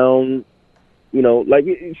that down,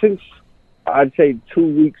 since I'd say 2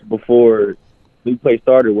 weeks before league play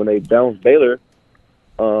started when they bounced Baylor.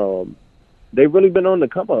 They've really been on the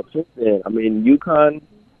come up since then. I mean, UConn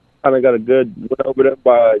kind of went over them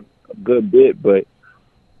by a good bit, but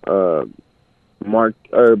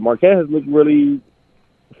Marquette has looked really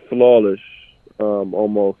flawless,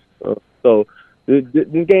 almost. So this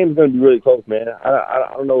game is going to be really close, man.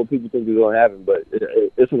 I don't know what people think is going to happen, but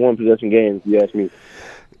it's a one-possession game, if you ask me.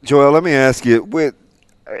 Joel, let me ask you,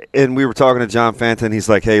 and we were talking to John Fanta, and he's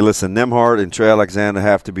like, hey, listen, Nembhard and Trey Alexander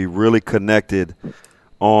have to be really connected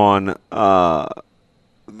on the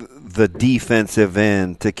defensive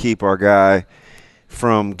end to keep our guy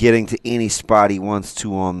from getting to any spot he wants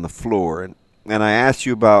to on the floor. And I asked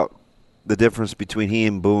you about the difference between he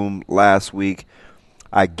and Boom last week.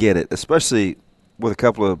 I get it, especially with a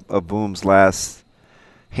couple of Boom's last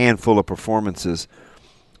handful of performances.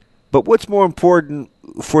 But what's more important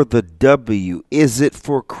for the W? Is it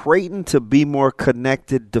for Creighton to be more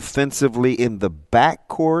connected defensively in the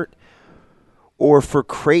backcourt, or for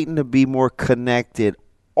Creighton to be more connected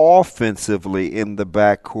offensively in the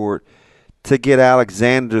backcourt to get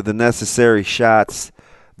Alexander the necessary shots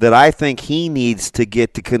that I think he needs to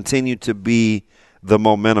get to continue to be the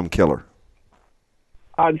momentum killer?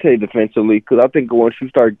 I'd say defensively, because I think once you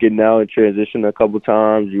start getting out in transition a couple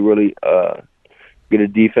times, you really get a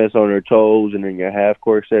defense on their toes, and then your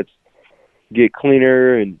half-court sets get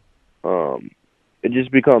cleaner, and it just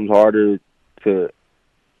becomes harder to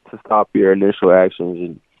stop your initial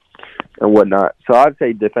actions and whatnot. So I'd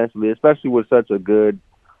say defensively, especially with such a good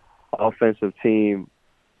offensive team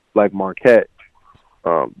like Marquette,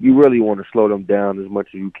 you really want to slow them down as much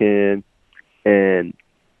as you can. And,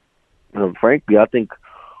 frankly, I think,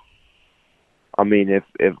 if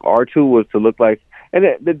R2 was to look like, and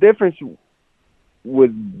the difference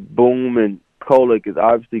with Boom and Kolek is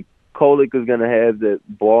obviously Kolek is going to have the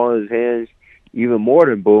ball in his hands even more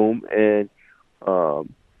than Boom, and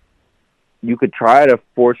you could try to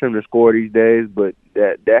force him to score these days, but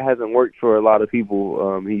that hasn't worked for a lot of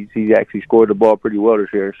people. He's actually scored the ball pretty well this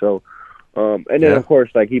year. So, and then of course,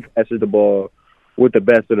 like, he passes the ball with the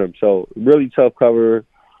best of them. So really tough cover.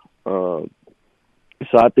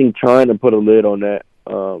 So I think trying to put a lid on that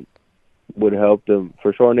would help them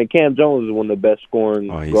for sure. And then Cam Jones is one of the best scoring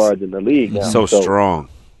guards in the league. He's so strong.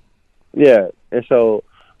 Yeah, and so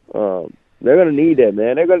they're gonna need that,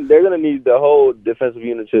 man. They're gonna need the whole defensive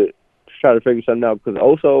unit to try to figure something out. Because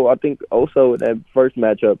I think in that first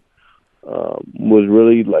matchup was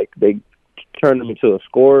really like they turned him into a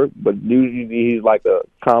scorer, but usually he's like a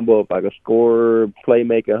combo of like a scorer,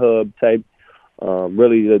 playmaker, hub type.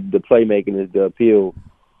 Really, the playmaking is the appeal.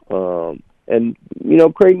 And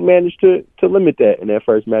Creighton managed to limit that in that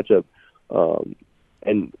first matchup.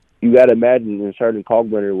 And you got to imagine, and certain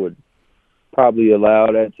Kalkbrenner would probably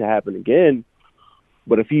allow that to happen again.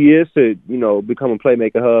 But if he is to, become a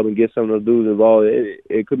playmaker hub and get some of those dudes involved,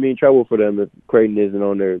 it could mean trouble for them if Creighton isn't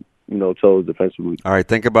on their, toes defensively. All right,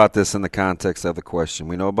 think about this in the context of the question.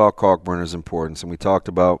 We know about Kalkbrenner's importance, and we talked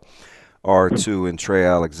about R2 and Trey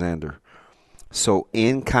Alexander. So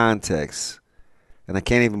in context, and I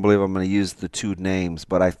can't even believe I'm going to use the two names,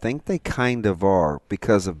 but I think they kind of are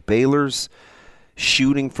because of Baylor's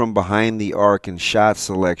shooting from behind the arc and shot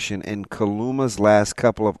selection and Kaluma's last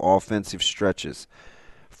couple of offensive stretches.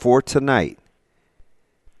 For tonight,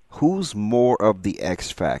 who's more of the X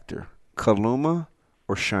factor, Kaluma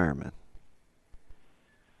or Shireman?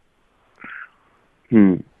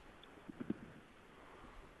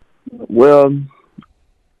 Well,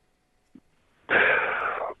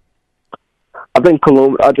 I think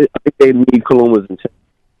Kaluma. I think they need Kaluma's intent.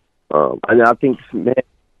 And I think, man,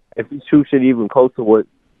 if he shoots it even close to what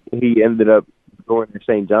he ended up doing in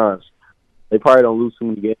St. John's, they probably don't lose too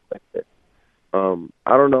many games like that.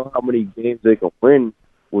 I don't know how many games they can win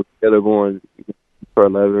with the other going for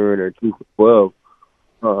 11 or 2 for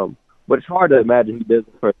 12. But it's hard to imagine he does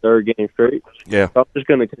it for a third game straight. Yeah. So I'm just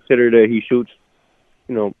going to consider that he shoots,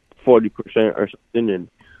 40% or something, and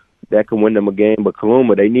that can win them a game. But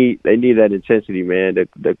Kaluma, they need that intensity, man.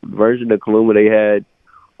 The version of Kaluma they had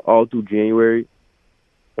all through January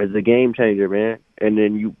is a game changer, man. And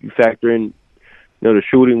then you factor in, the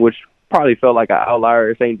shooting, which probably felt like an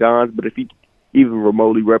outlier at St. John's. But if he even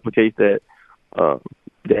remotely replicates that,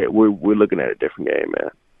 that we're looking at a different game, man.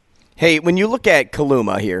 Hey, when you look at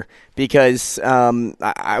Kaluma here, because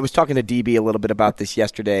I was talking to DB a little bit about this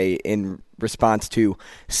yesterday in response to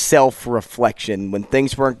self-reflection. When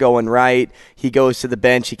things weren't going right, he goes to the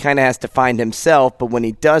bench. He kind of has to find himself, but when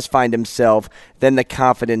he does find himself, then the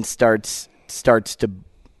confidence starts to,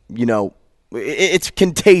 it's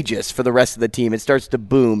contagious for the rest of the team. It starts to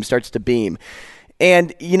boom, starts to beam.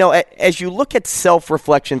 And, as you look at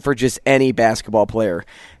self-reflection for just any basketball player,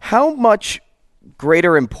 how much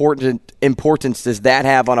greater importance does that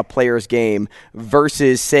have on a player's game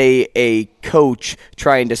versus, say, a coach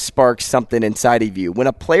trying to spark something inside of you? When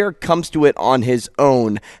a player comes to it on his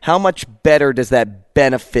own, how much better does that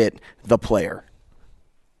benefit the player?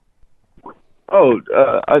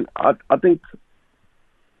 I think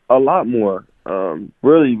a lot more,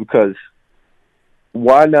 really, because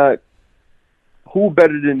why not? Who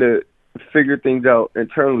better than to figure things out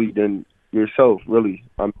internally than yourself, really?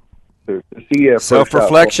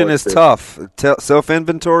 Self-reflection is tough.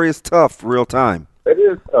 Self-inventory is tough, real time. It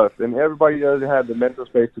is tough, and everybody doesn't have the mental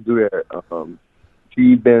space to do that.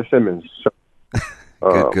 Ben Simmons. So,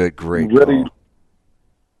 great. Really,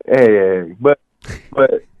 hey, but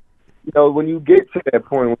when you get to that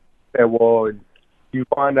point, that wall, and you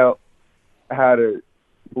find out how to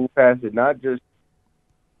move past it, not just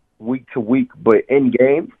week to week, but in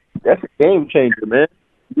game, that's a game changer, man.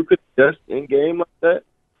 You could just in game like that.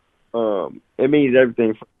 It means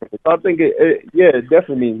everything. So I think it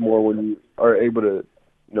definitely means more when you are able to,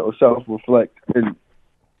 self-reflect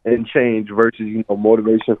and change versus,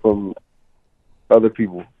 motivation from other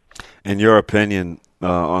people. In your opinion,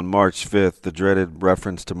 on March 5th, the dreaded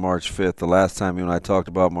reference to March 5th, the last time you and I talked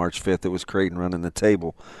about March 5th, it was Creighton running the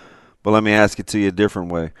table. But let me ask it to you a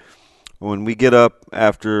different way. When we get up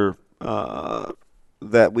after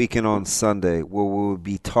that weekend on Sunday, will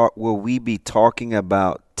we be talking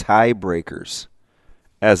about tiebreakers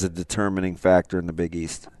as a determining factor in the Big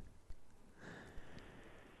East?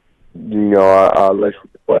 I'll let you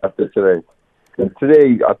go after today. 'Cause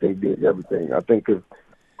today, I think, did everything. I think if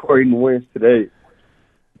Creighton wins today,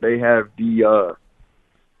 they have the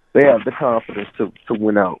confidence to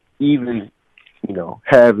win out, even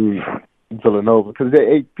having Villanova, because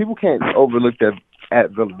people can't overlook that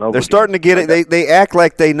at Villanova. They're starting to get it. They act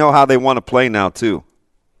like they know how they want to play now too.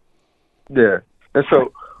 Yeah, and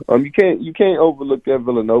so you can't overlook that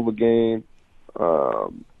Villanova game,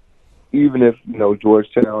 even if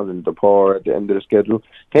Georgetown and DePaul at the end of the schedule.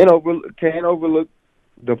 Can't overlook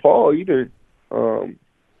DePaul either,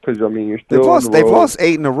 because you're still they've lost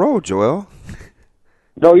 8 in a row, Joel.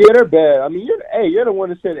 No, yeah, they're bad. I mean, you're the one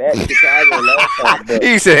that said at Chicago last time. But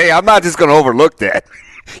You said, "Hey, I'm not just going to overlook that.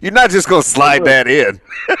 You're not just going to slide that in."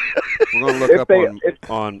 We're going to look up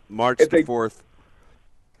on March the 4th.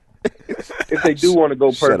 If they do want to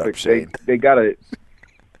go perfect, they gotta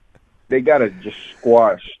just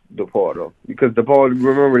squash DePaul though, because DePaul.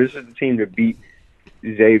 Remember, this is the team that beat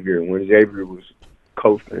Xavier when Xavier was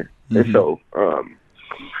coasting, and so I'm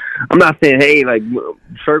not saying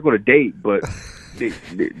circle the date, but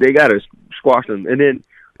they gotta squash them, and then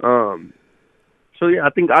so yeah,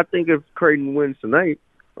 I think if Creighton wins tonight,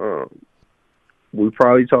 we're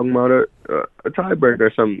probably talking about a tiebreaker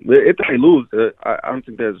or something. If they lose, I don't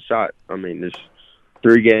think there's a shot. I mean, there's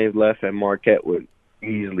 3 games left, and Marquette would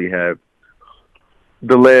easily have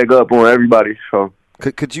the leg up on everybody. So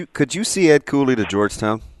could you see Ed Cooley to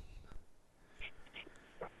Georgetown?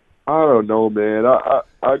 I don't know, man.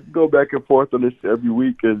 I go back and forth on this every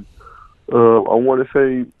week, and I want to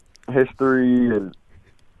say history and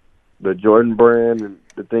the Jordan brand and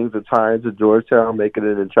the things that tie into Georgetown make it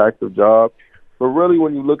an attractive job. But really,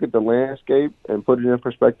 when you look at the landscape and put it in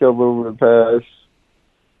perspective over the past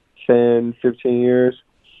 10, 15 years,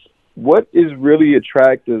 what is really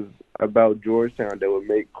attractive about Georgetown that would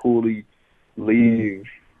make Cooley leave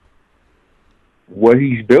what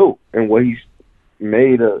he's built and what he's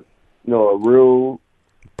made a real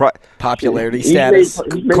popularity status?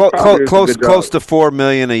 Close to $4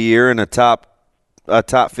 million a year and a top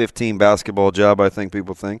 15 basketball job, I think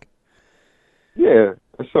people think. Yeah.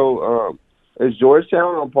 So is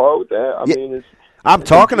Georgetown on par with that? I mean, I'm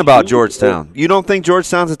talking about Georgetown. You don't think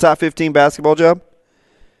Georgetown's a top 15 basketball job?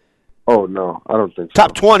 Oh no, I don't think so.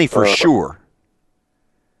 Top 20 for sure.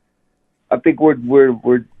 I think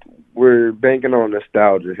we're banking on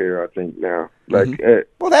nostalgia here. I think now,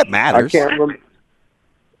 well, that matters. I can't remember.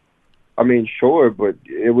 I mean, sure, but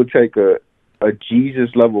it would take a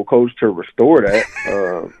Jesus level coach to restore that.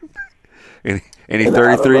 Any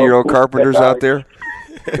 33-year-old Carpenters out there?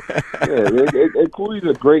 Yeah, Cooley's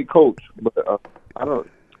a great coach, but I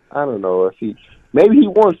don't know if maybe he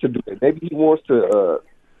wants to do it. Maybe he wants to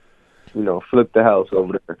flip the house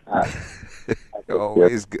over there.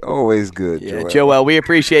 Always good. Yeah, Joel, we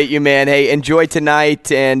appreciate you, man. Hey, enjoy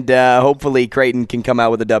tonight, and hopefully Creighton can come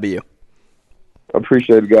out with a W.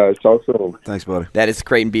 Appreciate it, guys. Talk soon. Thanks, buddy. That is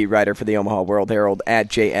Creighton beat writer for the Omaha World Herald at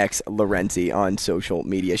JX Lorenzi on social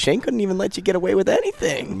media. Shane couldn't even let you get away with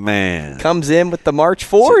anything. Man. Comes in with the March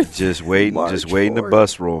 4th. Just waiting to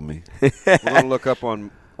bus roll me. We're going to look up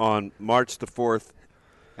on March the 4th,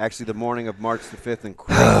 actually the morning of March the 5th, and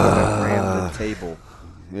Creighton ran the table.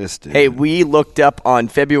 Yes, dude. Hey, we looked up on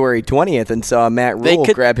February 20th and saw Matt Rule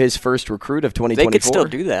grab his first recruit of 2024. They could still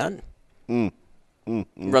do that.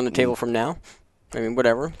 Run the table from now. I mean,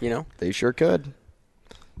 whatever, They sure could.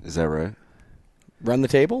 Is that right? Run the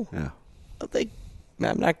table? Yeah. I'm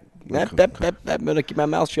going to keep my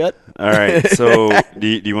mouth shut. All right. So do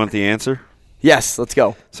you want the answer? Yes, let's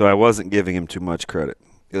go. So I wasn't giving him too much credit.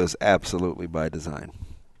 It was absolutely by design.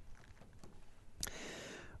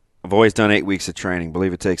 I've always done 8 weeks of training.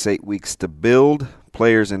 Believe it takes 8 weeks to build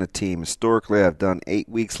players in a team. Historically, I've done 8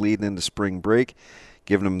 weeks leading into spring break,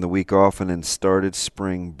 given them the week off, and then started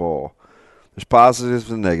spring ball. There's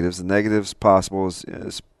positives and negatives. The negatives possible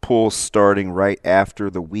is pulls starting right after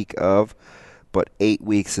the week of, but 8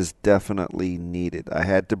 weeks is definitely needed. I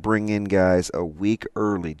had to bring in guys a week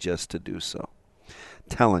early just to do so.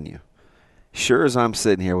 Telling you, sure as I'm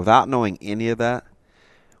sitting here without knowing any of that,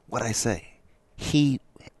 what'd I say? He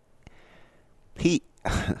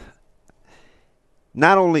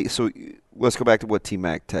not only, so let's go back to what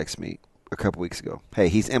T-Mac texted me a couple weeks ago. Hey,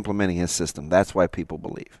 he's implementing his system. That's why people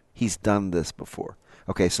believe. He's done this before.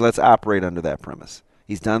 Okay, so let's operate under that premise.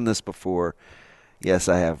 He's done this before. Yes,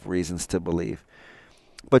 I have reasons to believe.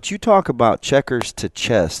 But you talk about checkers to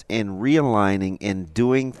chess and realigning and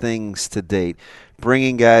doing things to date,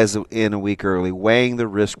 bringing guys in a week early, weighing the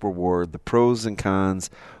risk-reward, the pros and cons,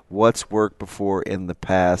 what's worked before in the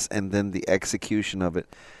past, and then the execution of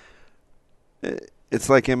it. It's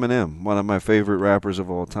like Eminem, one of my favorite rappers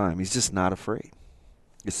of all time. He's just not afraid.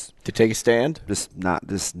 To take a stand? Just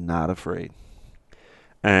not afraid.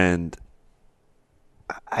 And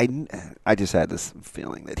I just had this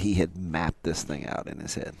feeling that he had mapped this thing out in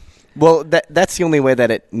his head. Well, that's the only way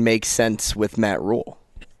that it makes sense with Matt Rule.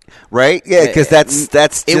 Right? Yeah, because that's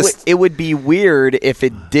just... It would be weird if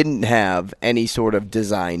it didn't have any sort of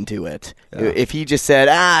design to it. Yeah. If he just said,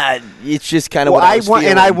 it's just kind of what I was feeling.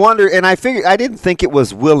 And I wonder, and I figured, I didn't think it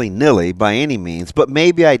was willy-nilly by any means, but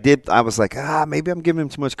maybe I did. I was like, maybe I'm giving him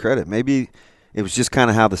too much credit. Maybe it was just kind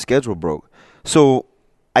of how the schedule broke. So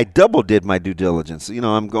I double did my due diligence.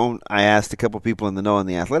 I asked a couple people in the know in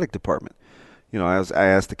the athletic department. I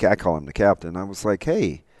asked I call him the captain. I was like,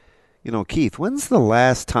 hey, Keith, when's the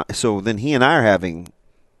last time? So then he and I are having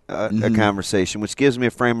a conversation, which gives me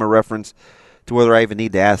a frame of reference to whether I even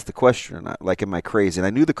need to ask the question or not. Like, am I crazy? And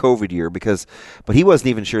I knew the COVID year but he wasn't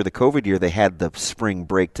even sure the COVID year they had the spring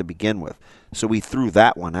break to begin with. So we threw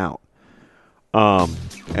that one out.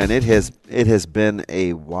 And it has been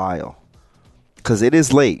a while because it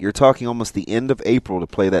is late. You're talking almost the end of April to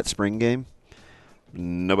play that spring game.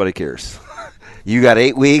 Nobody cares. You got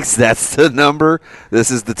 8 weeks. That's the number. This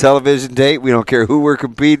is the television date. We don't care who we're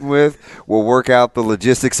competing with. We'll work out the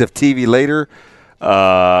logistics of TV later.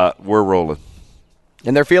 We're rolling.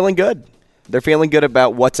 And they're feeling good. They're feeling good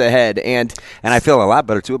about what's ahead. And I feel a lot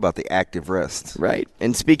better, too, about the active rest. Right.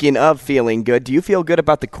 And speaking of feeling good, do you feel good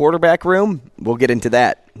about the quarterback room? We'll get into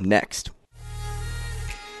that next.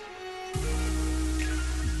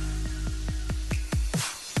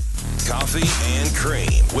 Coffee and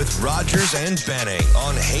Cream with Rogers and Benning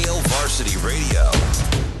on Hail Varsity Radio.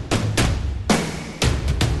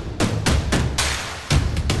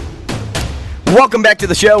 Welcome back to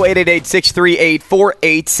the show,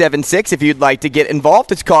 888-638-4876. If you'd like to get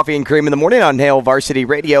involved, it's Coffee and Cream in the Morning on Hail Varsity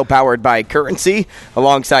Radio, powered by Currency,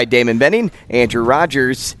 alongside Damon Benning, Andrew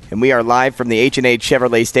Rogers, and we are live from the H&H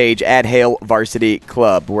Chevrolet stage at Hail Varsity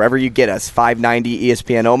Club. Wherever you get us, 590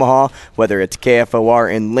 ESPN Omaha, whether it's KFOR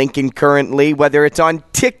in Lincoln currently, whether it's on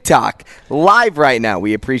TikTok, live right now.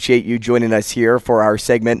 We appreciate you joining us here for our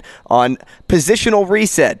segment on Positional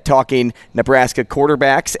Reset, talking Nebraska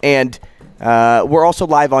quarterbacks, and we're also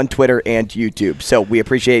live on Twitter and YouTube, so we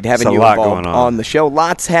appreciate having you involved on the show.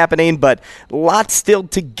 Lots happening, but lots still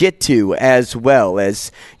to get to as well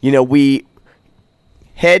as, we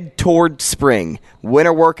head toward spring.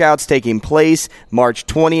 Winter workouts taking place. March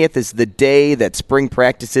 20th is the day that spring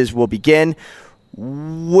practices will begin.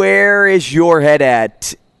 Where is your head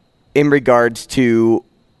at in regards to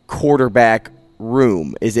quarterback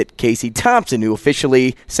room? Is it Casey Thompson who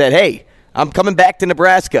officially said, hey, I'm coming back to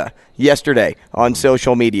Nebraska yesterday on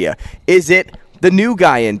social media? Is it the new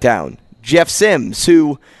guy in town, Jeff Sims,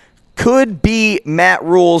 who could be Matt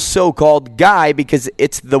Rule's so-called guy because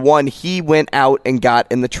it's the one he went out and got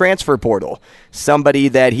in the transfer portal? Somebody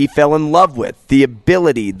that he fell in love with, the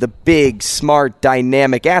ability, the big, smart,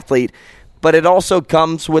 dynamic athlete, but it also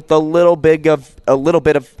comes with a little bit of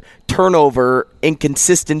turnover,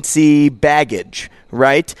 inconsistency, baggage,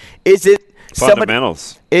 right? Is it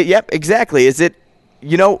fundamentals? Yep, exactly. Is it,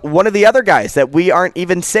 one of the other guys that we aren't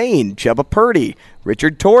even saying, Chubba Purdy,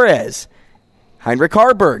 Richard Torres, Heinrich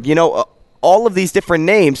Harburg, all of these different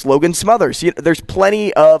names, Logan Smothers. There's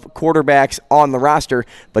plenty of quarterbacks on the roster,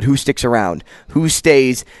 but who sticks around? Who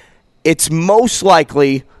stays? It's most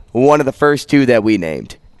likely one of the first two that we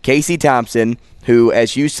named. Casey Thompson, who,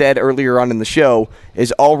 as you said earlier on in the show,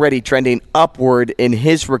 is already trending upward in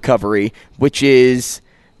his recovery, which is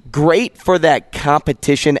great for that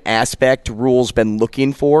competition aspect Rule's been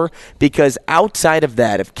looking for, because outside of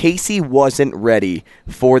that, if Casey wasn't ready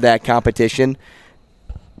for that competition,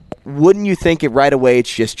 wouldn't you think it right away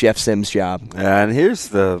it's just Jeff Sims' job? And here's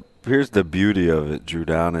the beauty of it, Drew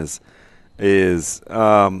Down, is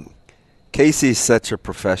Casey's such a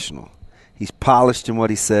professional. He's polished in what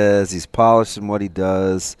he says. He's polished in what he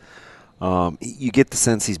does. You get the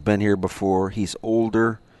sense he's been here before. He's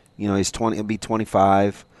older. He's 20. He'll be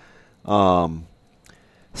 25.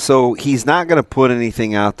 So he's not going to put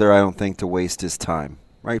anything out there, I don't think, to waste his time.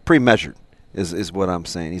 Right? Pre-measured is what I'm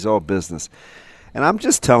saying. He's all business. And I'm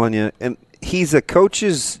just telling you, and he's a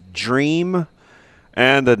coach's dream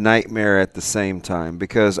and a nightmare at the same time,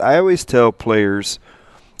 because I always tell players,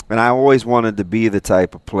 and I always wanted to be the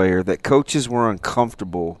type of player that coaches were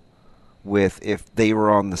uncomfortable with if they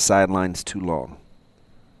were on the sidelines too long.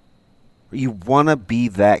 You want to be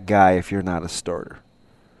that guy if you're not a starter.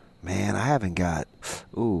 Man, I have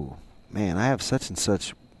such and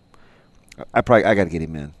such. I got to get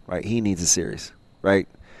him in, right? He needs a series, right?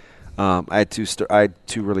 I had two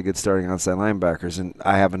really good starting onside linebackers, and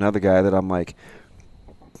I have another guy that I'm like,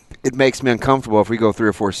 it makes me uncomfortable if we go 3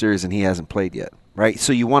 or 4 series and he hasn't played yet, right?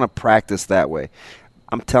 So you want to practice that way.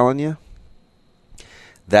 I'm telling you,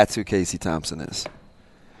 that's who Casey Thompson is.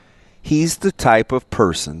 He's the type of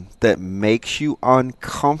person that makes you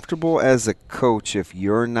uncomfortable as a coach if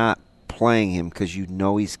you're not playing him because you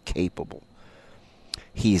know he's capable.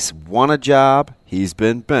 He's won a job. He's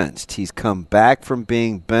been benched. He's come back from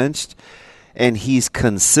being benched, and he's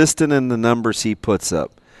consistent in the numbers he puts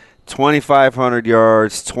up. 2,500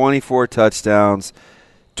 yards, 24 touchdowns,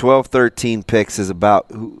 12, 13 picks is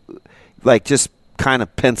about, like, just kind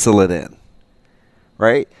of pencil it in,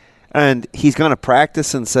 right? And he's going to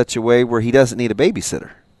practice in such a way where he doesn't need a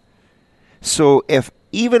babysitter. So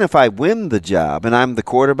even if I win the job and I'm the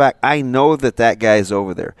quarterback, I know that guy's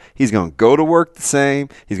over there. He's going to go to work the same.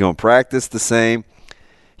 He's going to practice the same.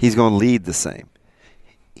 He's going to lead the same.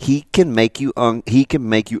 He can make you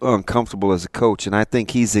uncomfortable as a coach, and I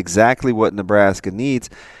think he's exactly what Nebraska needs.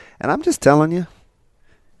 And I'm just telling you,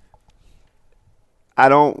 I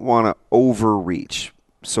don't want to overreach,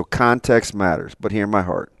 so context matters, but hear my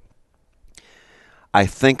heart. I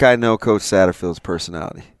think I know Coach Satterfield's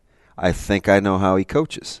personality. I think I know how he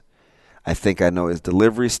coaches. I think I know his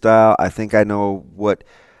delivery style. I think I know what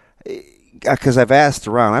 – because I've asked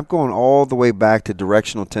around. I'm going all the way back to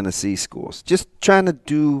directional Tennessee schools, just trying to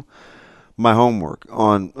do my homework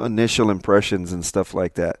on initial impressions and stuff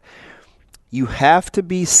like that. You have to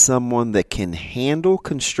be someone that can handle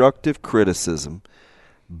constructive criticism,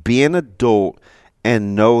 be an adult,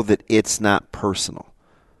 and know that it's not personal.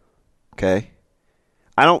 Okay?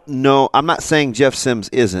 I don't know. I'm not saying Jeff Sims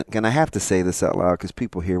isn't, and I have to say this out loud because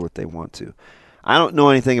people hear what they want to. I don't know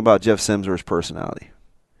anything about Jeff Sims or his personality.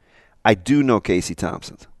 I do know Casey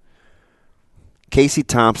Thompson. Casey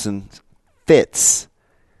Thompson fits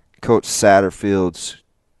Coach Satterfield's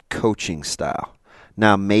coaching style.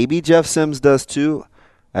 Now, maybe Jeff Sims does too.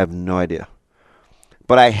 I have no idea.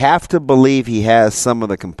 But I have to believe he has some of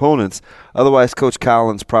the components. Otherwise, Coach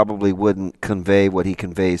Collins probably wouldn't convey what he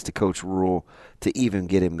conveys to Coach Rule to even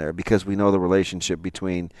get him there, because we know the relationship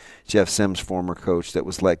between Jeff Sims, former coach that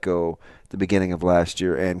was let go at the beginning of last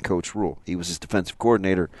year, and Coach Rule. He was his defensive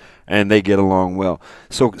coordinator, and they get along well.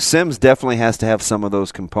 So Sims definitely has to have some of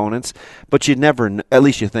those components, but you never, at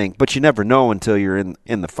least you think, but you never know until you're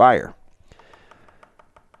in the fire.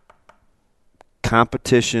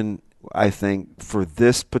 Competition, I think, for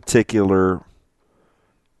this particular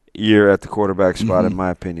year at the quarterback spot, in my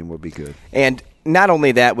opinion, would be good. And not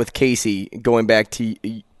only that, with Casey, going back to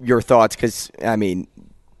your thoughts, because, I mean,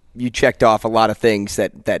 you checked off a lot of things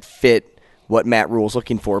that fit what Matt Rule's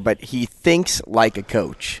looking for, but he thinks like a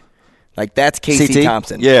coach. Like, that's Casey CT?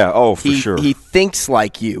 Thompson. Yeah, for sure. He thinks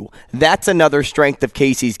like you. That's another strength of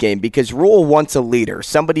Casey's game, because Rule wants a leader,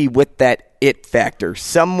 somebody with that it factor,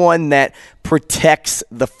 someone that protects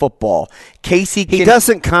the football. He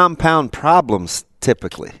doesn't compound problems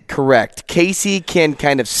typically. Correct. Casey can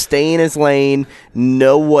kind of stay in his lane,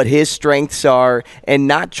 know what his strengths are, and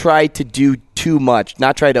not try to do too much,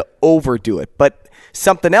 not try to overdo it. But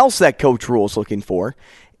something else that Coach Rule's looking for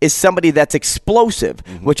is somebody that's explosive,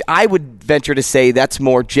 which I would venture to say that's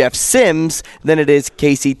more Jeff Sims than it is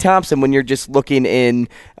Casey Thompson when you're just looking into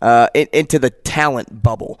the talent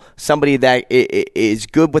bubble. Somebody that is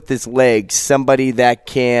good with his legs, somebody that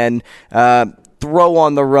can throw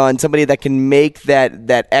on the run, somebody that can make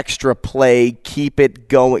that extra play, keep it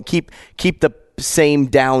going, keep the same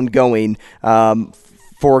down going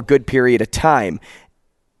for a good period of time.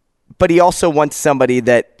 But he also wants somebody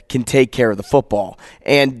that can take care of the football.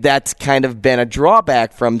 And that's kind of been a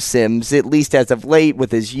drawback from Sims, at least as of late,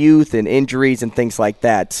 with his youth and injuries and things like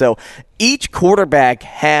that. So each quarterback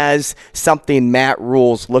has something Matt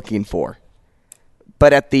Rule's looking for.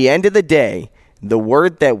 But at the end of the day, the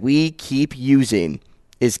word that we keep using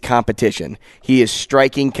is competition. He is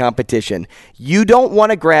striking competition. You don't want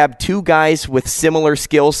to grab two guys with similar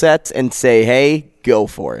skill sets and say, hey, go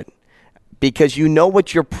for it. Because you know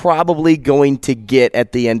what you're probably going to get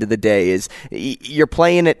at the end of the day is you're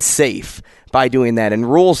playing it safe by doing that.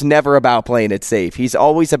 And Rule's never about playing it safe. He's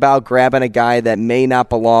always about grabbing a guy that may not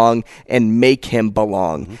belong and make him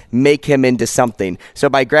belong, make him into something. So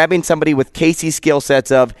by grabbing somebody with Casey's skill sets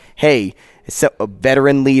of, hey, a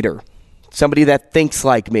veteran leader, somebody that thinks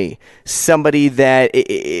like me, somebody that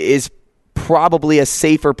is probably a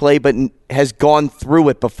safer play but has gone through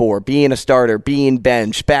it before, being a starter, being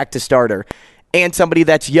benched, back to starter, and somebody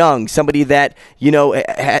that's young, somebody that, you know,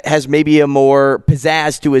 has maybe a more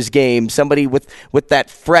pizzazz to his game, somebody with that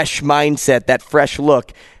fresh mindset, that fresh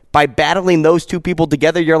look. By battling those two people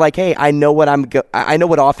together, you're like, hey, I know what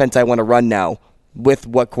offense I want to run now with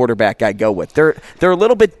what quarterback I go with. They're a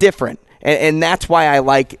little bit different. And that's why I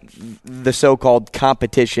like the so-called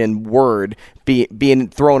competition word being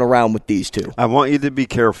thrown around with these two. I want you to be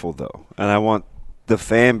careful, though, and I want the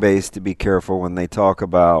fan base to be careful when they talk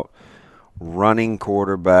about running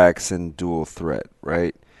quarterbacks and dual threat,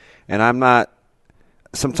 right? And I'm not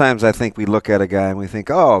 – sometimes I think we look at a guy and we think,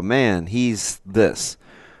 oh, man, he's this.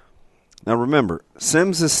 Now, remember,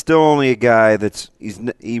 Sims is still only a guy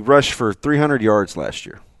he rushed for 300 yards last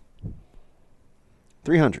year.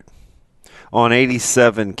 300 on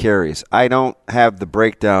 87 carries. I don't have the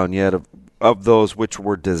breakdown yet of those which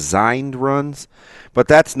were designed runs, but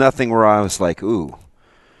that's nothing where I was like, ooh,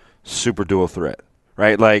 super dual threat,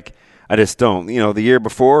 right? Like, I just don't. You know, the year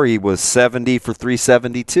before he was 70 for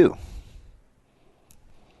 372.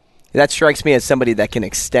 That strikes me as somebody that can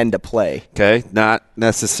extend a play. Okay, not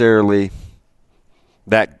necessarily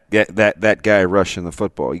that guy rushing the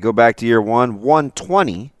football. You go back to year 1,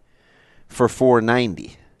 120 for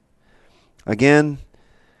 490. Again,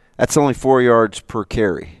 that's only 4 yards per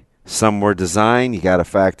carry. Some were designed. You got to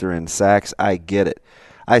factor in sacks. I get it.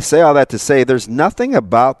 I say all that to say there's nothing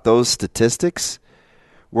about those statistics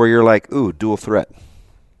where you're like, ooh, dual threat.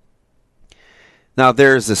 Now,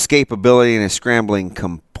 there's escapability and a scrambling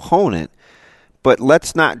component, but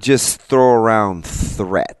let's not just throw around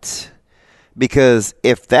threat. Because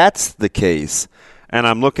if that's the case, and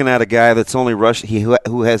I'm looking at a guy that's only rushed,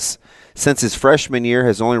 who has, since his freshman year,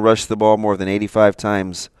 has only rushed the ball more than 85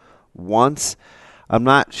 times once, I'm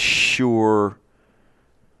not sure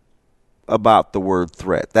about the word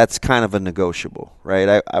threat. That's kind of a negotiable,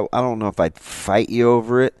 right? I don't know if I'd fight you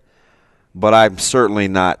over it, but I'm certainly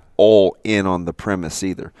not all in on the premise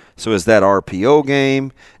either. So is that RPO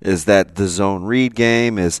game? Is that the zone read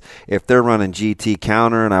game? Is if they're running GT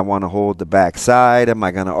counter and I want to hold the backside, am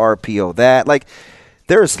I going to RPO that? Like,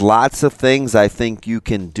 there's lots of things I think you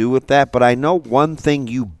can do with that, but I know one thing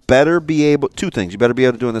two things you better be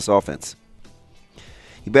able to do in this offense.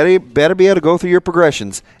 You better be able to go through your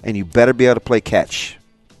progressions, and you better be able to play catch.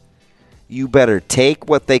 You better take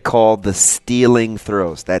what they call the stealing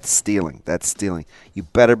throws. That's stealing. You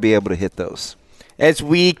better be able to hit those. As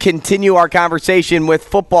we continue our conversation with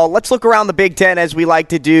football, let's look around the Big Ten as we like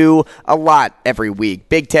to do a lot every week.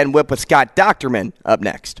 Big Ten Whip with Scott Docterman up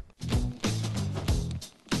next.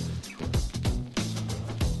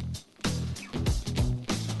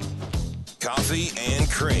 Coffee and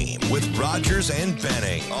Cream with Rogers and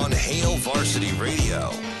Benning on Hail Varsity Radio.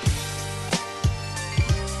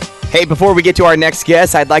 Hey, before we get to our next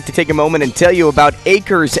guest, I'd like to take a moment and tell you about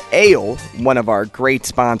Acres Ale, one of our great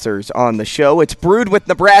sponsors on the show. It's brewed with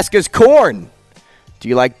Nebraska's corn. Do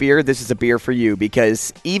you like beer? This is a beer for you,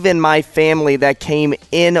 because even my family that came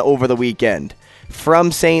in over the weekend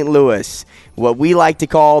from St. Louis, what we like to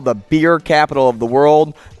call the beer capital of the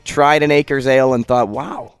world, tried an Acres Ale and thought,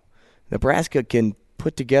 wow, Nebraska can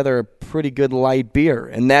put together a pretty good light beer.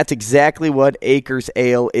 And that's exactly what Acres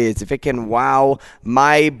Ale is. If it can wow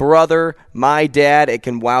my brother, my dad, it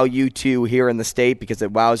can wow you too here in the state, because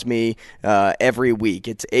it wows me every week.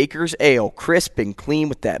 It's Acres Ale, crisp and clean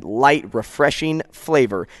with that light, refreshing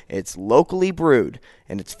flavor. It's locally brewed,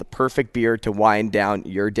 and it's the perfect beer to wind down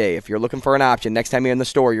your day. If you're looking for an option, next time you're in the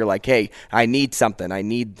store, you're like, hey, I need something. I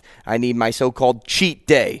need my so-called cheat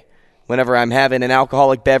day. Whenever I'm having an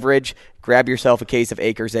alcoholic beverage, grab yourself a case of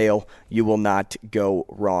Acres Ale. You will not go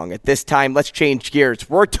wrong. At this time, let's change gears.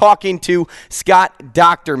 We're talking to Scott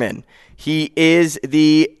Docterman. He is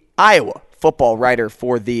the Iowa football writer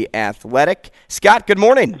for The Athletic. Scott, good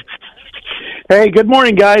morning. Hey, good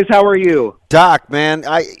morning, guys. How are you? Doc, man,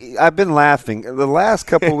 I've been laughing the last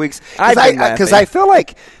couple of weeks because I feel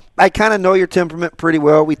like I kind of know your temperament pretty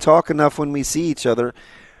well. We talk enough when we see each other.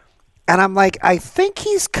 And I'm like, I think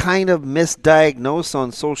he's kind of misdiagnosed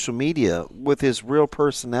on social media with his real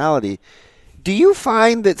personality. Do you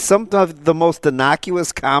find that some of the most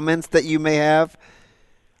innocuous comments that you may have,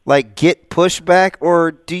 like, get pushback?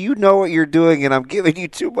 Or do you know what you're doing and I'm giving you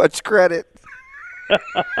too much credit?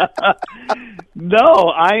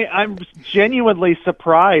 No, I'm genuinely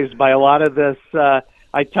surprised by a lot of this.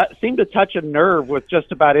 I seem to touch a nerve with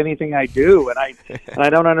just about anything I do, and I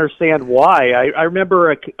don't understand why. I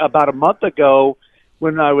remember about a month ago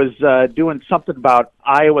when I was doing something about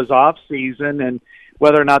Iowa's off season and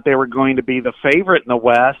whether or not they were going to be the favorite in the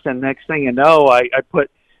West, and next thing you know, I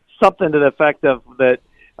put something to the effect of that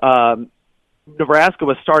Nebraska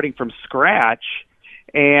was starting from scratch,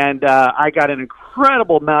 and I got an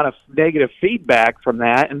incredible amount of negative feedback from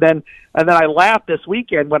that, and then I laughed this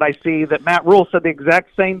weekend when I see that Matt Rule said the exact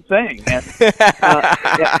same thing, and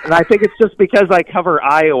I think it's just because I cover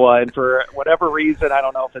Iowa, and for whatever reason, I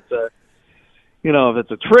don't know if it's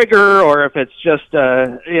a trigger or if it's just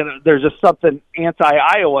there's just something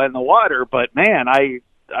anti-Iowa in the water. But man, I'm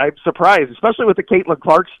surprised, especially with the Caitlin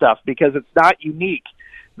Clark stuff, because it's not unique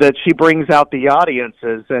that she brings out the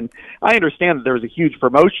audiences. And I understand that there was a huge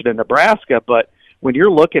promotion in Nebraska, but when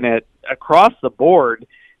you're looking at across the board,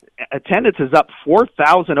 attendance is up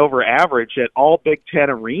 4,000 over average at all Big Ten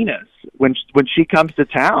arenas when she comes to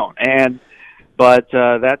town. But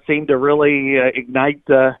that seemed to really ignite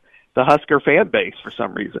the Husker fan base for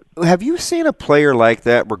some reason. Have you seen a player like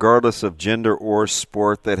that, regardless of gender or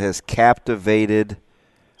sport, that has captivated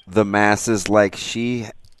the masses like she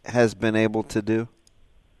has been able to do?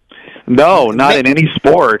 No, not in any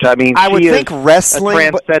sport. I mean, I would think wrestling,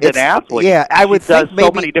 a transcendent athlete. Yeah, I would think does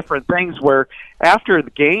so many different things where after the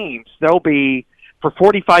games, there'll be, for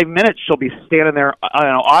 45 minutes, she'll be standing there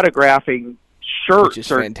autographing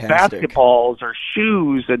shirts or basketballs or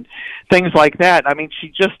shoes and things like that. I mean,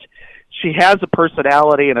 she has a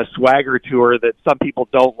personality and a swagger to her that some people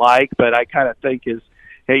don't like, but I kind of think is,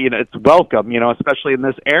 hey, it's welcome, especially in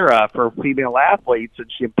this era for female athletes,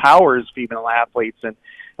 and she empowers female athletes. And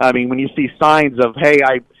I mean, when you see signs of, hey,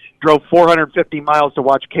 I drove 450 miles to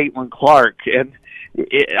watch Caitlin Clark, and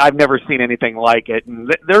I've never seen anything like it. And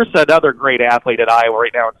there's another great athlete at Iowa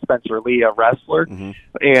right now, Spencer Lee, a wrestler,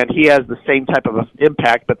 and he has the same type of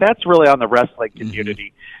impact, but that's really on the wrestling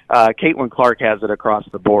community. Caitlin Clark has it across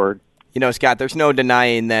the board. Scott, there's no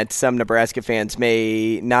denying that some Nebraska fans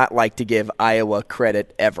may not like to give Iowa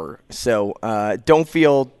credit ever. So don't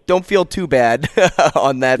feel too bad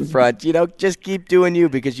on that front. Just keep doing you,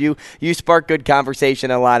 because you spark good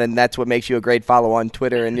conversation a lot, and that's what makes you a great follow on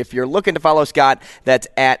Twitter. And if you're looking to follow Scott, that's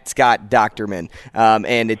at Scott Docterman,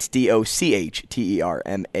 and it's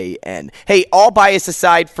DOCHTERMAN. Hey, all bias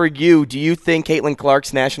aside for you, do you think Caitlin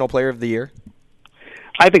Clark's National Player of the Year?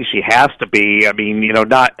 I think she has to be. I mean,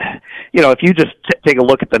 if you just take a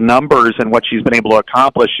look at the numbers and what she's been able to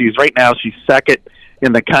accomplish, she's second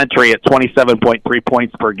in the country at 27.3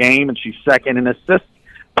 points per game, and she's second in assists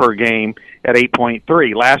per game at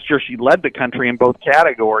 8.3. Last year, she led the country in both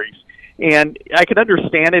categories. And I could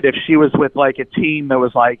understand it if she was with like a team that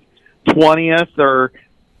was like 20th or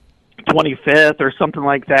 25th or something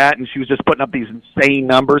like that, and she was just putting up these insane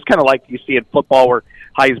numbers, kind of like you see in football where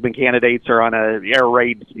Heisman candidates are on an air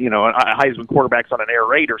raid, Heisman quarterbacks on an air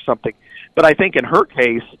raid or something. But I think in her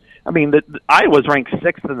case, I mean, Iowa's ranked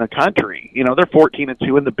 6th in the country. They're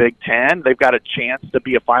 14-2 in the Big Ten. They've got a chance to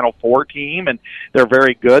be a Final Four team, and they're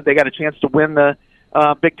very good. They got a chance to win the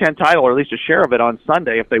Big Ten title, or at least a share of it on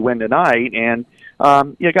Sunday if they win tonight. And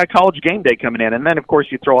you got College game day coming in. And then, of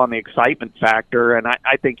course, you throw on the excitement factor, and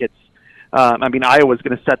I think it's Iowa's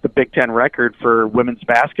going to set the Big Ten record for women's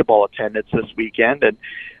basketball attendance this weekend, and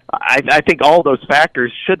I think all those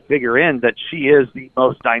factors should figure in that she is the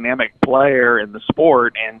most dynamic player in the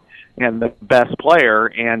sport and the best player,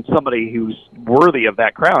 and somebody who's worthy of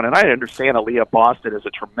that crown. And I understand Aaliyah Boston is a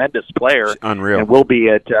tremendous player, unreal, and will be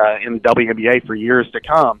in the WNBA for years to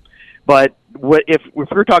come. But if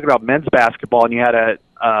we're talking about men's basketball, and you had a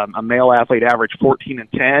male athlete average 14 and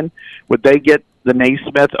 10, would they get the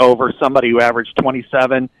Naismith over somebody who averaged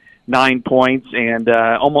 27, 9 points, and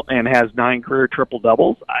has 9 career triple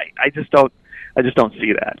doubles? I just don't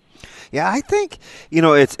see that. Yeah, I think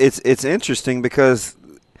it's interesting because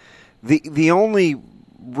the only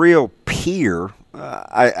real peer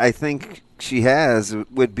I think she has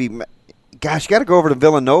would be, gosh, you got to go over to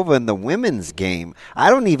Villanova in the women's game. I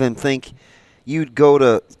don't even think you'd go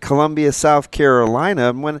to Columbia, South Carolina.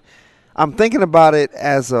 And when I'm thinking about it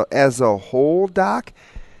as a whole, Doc,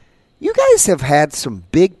 you guys have had some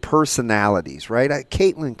big personalities, right?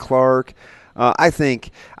 Caitlin Clark. I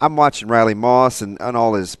think I'm watching Riley Moss and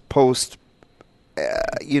all his post,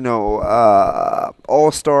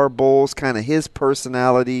 All-Star Bowls, kind of his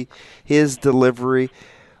personality, his delivery.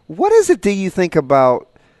 What is it do you think about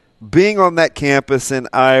being on that campus in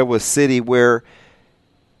Iowa City where,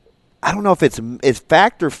 I don't know if it's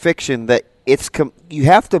fact or fiction, that you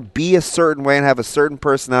have to be a certain way and have a certain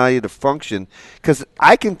personality to function? Because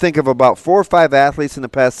I can think of about 4 or 5 athletes in the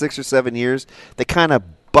past 6 or 7 years that kind of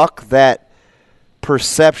buck that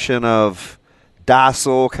perception of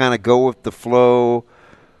docile, kind of go with the flow,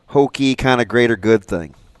 hokey, kind of greater good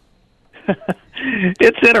thing.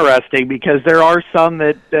 It's interesting because there are some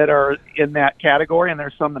that are in that category, and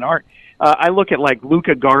there's some that aren't. I look at like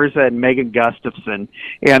Luca Garza and Megan Gustafson,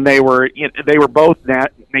 and they were both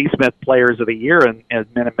Naismith Players of the Year in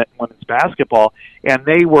men and women's basketball, and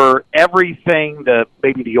they were everything that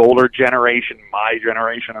maybe the older generation, my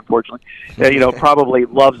generation, unfortunately, probably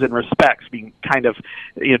loves and respects. Being kind of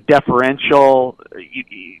deferential,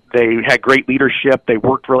 they had great leadership, they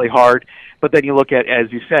worked really hard. But then you look at,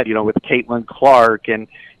 as you said, with Caitlin Clark and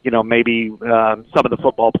maybe some of the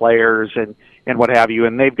football players and what have you,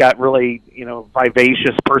 and they've got really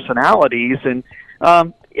vivacious personalities, and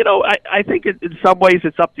I think in some ways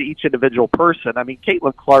it's up to each individual person. I mean,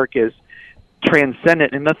 Caitlin Clark is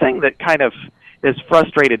transcendent, and the thing that kind of has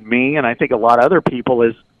frustrated me, and I think a lot of other people,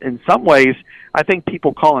 is in some ways I think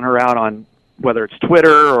people calling her out on whether it's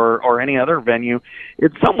Twitter or any other venue, in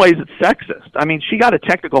some ways it's sexist. I mean, she got a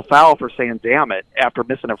technical foul for saying "damn it" after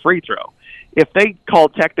missing a free throw. If they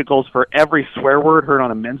called technicals for every swear word heard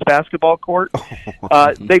on a men's basketball court,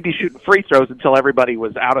 they'd be shooting free throws until everybody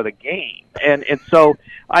was out of the game. And so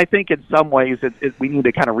I think in some ways we need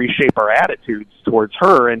to kind of reshape our attitudes towards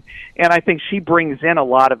her. And I think she brings in a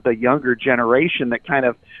lot of the younger generation that kind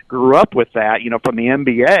of grew up with that, from the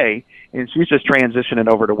NBA, and she's just transitioning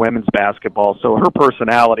over to women's basketball. So her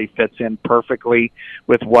personality fits in perfectly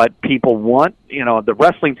with what people want. The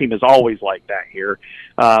wrestling team is always like that here,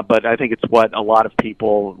 but I think it's what a lot of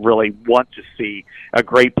people really want to see, a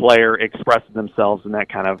great player expressing themselves in that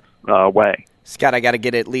kind of way. Scott, I got to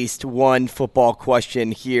get at least one football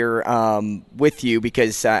question here with you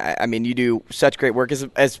because, you do such great work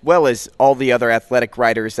as well as all the other athletic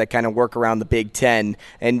writers that kind of work around the Big Ten.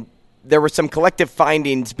 And there were some collective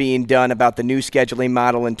findings being done about the new scheduling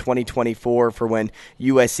model in 2024 for when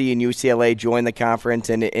USC and UCLA join the conference,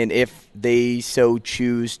 and if they so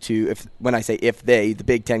choose to, the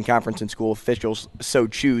Big Ten Conference and school officials so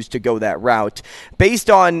choose to go that route. Based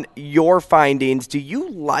on your findings, do you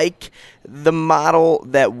like the model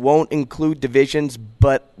that won't include divisions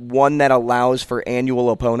but one that allows for annual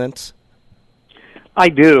opponents? I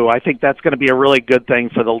do. I think that's going to be a really good thing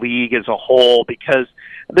for the league as a whole because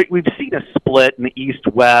we've seen a split in the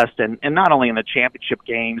East-West, and not only in the championship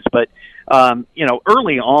games, but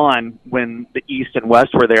early on when the East and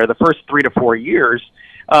West were there, the first 3 to 4 years,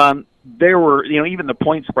 there were, even the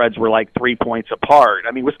point spreads were like 3 points apart.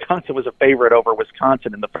 I mean, Wisconsin was a favorite over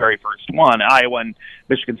Wisconsin in the very first one. Iowa and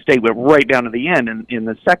Michigan State went right down to the end in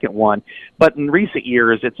the second one. But in recent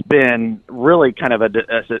years, it's been really kind of a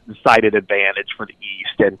decided advantage for the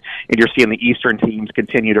East, and you're seeing the Eastern teams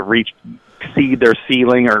continue to exceed their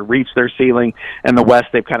ceiling or reach their ceiling, and the West,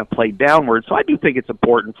 they've kind of played downward. So I do think it's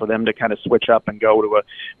important for them to kind of switch up and go to a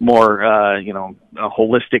more, a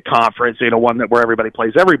holistic conference, one where everybody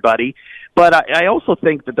plays everybody. But I also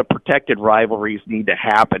think that the protected rivalries need to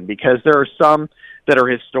happen because there are some that are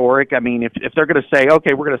historic. I mean, if they're going to say,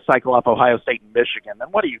 okay, we're going to cycle off Ohio State and Michigan, then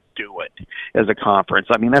what do you do it as a conference?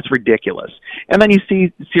 I mean, that's ridiculous. And then you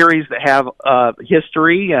see series that have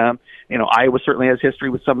history. Iowa certainly has history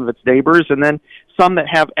with some of its neighbors, and then some that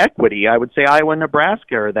have equity. I would say Iowa and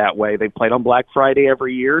Nebraska are that way. They played on Black Friday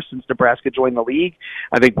every year since Nebraska joined the league.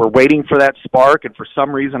 I think we're waiting for that spark, and for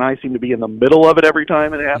some reason I seem to be in the middle of it every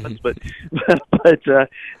time it happens. But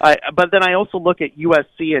then I also look at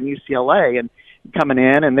USC and UCLA and coming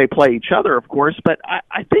in, and they play each other, of course. But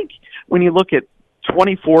I think when you look at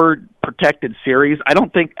 24 protected series, I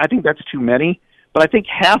think that's too many. But I think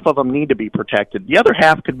half of them need to be protected. The other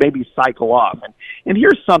half could maybe cycle off. And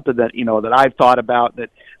here's something that that I've thought about, that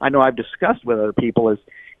I know I've discussed with other people, is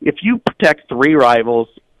if you protect 3 rivals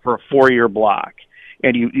for a 4-year block,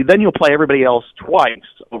 and then you'll play everybody else twice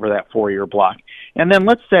over that 4-year block. And then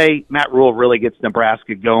let's say Matt Rule really gets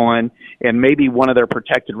Nebraska going, and maybe one of their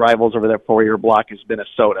protected rivals over that 4-year block is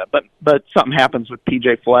Minnesota. But something happens with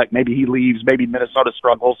P.J. Fleck. Maybe he leaves. Maybe Minnesota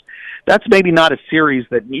struggles. That's maybe not a series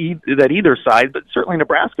that either side, but certainly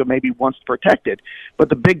Nebraska maybe wants to protect it. But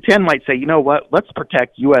the Big Ten might say, you know what, let's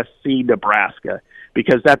protect USC Nebraska,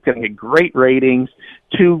 because that's going to get great ratings,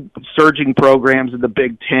 2 surging programs in the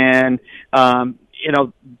Big Ten,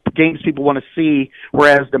 games people want to see,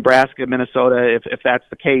 whereas Nebraska, Minnesota, if that's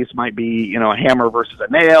the case, might be, a hammer versus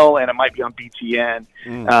a nail, and it might be on BTN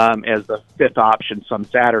as the 5th option some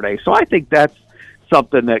Saturday. So I think that's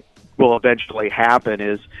something that will eventually happen,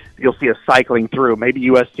 is you'll see a cycling through. Maybe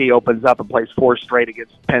USC opens up and plays 4 straight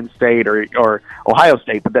against Penn State or Ohio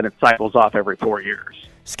State, but then it cycles off every 4 years.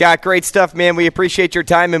 Scott, great stuff, man. We appreciate your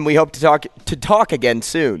time, and we hope to talk again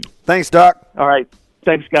soon. Thanks, Doc. All right.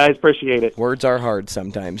 Thanks, guys. Appreciate it. Words are hard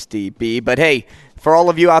sometimes, DB. But, hey, for all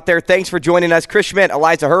of you out there, thanks for joining us. Chris Schmidt,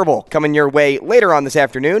 Eliza Herbal, coming your way later on this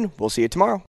afternoon. We'll see you tomorrow.